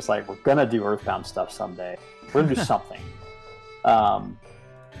company. Is like, we're gonna do Earthbound stuff someday. We're gonna do something.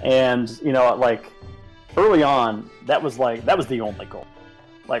 And like, early on, that was the only goal.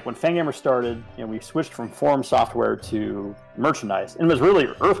 Like, when Fangamer started, we switched from forum software to merchandise, and it was really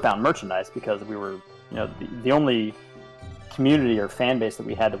Earthbound merchandise, because we were, the only community or fan base that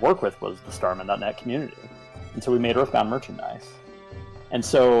we had to work with was the Starman.net community, and so we made Earthbound merchandise. And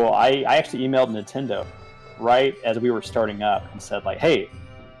so I actually emailed Nintendo right as we were starting up and said, like, hey,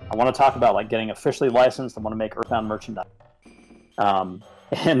 I want to talk about, like, getting officially licensed. I want to make Earthbound merchandise. And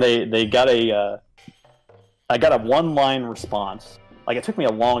they got I got a one-line response. Like, it took me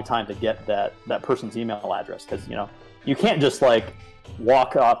a long time to get that person's email address, because you can't just, like,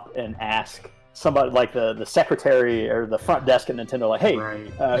 walk up and ask somebody, like the secretary or the front desk at Nintendo, like, hey,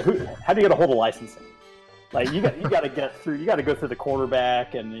 how do you get a hold of licensing? Like, you got to go through the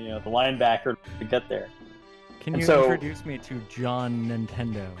quarterback and the linebacker to get there. Can you introduce me to John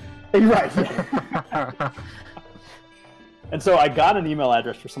Nintendo? Right. Yeah. And so I got an email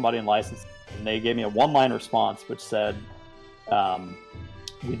address for somebody in licensing, and they gave me a one-line response which said,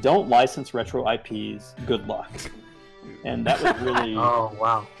 "We don't license retro IPs. Good luck." And that was really. Oh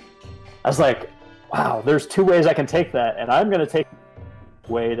wow. I was like, wow, there's two ways I can take that, and I'm going to take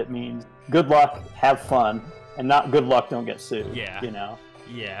a way that means good luck, have fun, and not good luck, don't get sued. Yeah. You know.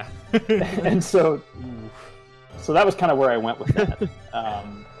 Yeah. And so that was kind of where I went with that.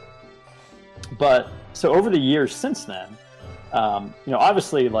 But so over the years since then,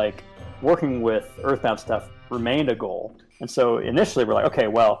 obviously, like, working with Earthbound stuff remained a goal. And so initially we're like, okay,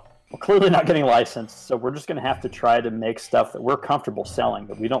 well, we're clearly not getting licensed, so we're just going to have to try to make stuff that we're comfortable selling,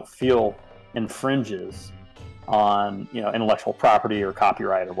 that we don't feel infringes on, intellectual property or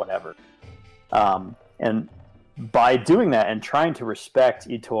copyright or whatever. And by doing that and trying to respect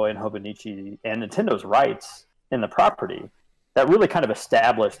Itoy and Hobonichi and Nintendo's rights in the property, that really kind of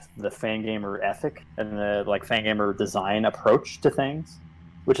established the Fangamer ethic and the Fangamer design approach to things,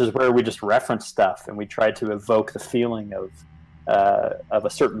 which is where we just reference stuff and we try to evoke the feeling of a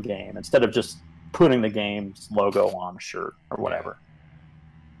certain game instead of just putting the game's logo on a shirt or whatever.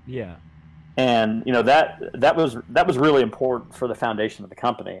 Yeah. And that was really important for the foundation of the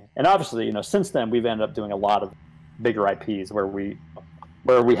company. And obviously, since then we've ended up doing a lot of bigger IPs where we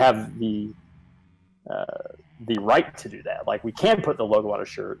have the right to do that. Like, we can put the logo on a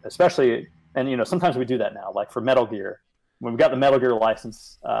shirt, especially, and sometimes we do that now. Like for Metal Gear, when we got the Metal Gear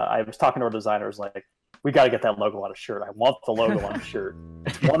license, I was talking to our designers, like, we got to get that logo on a shirt. I want the logo on a shirt.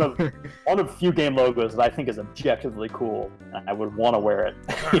 It's one of few game logos that I think is objectively cool, and I would want to wear it.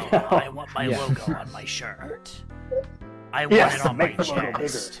 Colonel, I want my logo on my shirt. I want it on my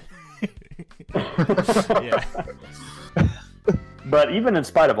chest. Yeah. But even in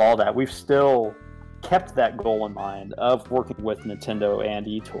spite of all that, we've still kept that goal in mind of working with Nintendo and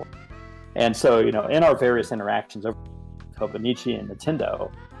Itoy. And so, in our various interactions over Hobonichi and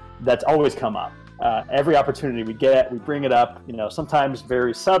Nintendo, that's always come up. Every opportunity we get, we bring it up, sometimes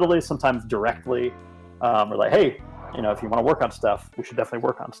very subtly, sometimes directly. We're like, hey, if you want to work on stuff, we should definitely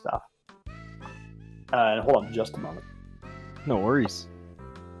work on stuff. And hold on just a moment. No worries.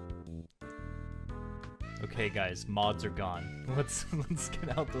 Okay, guys, mods are gone. Let's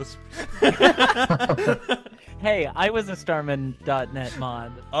get out those. Hey, I was a Starman.net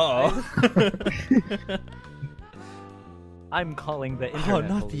mod. Uh-oh. I'm calling the internet. Oh,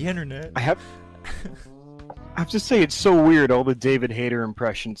 not police. the internet. I have to say, it's so weird, all the David Hayter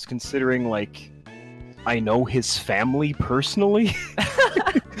impressions, considering, like, I know his family personally.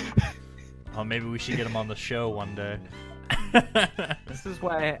 Oh, maybe we should get him on the show one day. This is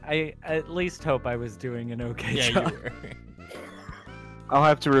why I at least hope I was doing an okay Yeah, job. you were. I'll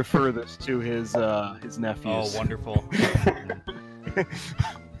have to refer this to his nephews. Oh, wonderful.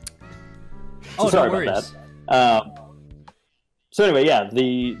 So sorry about that. So anyway, yeah,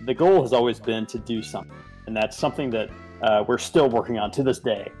 the goal has always been to do something, and that's something that we're still working on to this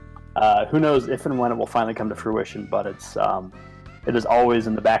day. Who knows if and when it will finally come to fruition, but it is always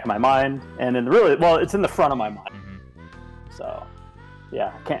in the back of my mind, and it's in the front of my mind. Mm-hmm. So,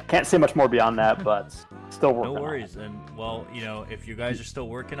 yeah, can't say much more beyond that, but still working. No worries, on it. and well, if you guys are still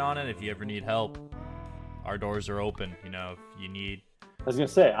working on it, if you ever need help, our doors are open. If you need. I was gonna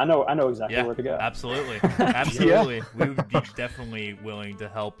say, I know exactly where to go. Absolutely, absolutely. We would be definitely willing to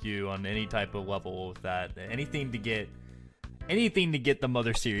help you on any type of level with that. Anything to get the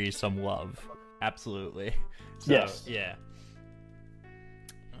Mother series some love. Absolutely. So, Yes. Yeah.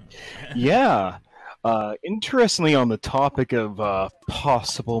 Yeah. Interestingly, on the topic of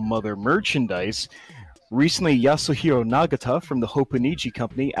possible Mother merchandise, recently Yasuhiro Nagata from the Hobonichi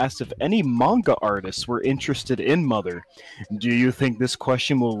company asked if any manga artists were interested in Mother. Do you think this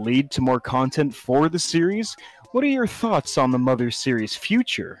question will lead to more content for the series? What are your thoughts on the Mother series'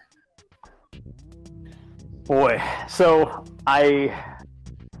 future? Boy, so I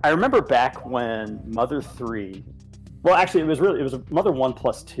remember back when Mother 3, well, actually it was Mother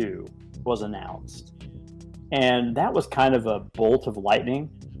 1+2 was announced, and that was kind of a bolt of lightning,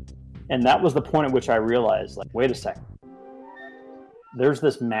 and that was the point at which I realized, like, wait a second, there's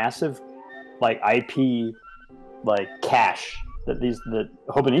this massive, like, IP, like, cache that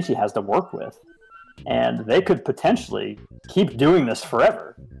Hobonichi has to work with, and they could potentially keep doing this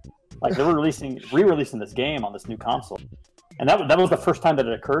forever. Like, they were re-releasing this game on this new console, and that was the first time that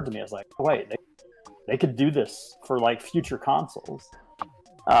it occurred to me. I was like, oh, wait, they could do this for, like, future consoles.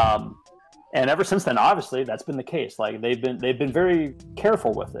 And ever since then, obviously, that's been the case. Like, they've been very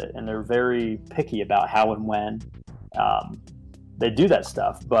careful with it, and they're very picky about how and when they do that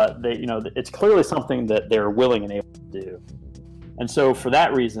stuff. But it's clearly something that they're willing and able to do. And so, for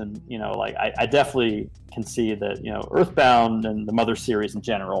that reason, I definitely can see that Earthbound and the Mother series in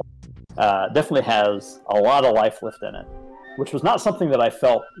general definitely has a lot of life left in it, which was not something that I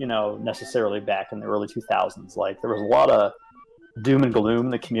felt necessarily back in the early 2000s. Like, there was a lot of doom and gloom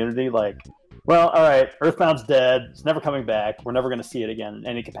in the community, like, well, all right, Earthbound's dead, it's never coming back, we're never going to see it again in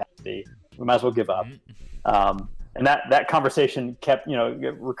any capacity. We might as well give up. And that conversation kept,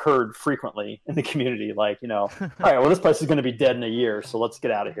 recurred frequently in the community. Like, all right, well, this place is going to be dead in a year, so let's get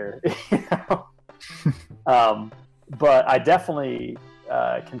out of here. But I definitely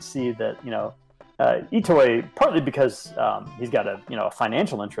can see that, Itoi, partly because he's got a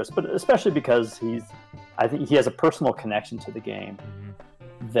financial interest, but especially because I think he has a personal connection to the game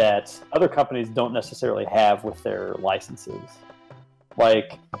that other companies don't necessarily have with their licenses.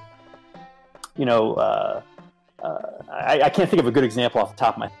 Like, I can't think of a good example off the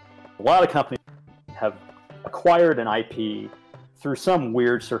top of my head. A lot of companies have acquired an IP through some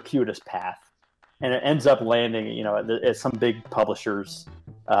weird circuitous path, and it ends up landing, at some big publisher's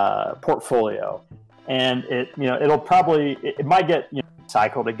portfolio, and it might get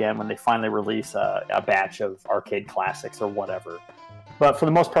cycled again when they finally release a batch of arcade classics or whatever. But for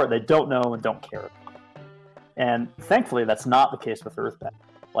the most part, they don't know and don't care. And thankfully, that's not the case with Earthbound.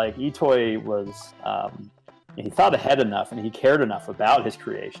 Like, Itoi was, he thought ahead enough and he cared enough about his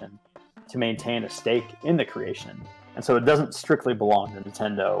creation to maintain a stake in the creation. And so it doesn't strictly belong to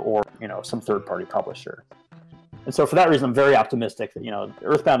Nintendo or, some third-party publisher. And so for that reason, I'm very optimistic that,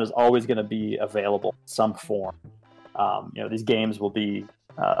 Earthbound is always going to be available in some form. These games will be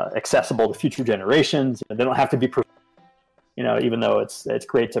accessible to future generations. They don't have to be, even though it's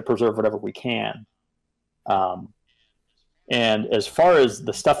great to preserve whatever we can. And as far as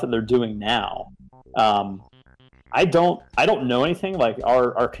the stuff that they're doing now, I don't know anything. Like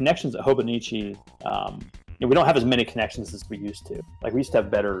our connections at Hobonichi, we don't have as many connections as we used to. Like, we used to have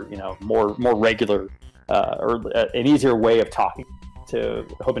better, more regular, or an easier way of talking to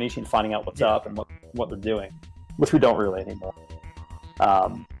Hobonichi and finding out what's up and what they're doing, which we don't really anymore.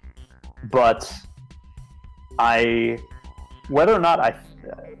 But whether or not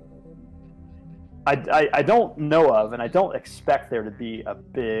I don't know of, and I don't expect there to be a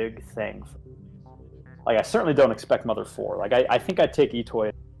big thing. Like, I certainly don't expect Mother 4. Like, I think I'd take Itoi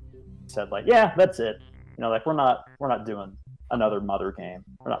and said, like, yeah, that's it. Like, we're not doing another Mother game.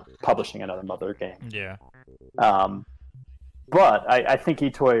 We're not publishing another Mother game. Yeah. But I think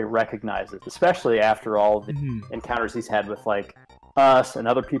Itoi recognizes, especially after all the encounters he's had with, like, us and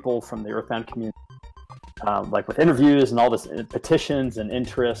other people from the Earthbound community, like with interviews and all this petitions and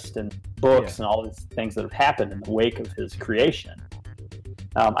interest and books and all these things that have happened in the wake of his creation.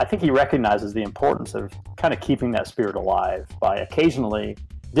 I think he recognizes the importance of kind of keeping that spirit alive by occasionally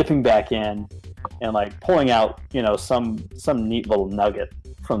dipping back in and, like, pulling out, some neat little nugget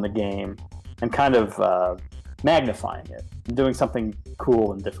from the game and kind of magnifying it and doing something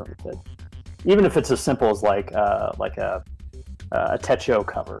cool and different with it. Even if it's as simple as like a Techo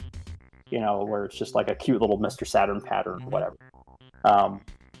cover, where it's just like a cute little Mr. Saturn pattern or whatever.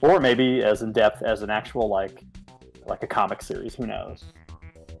 Or maybe as in-depth as an actual, like a comic series, who knows?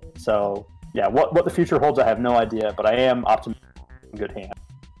 So, yeah, what the future holds, I have no idea, but I am optimistic in good hands,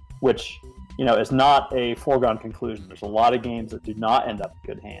 which, is not a foregone conclusion. There's a lot of games that do not end up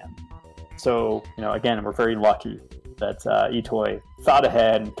in good hands. So, again, we're very lucky that Itoi thought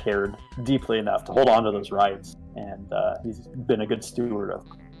ahead and cared deeply enough to hold on to those rights, and he's been a good steward of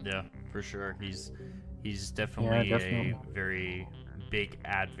them. Yeah, for sure. He's definitely a very big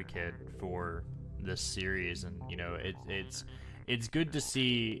advocate for this series, and it's good to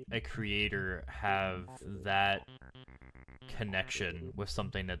see a creator have that connection with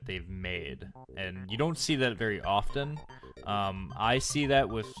something that they've made, and you don't see that very often. I see that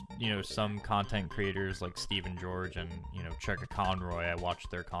with some content creators like Stephen George and Cheka Conroy. I watch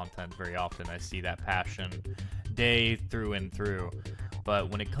their content very often. I see that passion day through and through. But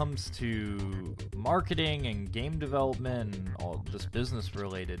when it comes to marketing and game development and all this business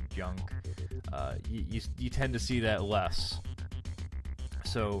related junk, you tend to see that less.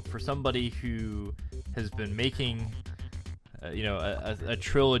 So for somebody who has been making a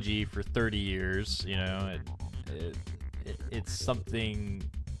trilogy for 30 years, it's something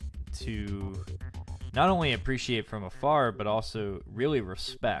to not only appreciate from afar, but also really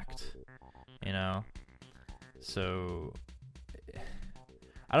respect, So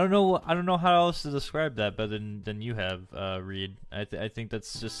I don't know how else to describe that better than you have, Reid. I think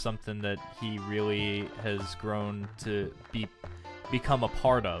that's just something that he really has grown to become a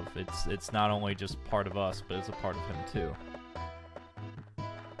part of. It's not only just part of us, but it's a part of him too.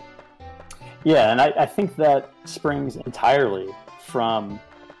 Yeah, and I think that springs entirely from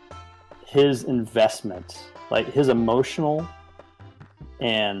his investment, like his emotional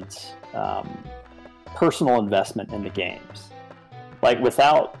and personal investment in the games. Like,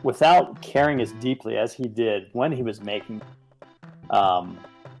 without caring as deeply as he did when he was making, I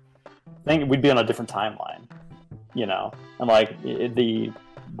think we'd be on a different timeline, And like the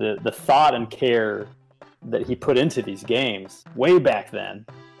the thought and care that he put into these games way back then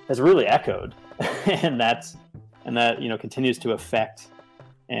has really echoed, and that continues to affect.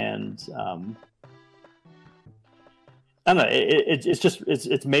 And I don't know.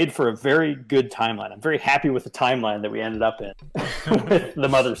 It's made for a very good timeline. I'm very happy with the timeline that we ended up in with the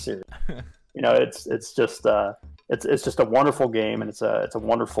Mother series. It's just a wonderful game, and it's a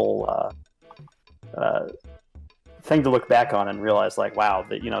wonderful thing to look back on and realize, like, wow,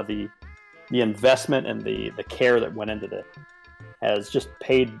 that the investment and the care that went into it has just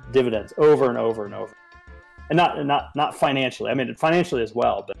paid dividends over and over and over, and not financially. I mean, financially as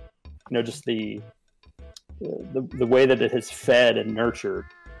well, but just the way that it has fed and nurtured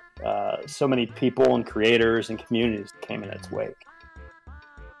so many people and creators and communities that came in its wake.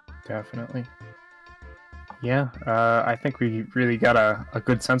 Definitely. Yeah, I think we really got a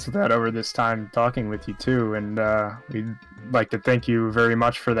good sense of that over this time talking with you too, and we'd like to thank you very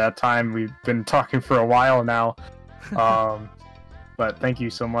much for that time. We've been talking for a while now, but thank you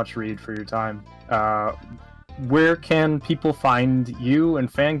so much, Reid, for your time. Where can people find you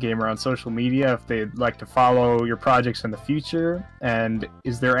and Fangamer on social media if they'd like to follow your projects in the future? And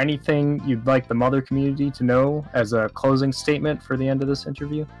is there anything you'd like the Mother community to know as a closing statement for the end of this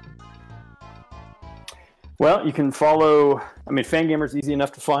interview? Well, you can follow. I mean, Fangamer is easy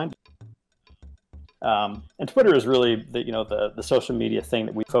enough to find, and Twitter is really the social media thing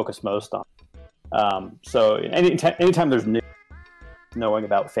that we focus most on. So anytime there's news knowing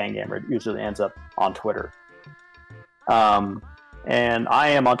about Fangamer, it usually ends up on Twitter. And I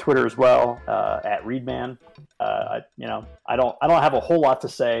am on Twitter as well, at Reidman. I don't have a whole lot to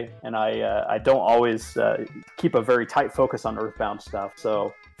say, and I don't always keep a very tight focus on Earthbound stuff.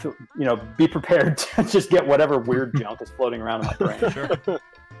 So, be prepared to just get whatever weird junk is floating around in my brain. Sure.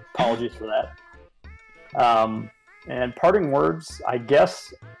 Apologies for that. And parting words, I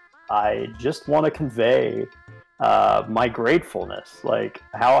guess I just want to convey my gratefulness, like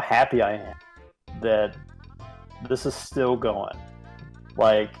how happy I am that this is still going.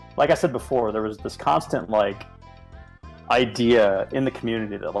 Like I said before, there was this constant idea in the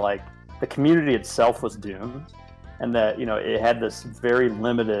community that the community itself was doomed, and that it had this very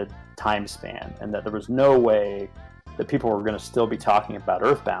limited time span, and that there was no way that people were going to still be talking about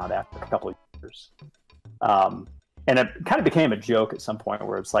Earthbound after a couple of years. And it kind of became a joke at some point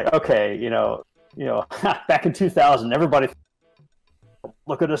where it's like, okay, back in 2000, everybody,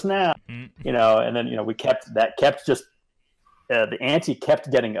 look at us now, and then the ante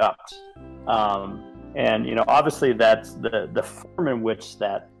kept getting upped, and obviously that's the form in which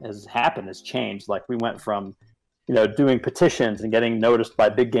that has happened has changed. Like, we went from doing petitions and getting noticed by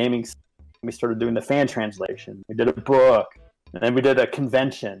big gaming. We started doing the fan translation. We did a book, and then we did a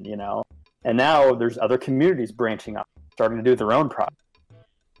convention, and now there's other communities branching up, starting to do their own projects.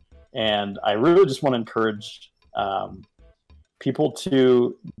 And I really just want to encourage people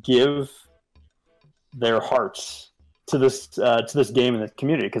to give their hearts to this game in the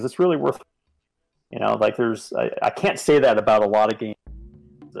community, because it's really worth it. I can't say that about a lot of games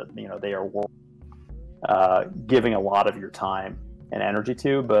that they are worth giving a lot of your time and energy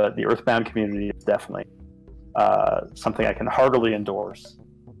to, but the Earthbound community is definitely something I can heartily endorse,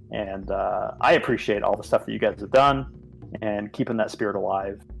 and I appreciate all the stuff that you guys have done, and keeping that spirit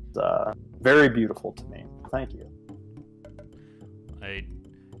alive is very beautiful to me. Thank you. It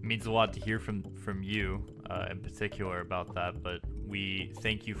means a lot to hear from you in particular about that, but we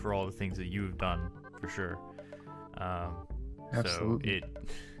thank you for all the things that you have done, for sure. Absolutely. So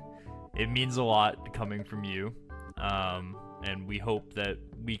it means a lot coming from you, and we hope that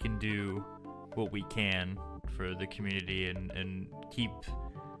we can do what we can for the community and keep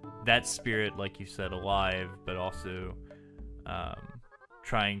that spirit, like you said, alive, but also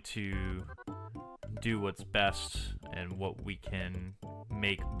trying to do what's best and what we can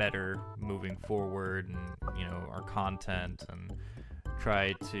make better moving forward, and our content, and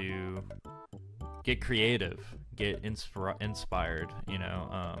try to get creative, get inspired,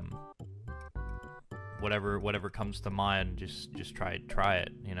 whatever comes to mind, just try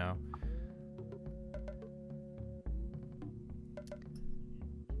it,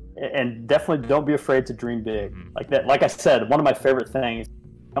 And definitely don't be afraid to dream big. Like that. Like I said, one of my favorite things,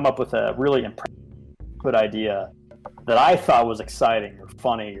 come up with a really good idea that I thought was exciting or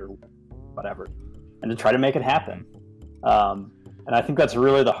funny or whatever, and to try to make it happen. And I think that's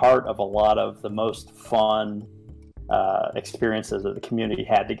really the heart of a lot of the most fun experiences that the community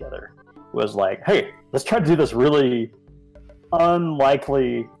had together. Was like, hey, let's try to do this really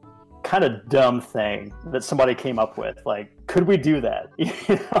unlikely, kind of dumb thing that somebody came up with. Like, could we do that?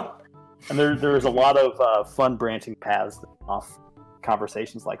 And there's a lot of fun branching paths off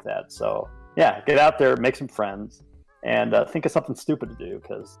conversations like that. So yeah, get out there, make some friends, and think of something stupid to do,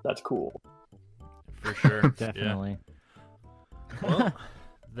 because that's cool. For sure. Definitely. Well,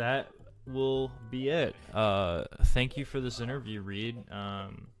 that will be it. Thank you for this interview, Reid.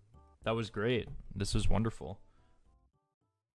 That was great. This was wonderful.